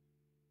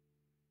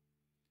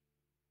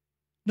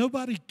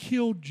 Nobody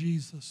killed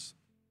Jesus.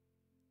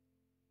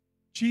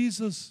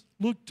 Jesus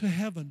looked to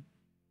heaven.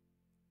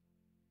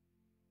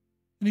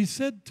 And he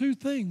said two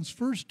things.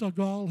 First of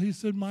all, he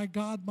said, my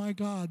God,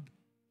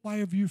 why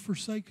have you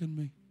forsaken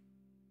me?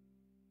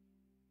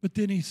 But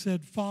then he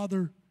said,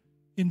 Father,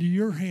 into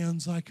your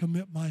hands I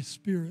commit my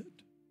spirit.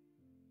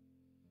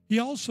 He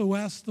also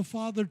asked the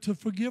Father to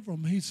forgive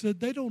them. He said,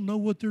 they don't know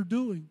what they're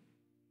doing.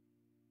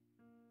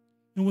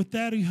 And with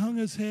that, he hung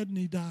his head and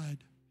he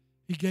died.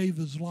 He gave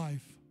his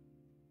life.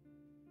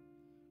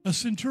 A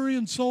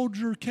centurion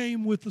soldier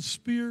came with a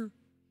spear,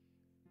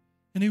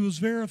 and he was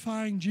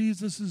verifying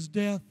Jesus'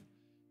 death,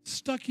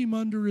 stuck him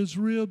under his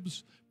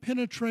ribs,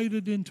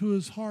 penetrated into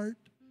his heart,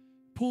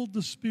 pulled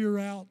the spear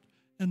out,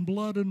 and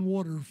blood and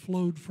water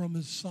flowed from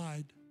his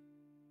side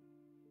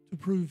to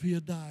prove he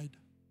had died.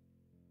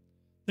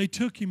 They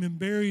took him and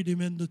buried him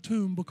in the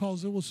tomb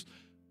because it was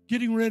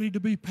getting ready to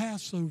be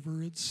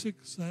Passover at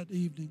 6 that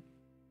evening.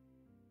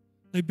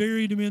 They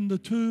buried him in the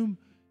tomb,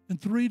 and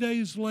 3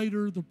 days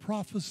later, the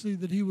prophecy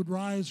that he would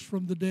rise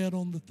from the dead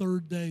on the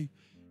third day,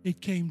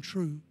 it came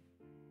true.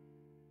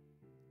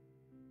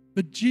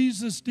 But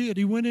Jesus did.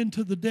 He went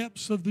into the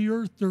depths of the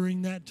earth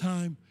during that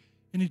time,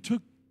 and he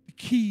took the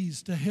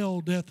keys to hell,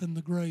 death, and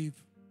the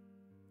grave.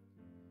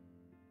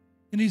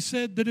 And he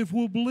said that if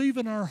we'll believe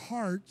in our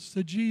hearts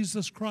that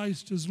Jesus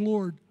Christ is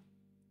Lord,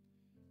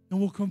 and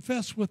we'll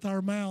confess with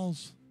our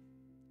mouths,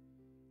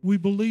 we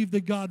believe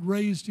that God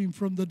raised him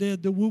from the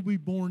dead, that we'll be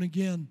born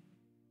again.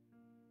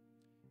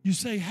 You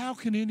say, how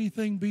can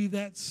anything be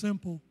that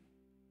simple?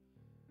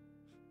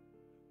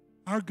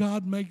 Our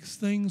God makes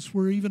things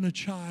where even a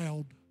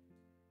child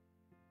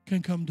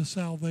can come to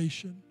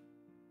salvation.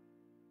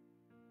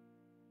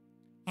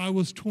 I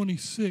was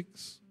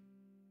 26.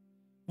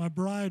 My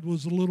bride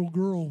was a little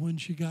girl when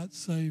she got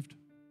saved.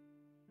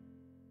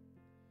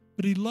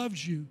 But he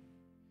loves you.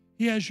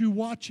 He has you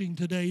watching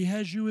today. He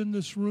has you in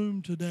this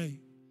room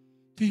today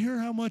to hear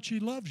how much he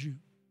loves you.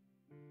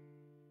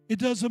 It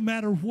doesn't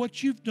matter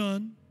what you've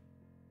done,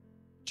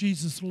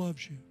 Jesus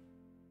loves you.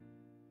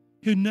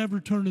 He'll never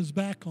turn his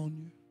back on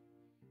you.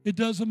 It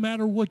doesn't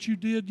matter what you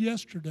did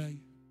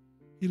yesterday.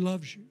 He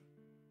loves you.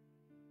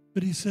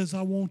 But he says,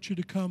 I want you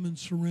to come and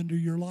surrender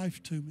your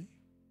life to me.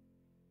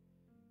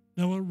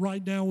 Now,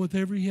 right now, with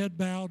every head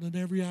bowed and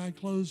every eye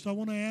closed, I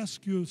want to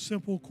ask you a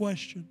simple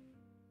question.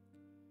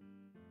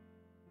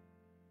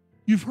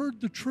 You've heard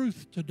the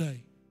truth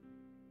today.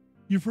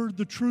 You've heard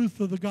the truth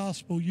of the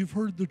gospel. You've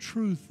heard the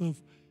truth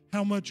of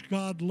how much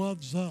God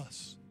loves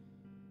us.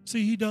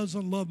 See, he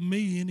doesn't love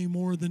me any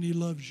more than he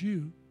loves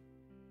you.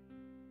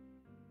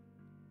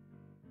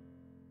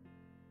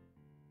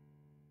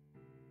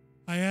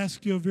 I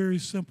ask you a very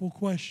simple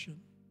question.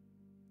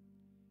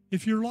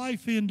 If your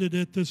life ended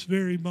at this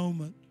very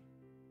moment,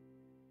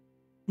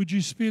 would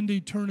you spend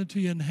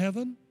eternity in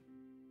heaven,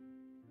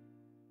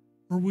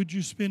 or would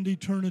you spend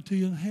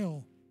eternity in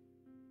hell?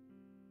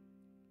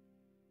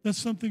 That's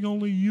something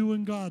only you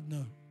and God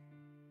know.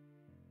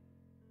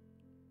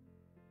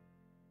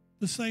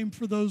 The same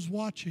for those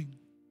watching.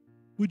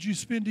 Would you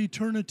spend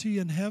eternity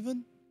in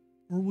heaven,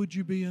 or would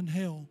you be in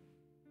hell?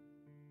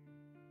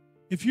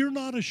 If you're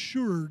not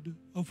assured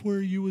of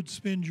where you would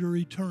spend your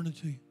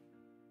eternity,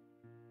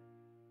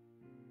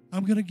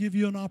 I'm going to give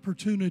you an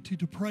opportunity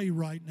to pray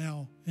right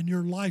now and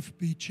your life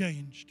be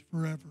changed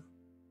forever.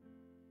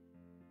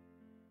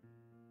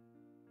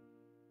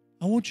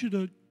 I want you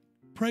to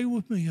pray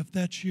with me if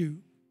that's you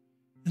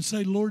and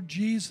say, Lord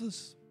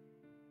Jesus,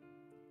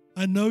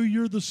 I know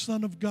you're the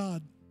Son of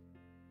God.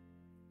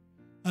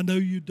 I know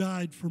you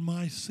died for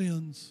my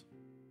sins.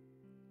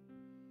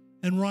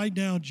 And right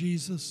now,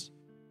 Jesus,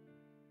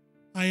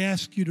 I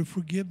ask you to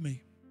forgive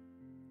me.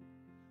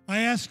 I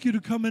ask you to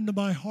come into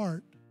my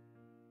heart.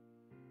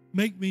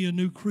 Make me a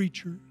new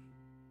creature.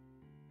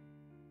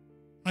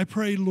 I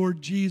pray,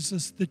 Lord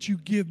Jesus, that you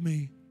give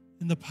me,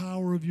 in the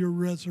power of your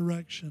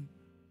resurrection,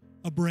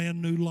 a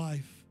brand new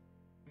life.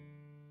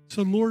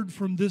 So, Lord,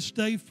 from this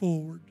day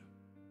forward,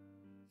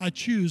 I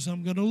choose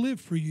I'm going to live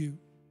for you,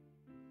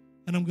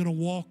 and I'm going to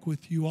walk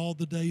with you all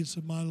the days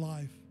of my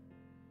life.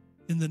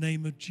 In the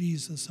name of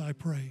Jesus, I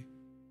pray.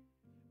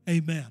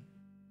 Amen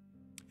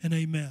and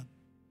amen.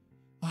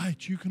 All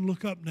right, you can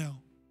look up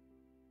now.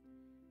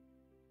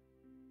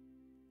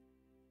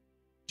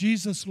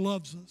 Jesus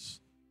loves us.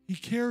 He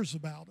cares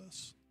about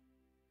us.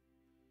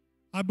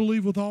 I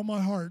believe with all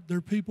my heart there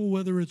are people,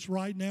 whether it's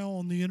right now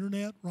on the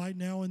internet, right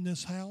now in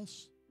this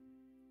house,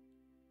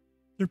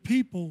 there are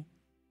people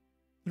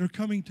that are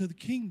coming to the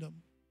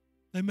kingdom.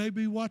 They may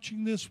be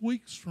watching this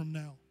weeks from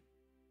now.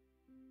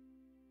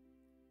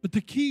 But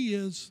the key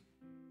is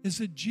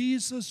that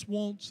Jesus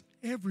wants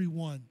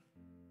everyone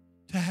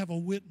to have a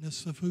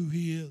witness of who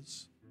he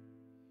is.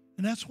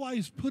 And that's why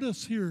he's put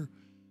us here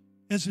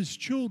as his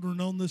children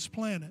on this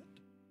planet,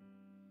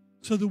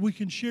 so that we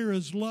can share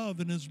his love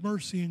and his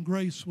mercy and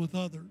grace with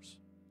others.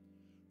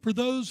 For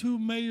those who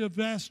may have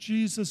asked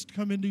Jesus to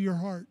come into your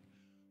heart,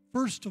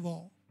 first of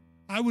all,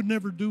 I would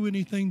never do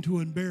anything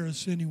to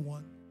embarrass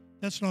anyone.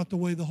 That's not the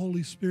way the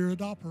Holy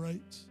Spirit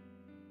operates.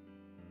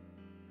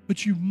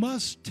 But you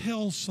must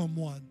tell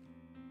someone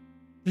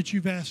that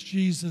you've asked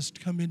Jesus to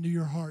come into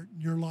your heart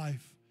and your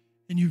life,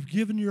 and you've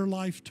given your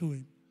life to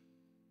him.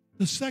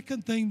 The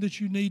second thing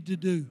that you need to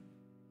do,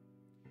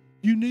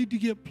 you need to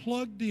get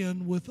plugged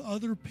in with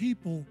other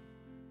people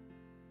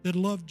that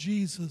love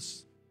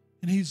Jesus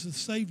and he's the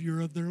Savior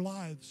of their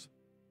lives.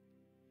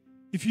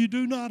 If you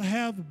do not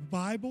have a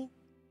Bible,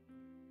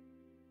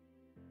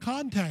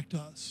 contact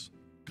us.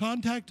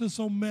 Contact us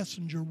on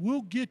Messenger.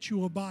 We'll get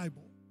you a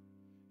Bible.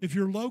 If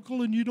you're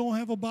local and you don't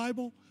have a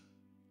Bible,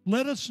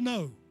 let us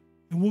know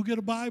and we'll get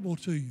a Bible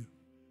to you.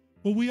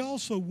 But we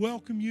also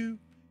welcome you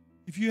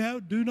if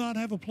you do not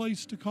have a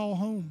place to call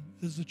home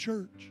as a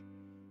church.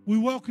 We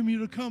welcome you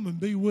to come and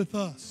be with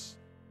us.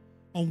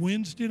 On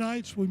Wednesday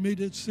nights, we meet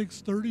at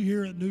 6:30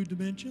 here at New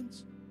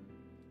Dimensions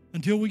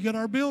until we get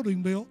our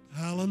building built.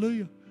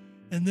 Hallelujah.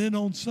 And then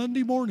on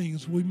Sunday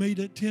mornings, we meet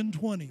at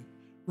 10:20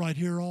 right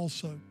here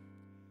also.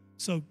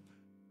 So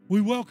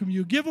we welcome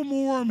you. Give them a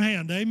warm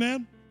hand.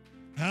 Amen.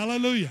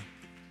 Hallelujah.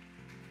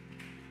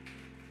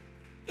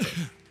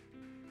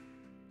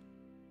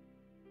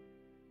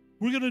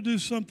 We're going to do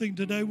something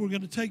today. We're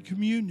going to take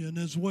communion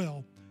as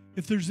well.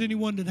 If there's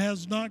anyone that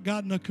has not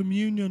gotten a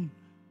communion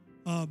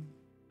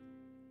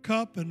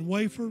cup and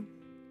wafer,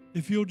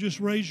 if you'll just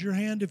raise your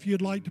hand if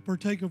you'd like to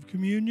partake of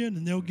communion,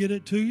 and they'll get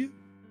it to you.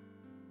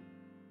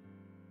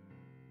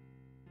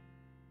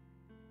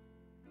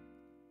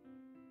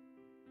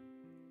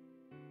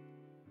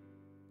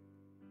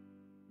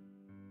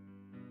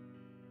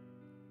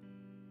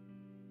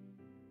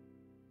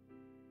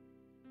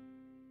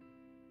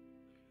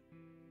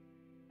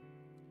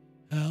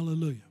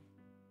 Hallelujah.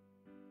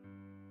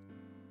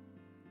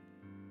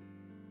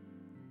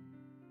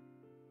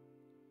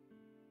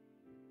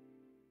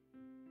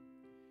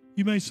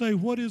 You may say,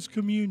 what is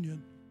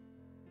communion?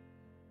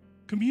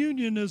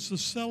 Communion is the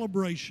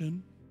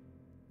celebration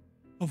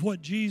of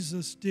what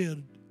Jesus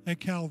did at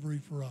Calvary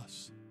for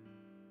us.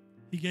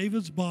 He gave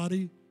his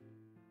body.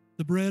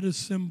 The bread is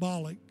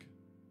symbolic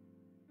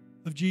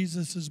of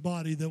Jesus'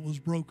 body that was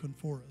broken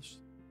for us.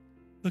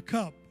 The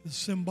cup is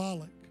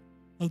symbolic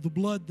of the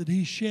blood that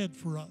he shed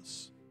for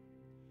us.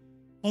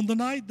 On the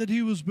night that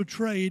he was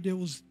betrayed, it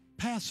was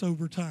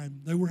Passover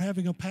time. They were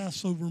having a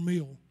Passover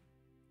meal.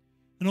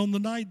 And on the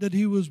night that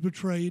he was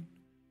betrayed,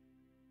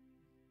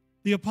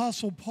 the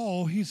Apostle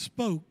Paul, he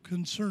spoke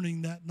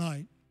concerning that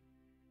night.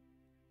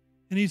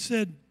 And he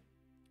said,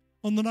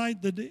 on the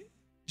night that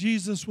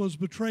Jesus was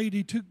betrayed,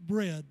 he took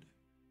bread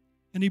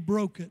and he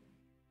broke it.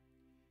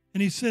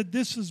 And he said,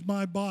 this is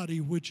my body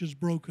which is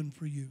broken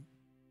for you.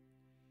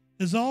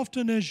 As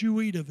often as you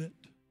eat of it,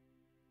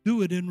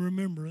 do it in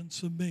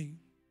remembrance of me.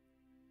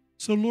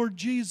 So, Lord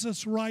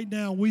Jesus, right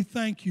now, we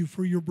thank you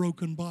for your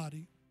broken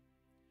body.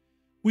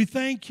 We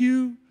thank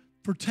you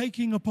for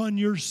taking upon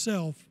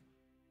yourself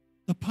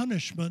the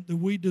punishment that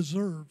we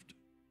deserved.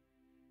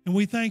 And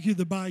we thank you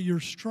that by your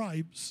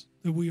stripes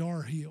that we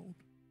are healed.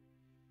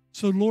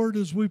 So, Lord,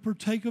 as we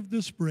partake of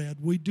this bread,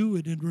 we do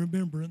it in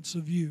remembrance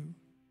of you.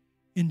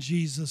 In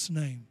Jesus'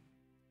 name,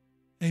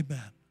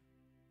 amen.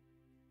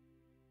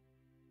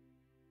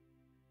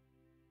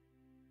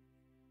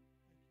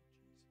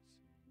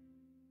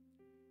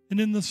 And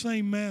in the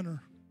same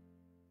manner,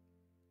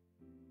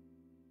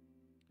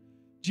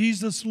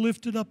 Jesus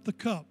lifted up the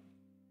cup.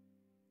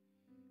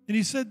 And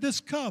he said, this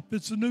cup,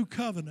 it's a new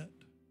covenant.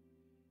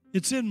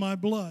 It's in my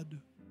blood.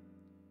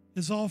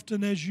 As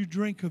often as you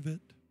drink of it,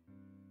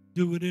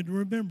 do it in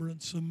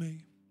remembrance of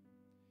me.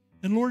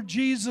 And Lord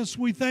Jesus,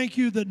 we thank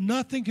you that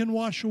nothing can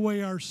wash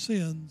away our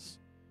sins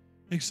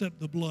except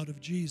the blood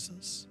of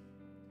Jesus.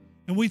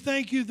 And we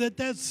thank you that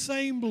that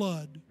same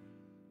blood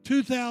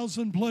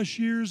 2,000 plus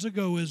years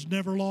ago has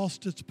never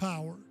lost its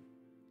power.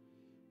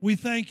 We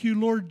thank you,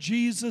 Lord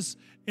Jesus,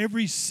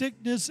 every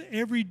sickness,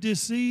 every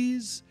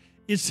disease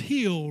is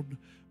healed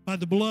by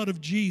the blood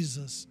of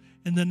Jesus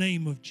in the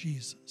name of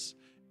Jesus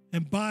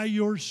and by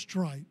your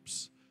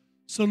stripes.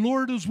 So,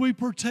 Lord, as we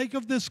partake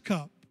of this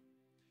cup,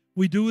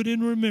 we do it in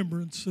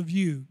remembrance of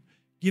you,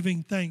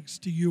 giving thanks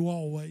to you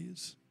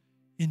always.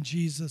 In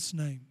Jesus'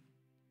 name,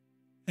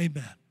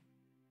 amen.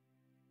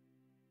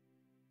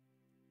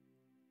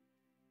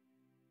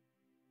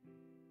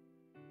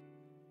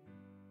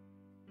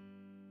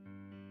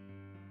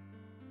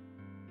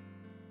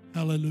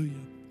 Hallelujah.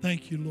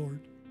 Thank you, Lord.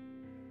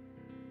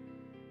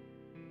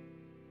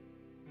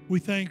 We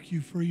thank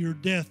you for your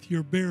death,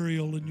 your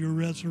burial, and your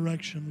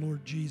resurrection,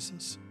 Lord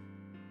Jesus.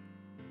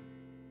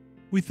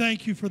 We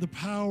thank you for the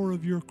power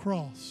of your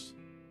cross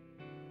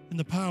and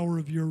the power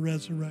of your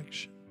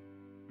resurrection.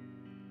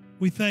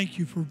 We thank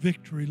you for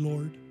victory,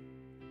 Lord.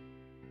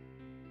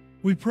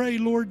 We pray,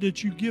 Lord,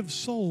 that you give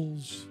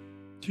souls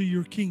to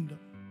your kingdom.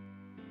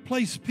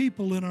 Place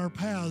people in our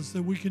paths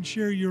that we can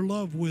share your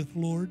love with,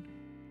 Lord.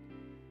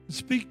 And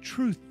speak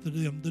truth to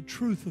them, the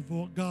truth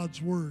of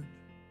God's word.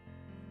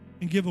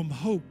 And give them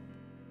hope,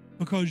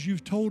 because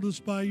you've told us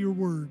by your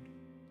word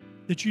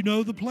that you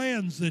know the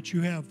plans that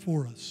you have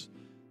for us.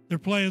 They're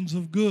plans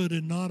of good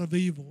and not of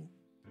evil.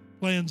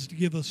 Plans to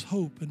give us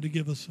hope and to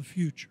give us a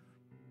future.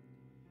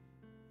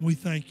 We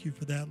thank you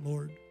for that,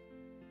 Lord.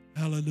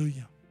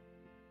 Hallelujah.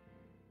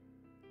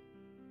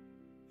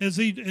 As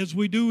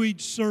we do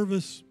each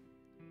service,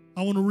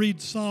 I want to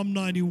read Psalm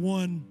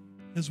 91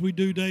 as we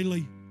do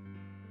daily.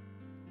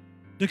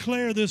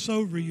 Declare this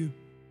over you.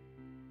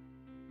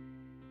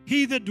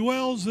 He that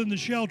dwells in the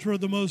shelter of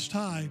the Most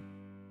High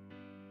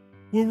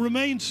will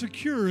remain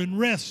secure and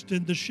rest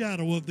in the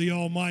shadow of the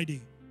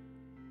Almighty,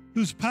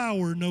 whose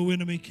power no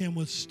enemy can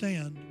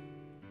withstand.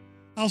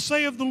 I'll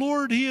say of the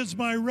Lord, He is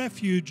my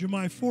refuge and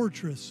my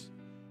fortress,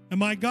 and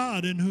my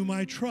God in whom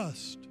I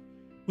trust,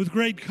 with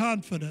great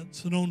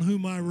confidence and on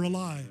whom I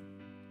rely.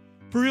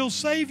 For He'll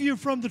save you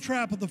from the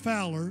trap of the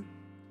fowler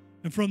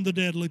and from the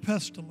deadly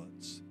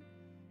pestilence.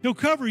 He'll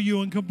cover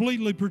you and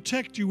completely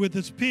protect you with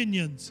His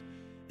pinions,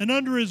 and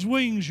under His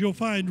wings you'll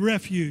find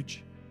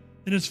refuge,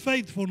 and His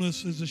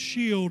faithfulness is a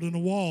shield and a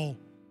wall.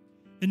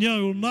 And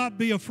you'll not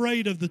be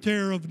afraid of the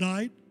terror of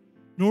night,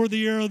 nor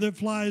the arrow that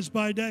flies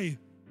by day,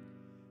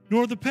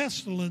 nor the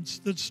pestilence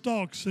that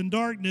stalks in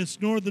darkness,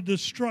 nor the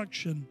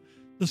destruction,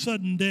 the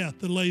sudden death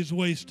that lays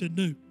waste at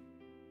noon.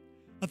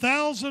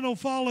 1,000 will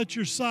fall at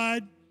your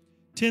side,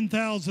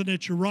 10,000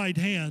 at your right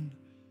hand,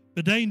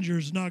 but danger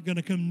is not going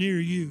to come near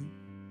you.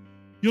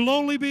 You'll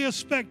only be a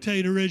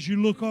spectator as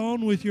you look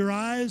on with your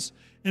eyes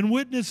and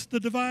witness the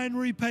divine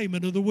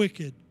repayment of the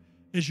wicked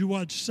as you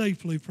watch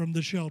safely from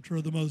the shelter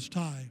of the Most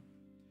High.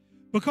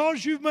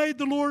 Because you've made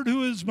the Lord,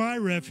 who is my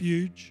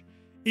refuge,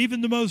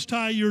 even the Most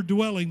High your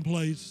dwelling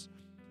place,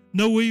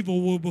 no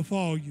evil will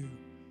befall you,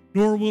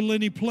 nor will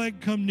any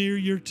plague come near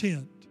your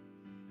tent.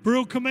 For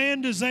he'll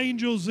command his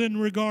angels in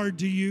regard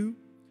to you,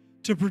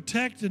 to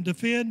protect and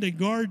defend and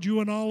guard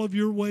you in all of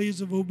your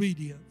ways of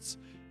obedience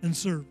and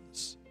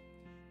service.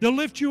 They'll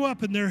lift you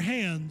up in their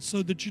hands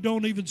so that you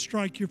don't even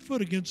strike your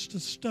foot against a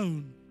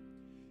stone.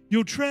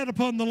 You'll tread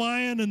upon the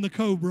lion and the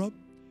cobra,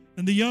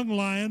 and the young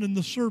lion and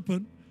the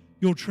serpent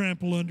you'll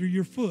trample under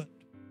your foot.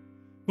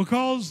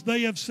 Because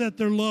they have set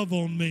their love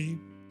on me,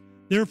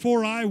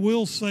 therefore I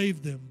will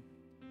save them,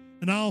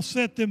 and I'll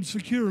set them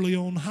securely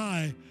on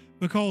high,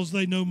 because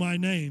they know my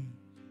name,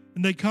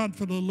 and they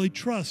confidently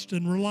trust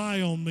and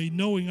rely on me,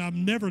 knowing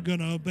I'm never going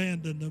to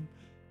abandon them.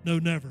 No,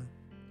 never.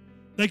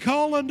 They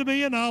call unto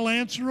me, and I'll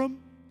answer them,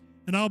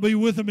 and I'll be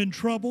with them in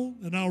trouble,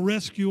 and I'll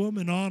rescue them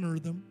and honor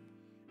them.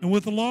 And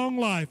with a long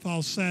life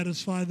I'll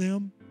satisfy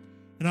them,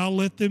 and I'll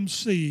let them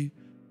see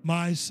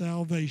my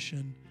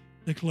salvation,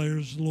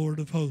 declares the Lord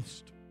of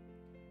hosts.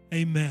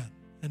 Amen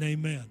and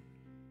amen.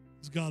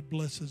 As God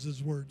blesses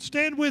his word.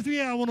 Stand with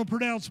me. I want to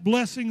pronounce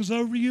blessings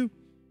over you.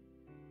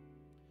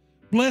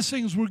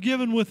 Blessings were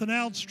given with an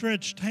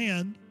outstretched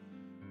hand.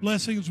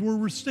 Blessings were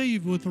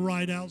received with the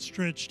right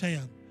outstretched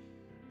hand.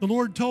 The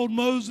Lord told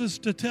Moses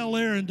to tell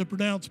Aaron to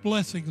pronounce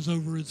blessings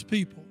over his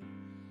people.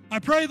 I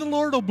pray the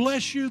Lord will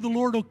bless you, the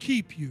Lord will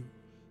keep you.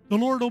 The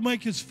Lord will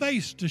make his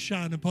face to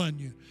shine upon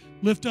you,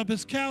 lift up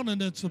his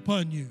countenance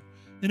upon you,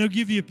 and he'll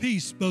give you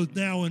peace both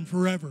now and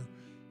forever.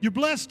 You're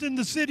blessed in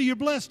the city, you're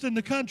blessed in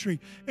the country.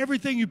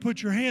 Everything you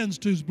put your hands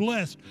to is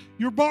blessed.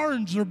 Your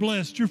barns are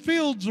blessed, your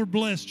fields are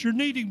blessed, your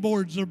kneading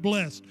boards are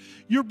blessed.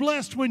 You're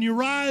blessed when you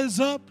rise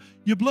up,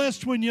 you're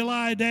blessed when you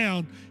lie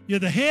down. You're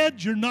the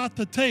head, you're not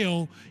the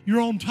tail.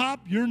 You're on top,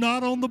 you're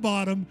not on the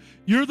bottom.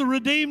 You're the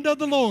redeemed of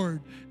the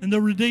Lord. And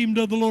the redeemed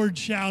of the Lord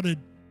shouted,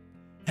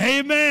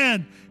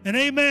 amen and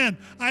amen.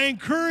 I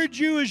encourage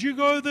you as you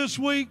go this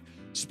week,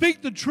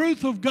 speak the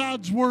truth of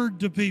God's word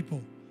to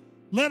people.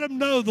 Let them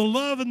know the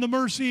love and the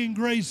mercy and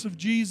grace of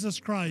Jesus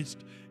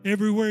Christ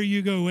everywhere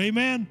you go.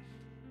 Amen.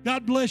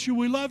 God bless you.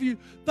 We love you.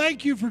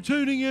 Thank you for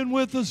tuning in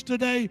with us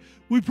today.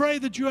 We pray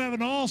that you have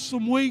an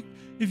awesome week.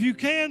 If you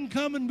can,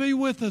 come and be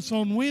with us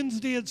on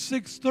Wednesday at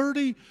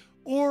 6:30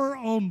 or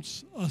on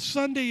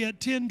Sunday at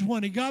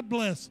 10:20. God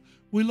bless.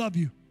 We love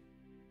you.